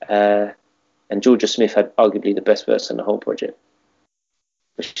 And Georgia Smith had arguably the best verse in the whole project,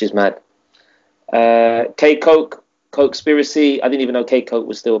 which is mad. K-Coke, Coke-spiracy. I didn't even know K-Coke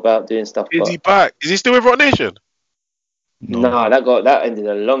was still about doing stuff. Is he back? Is he still with Rock Nation? No, that ended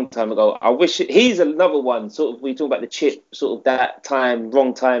a long time ago. I wish he's another one. Sort of, we talk about the chip, sort of that time,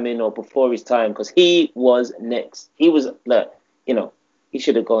 wrong timing or before his time, because he was next. He was, he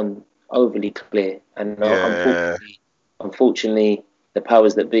should have gone overly clear, and unfortunately, the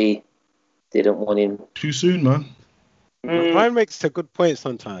powers that be didn't want him. Too soon, man. Ryan makes a good point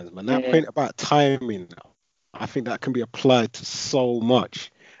sometimes, man. That point about timing, I think that can be applied to so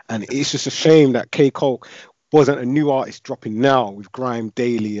much, and it's just a shame that K-Coke wasn't a new artist dropping now with Grime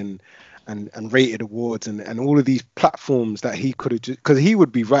Daily and Rated Awards and all of these platforms that he could have just, because he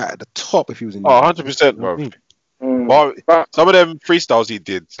would be right at the top if he was in. 100%, bro. Well, some of them freestyles he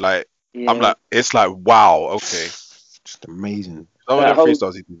did, like, I'm like, it's like, wow, okay, just amazing. Some of them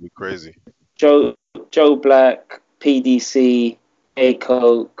freestyles he did were crazy. Joe Black, PDC,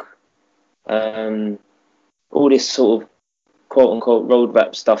 K-Coke, all this sort of quote unquote road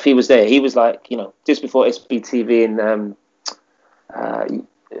rap stuff. He was there. He was like, just before SBTV and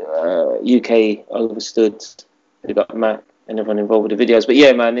UK overstood. We got Mac and everyone involved with the videos. But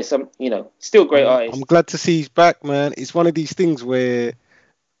yeah, man, there's some, still great artists. I'm glad to see he's back, man. It's one of these things where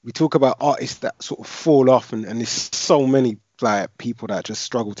we talk about artists that sort of fall off, and there's so many like people that just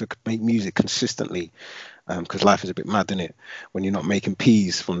struggle to make music consistently, because life is a bit mad, isn't it, when you're not making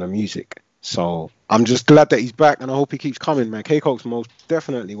peas from the music. So I'm just glad that he's back, and I hope he keeps coming, man. K-Coke's most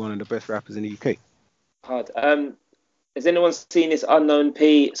definitely one of the best rappers in the UK. Hard. Has anyone seen this Unknown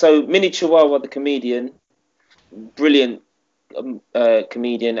P? So Mini Chihuahua, the comedian, brilliant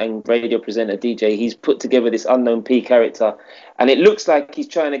comedian and radio presenter, DJ. He's put together this Unknown P character, and it looks like he's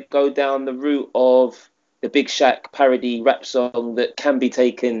trying to go down the route of the Big Shaq parody rap song that can be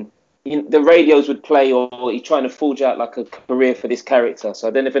taken. The radios would play, or he's trying to forge out like a career for this character. So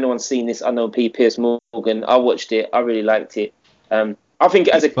I don't know if anyone's seen this Unknown P, Piers Morgan. I watched it. I really liked it. I think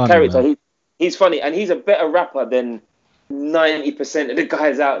as a character, he's funny, and he's a better rapper than 90% of the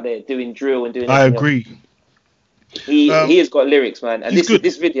guys out there doing drill and doing. I agree. He has got lyrics, man, and this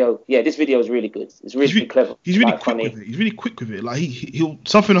video is really good. It's really clever. He's really quick with it. He's really quick with it. Like he'll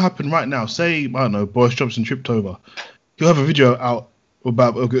something will happen right now. Say, I don't know, Boris Johnson tripped over. He'll have a video out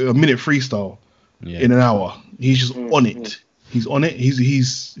about a minute freestyle in an hour. He's just on it. He's on it.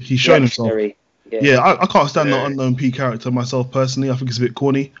 He's showing himself. I can't stand the Unknown P character myself personally. I think it's a bit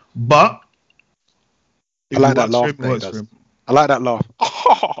corny, but I like that laugh. I like that laugh.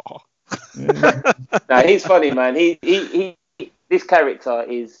 Nah, he's funny, man. He this character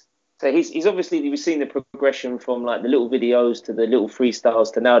is, so he's obviously, we've seen the progression from like the little videos to the little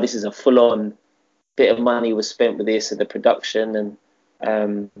freestyles to now this is a full on bit of money was spent with this and the production,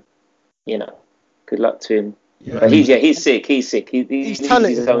 and good luck to him. Yeah, But he's sick. He's sick. He He's needs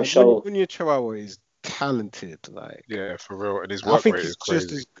talented. his own show. Munya Chawawa is talented. Like, Yeah, for real. And his I work think rate he's is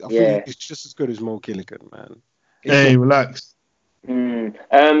crazy. think he's just as good as Mo Gilligan, man. Hey, relax.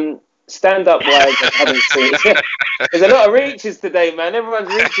 Stand up wise, I haven't seen. There's a lot of reaches today, man. Everyone's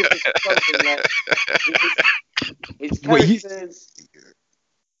reaching for something. Like his characters.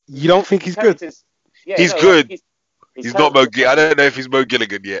 You don't think he's good? Yeah, He's good. He's not Mo. I don't know if he's Mo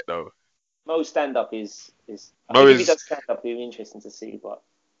Gilligan yet, though. Mo stand up is. Mo if he does stand up, it'll be interesting to see. But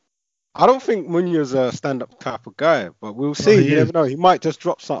I don't think Munya's a stand-up type of guy, but we'll see. You never know. He might just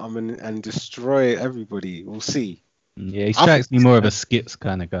drop something and destroy everybody. We'll see. Yeah, he strikes me more of a skits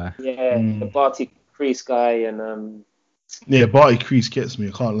kind of guy. Yeah, the Barty Crease guy and Yeah, Barty Crease gets me.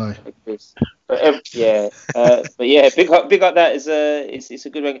 I can't lie. But big up that is it's a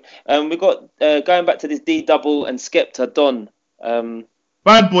good one. We got going back to this D Double and Skepta Don.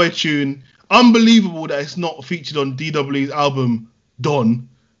 Bad boy tune. Unbelievable that it's not featured on DW's album Don.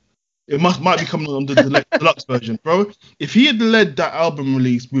 It might be coming on the deluxe version, bro. If he had led that album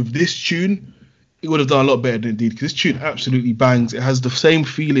release with this tune, he would have done a lot better than it did, because this tune absolutely bangs. It has the same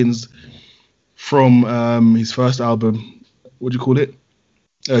feelings from his first album. What do you call it?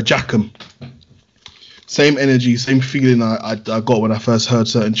 Jackham. Same energy, same feeling I got when I first heard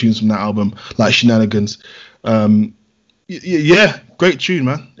certain tunes from that album, like Shenanigans. Yeah, great tune,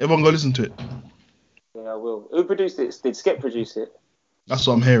 man. Everyone go listen to it. Yeah, I will. Who produced it? Did Skep produce it? That's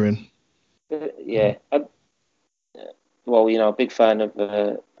what I'm hearing. Yeah. Well, big fan of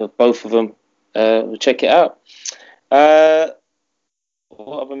both of them. We'll check it out.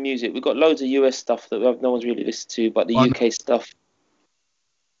 What other music? We've got loads of US stuff that no one's really listened to, but the UK stuff.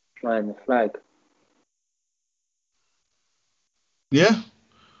 Flying the flag. Yeah.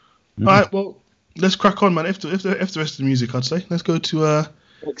 All right. Well, let's crack on, man. If the rest of the music, I'd say let's go to.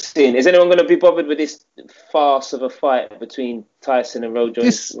 Is anyone going to be bothered with this farce of a fight between Tyson and Roy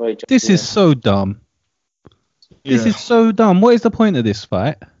Jones? This is so dumb. This is so dumb. What is the point of this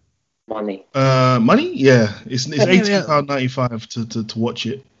fight? Money. Money? Yeah. It's £18.95 to watch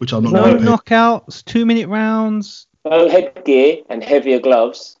it, which I'm not No going to pay. knockouts, 2-minute rounds. No headgear and heavier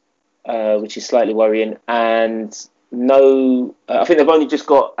gloves, which is slightly worrying. And no, I think they've only just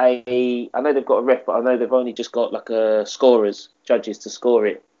got I know they've got a ref, but I know they've only just got like judges to score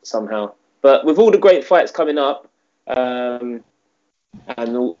it somehow. But with all the great fights coming up, and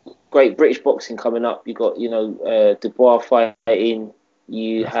all great British boxing coming up, you got Dubois fighting.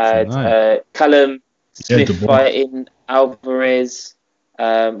 You had Callum Smith fighting Alvarez.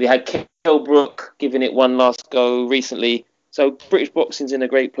 We had Kell Brook giving it one last go recently. So British boxing's in a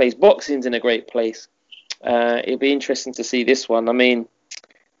great place. Boxing's in a great place. It'll be interesting to see this one. I mean,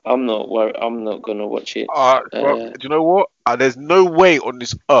 I'm not worried. I'm not gonna watch it. Do you know what? There's no way on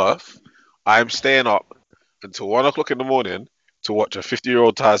this earth I'm staying up until 1 o'clock in the morning to watch a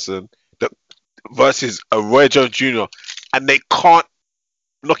 50-year-old Tyson versus a Roy Jones Jr. and they can't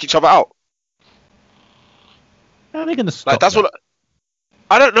knock each other out. How are they gonna stop? Like that's what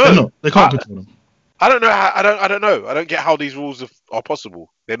I don't know. They can't control them. I don't know. I don't know. I don't get how these rules are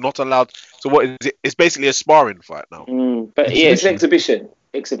possible. They're not allowed. So what is it? It's basically a sparring fight now. But yeah, it's an exhibition.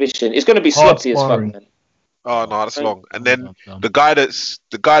 It's going to be sloppy as fuck, man. Oh no, that's long. And then who's the guy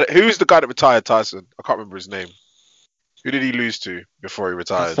that retired Tyson? I can't remember his name. Who did he lose to before he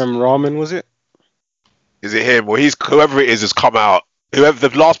retired? From Ramen, was it? Is it him? Well, whoever it is has come out. Whoever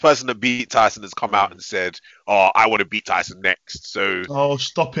the last person that beat Tyson has come out and said, "Oh, I want to beat Tyson next." So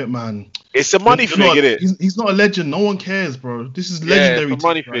stop it, man. It's a money thing, isn't it? He's not a legend. No one cares, bro. This is legendary. It's a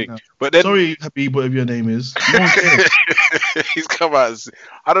money thing. Now. But then, sorry, Habib, whatever your name is. No one cares. He's come out.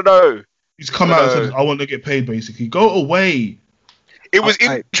 I don't know. He's come out and said, "I want to get paid." Basically, go away. It was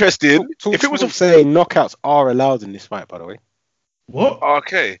interesting. If it was saying knockouts are allowed in this fight, by the way. What?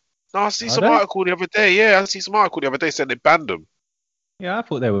 Okay. No, I see some article the other day. Yeah, I see some article the other day saying they banned them. Yeah, I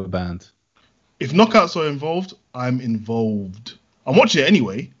thought they were banned. If knockouts are involved, I'm involved. I'm watching it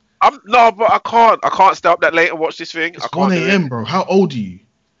anyway. But I can't stay up that late and watch this thing. It's 1 a.m., bro. How old are you?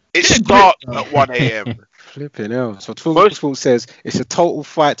 It starts at 1 a.m. Flipping hell. So Talksport says it's a total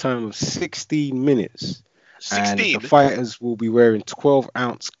fight time of 16 minutes. 16? And the fighters will be wearing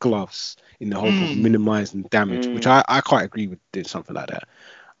 12-ounce gloves in the hope of minimizing damage, which I quite agree with doing something like that.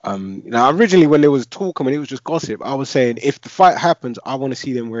 Now, originally, when there was talk, it was just gossip. I was saying, if the fight happens, I want to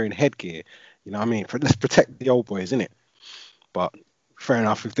see them wearing headgear. You know what I mean? Let's protect the old boys, innit? But fair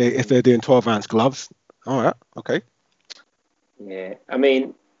enough. If they're doing 12-ounce gloves, all right, okay. Yeah, I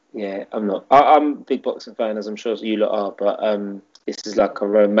mean, yeah, I'm not. I'm a big boxing fan, as I'm sure you lot are. But this is like a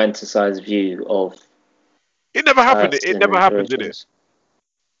romanticized view of It never happened. It never happened, did it?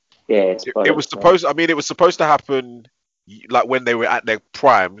 Yeah, it was supposed. I mean, it was supposed to happen like when they were at their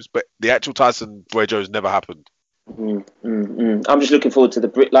primes, but the actual Tyson Boy Jones never happened. I'm just looking forward to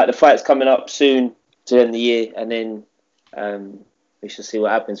the fight's coming up soon to end the year, and then we shall see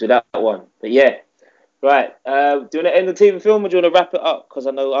what happens with that one. But yeah, right. Do you want to end the TV film, or do you want to wrap it up? Because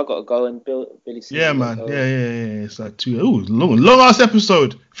I know I got to go and Billy. Yeah, man. Yeah. It's like long ass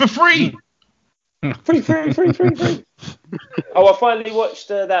episode for free. Free. Oh, I finally watched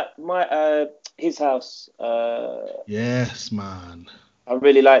his house. Yes, man. I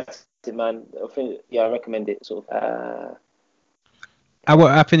really liked it, man. I recommend it. Sort of.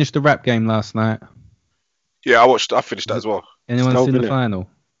 I finished the rap game last night. Yeah, I finished that as well. Anyone seen the final?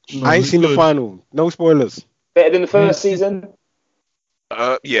 No, I ain't seen the final. No spoilers. Better than the first season?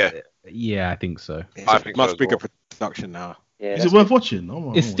 Yeah. Yeah, I think so. I think much bigger production now. Yeah, is it worth watching?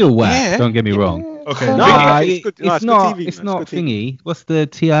 Oh, it's still whack. Yeah. Don't get me wrong. Okay. It's not thingy. What's the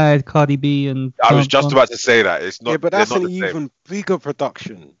T.I., Cardi B, and? I was just about to say that it's not. Yeah, but that's not an the same. even bigger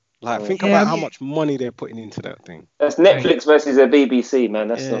production. Like, think about how much money they're putting into that thing. That's Netflix versus a BBC, man.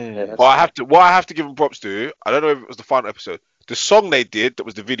 That's not. Yeah, that's well, I have to give them props to. I don't know if it was the final episode. The song they did, that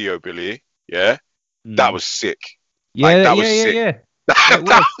was the video, Billy. Yeah, that was sick. Yeah, that was sick. Yeah.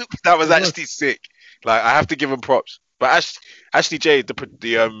 That was actually sick. Like, I have to give them props. But Ashley Jade, the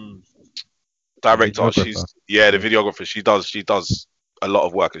director, the videographer. She does a lot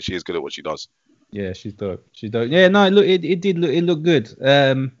of work, and she is good at what she does. Yeah, she's dope. Yeah, no, it looked good.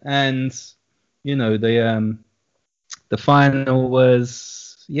 And you know the final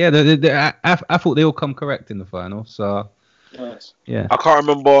was I thought they all come correct in the final. So nice. Yeah, I can't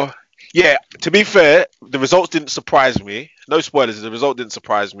remember. Yeah, to be fair, the results didn't surprise me. No spoilers. The result didn't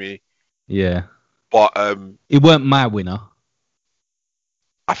surprise me. Yeah, but it weren't my winner.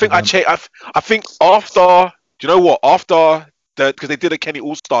 I think I think after, do you know what? After because they did a Kenny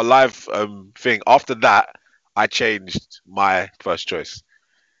All Star live thing. After that, I changed my first choice.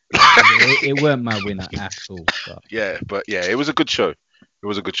 it weren't my winner at all. But. Yeah, but yeah, it was a good show.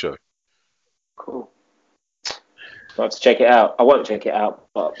 Cool. I have to check it out. I won't check it out,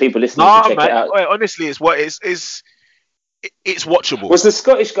 but people listening to check it out. Wait, honestly, it's watchable. Was the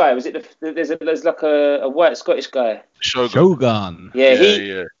Scottish guy? Was it there's like a white Scottish guy? Shogun. Yeah,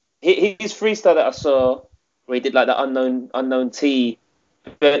 his freestyle that I saw, where he did like the unknown T,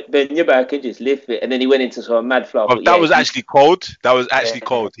 bend your back and just lift it, and then he went into sort of mad flow. Oh, that was actually cold. That was actually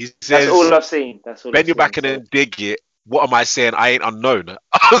cold. He says, that's all I've seen. Bend your back and then dig it. What am I saying? I ain't unknown.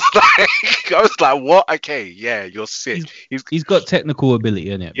 I was like, what? Okay, yeah, you're sick. He's got technical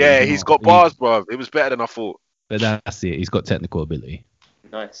ability in it. Yeah, he's got bars, bro. It was better than I thought. But that's it. He's got technical ability.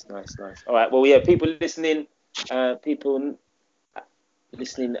 Nice. All right. Well, yeah, people listening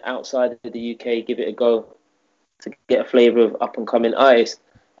outside of the UK, give it a go to get a flavour of up and coming artists.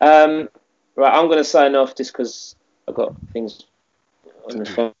 Right, I'm going to sign off just because I've got things on the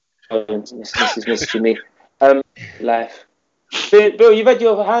phone. This is messaging me. Life. Bill, you've had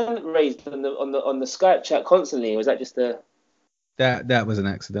your hand raised on the Skype chat constantly, or was that just a? That was an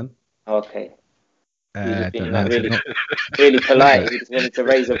accident. Okay. Don't being, know. Really polite. He just wanted to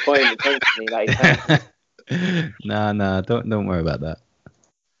raise a point constantly, like. No, don't worry about that.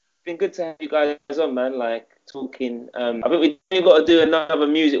 It's been good to have you guys on, man. Like talking. I think we've got to do another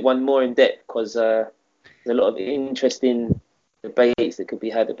music one more in depth because there's a lot of interesting debates that could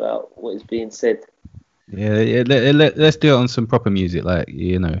be had about what is being said. Yeah, let's do it on some proper music, like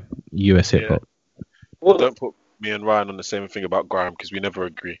US hip hop. Don't put me and Ryan on the same thing about grime because we never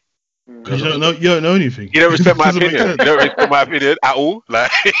agree. You don't know anything. You don't respect my opinion. You don't respect my opinion at all,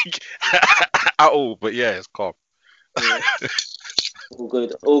 like at all. But yeah, it's calm. Yeah.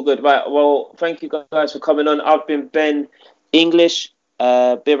 All good. Right. Well, thank you guys for coming on. I've been Ben English,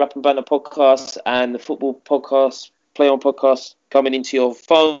 Beer Rap and Banner podcast, and the football podcast, Play On podcast, coming into your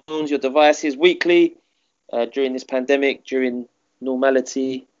phones, your devices weekly during this pandemic, during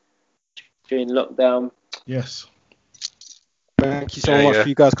normality, during lockdown. Yes. Thank you so much for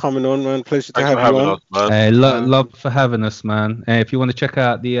you guys coming on, man. Pleasure to have you on. Hey, love for having us, man. If you want to check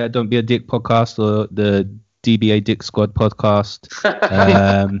out the Don't Be a Dick podcast or the DBA Dick Squad podcast,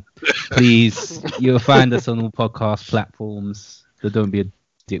 please, you'll find us on all podcast platforms. The Don't Be a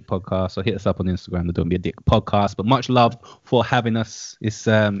Dick podcast, or hit us up on Instagram, the Don't Be a Dick podcast. But much love for having us. It's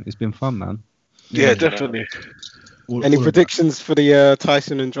been fun, man. Yeah, definitely. Any predictions for the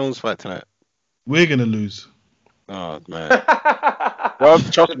Tyson and Jones fight tonight? We're gonna lose. Oh man. Bro,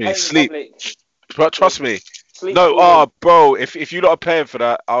 trust me. Sleep. Bro, trust me. No, bro. If you lot are paying for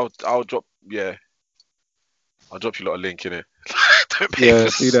that, I'll drop. Yeah, I'll drop you lot a link in it. Don't pay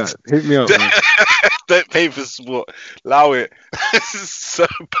for see that. Hit me up, man. Don't pay for sport. Allow it. This is so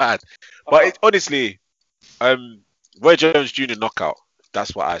bad. But honestly, Roy Jones Jr. knockout.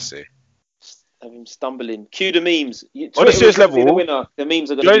 That's what I say. Of him stumbling. Cue the memes. On a serious level, the winner. The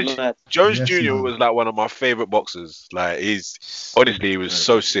memes are going to be mad. Jones Jr. was like one of my favorite boxers. Like he was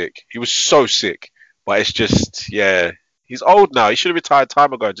so sick. He was so sick. But it's just, he's old now. He should have retired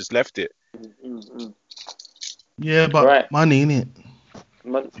time ago and just left it. Yeah, but money, innit?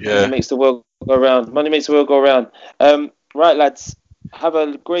 Money makes the world go round. Money makes the world go round. Right, lads. Have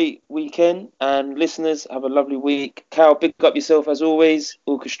a great weekend, and listeners, have a lovely week. Cal, pick up yourself as always,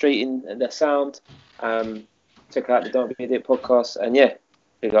 orchestrating the sound. Check out the Don't Be a Dick podcast, and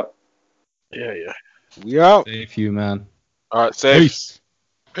pick up. Yeah. We out. Safe you, man. All right, safe.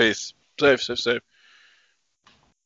 Peace. Safe.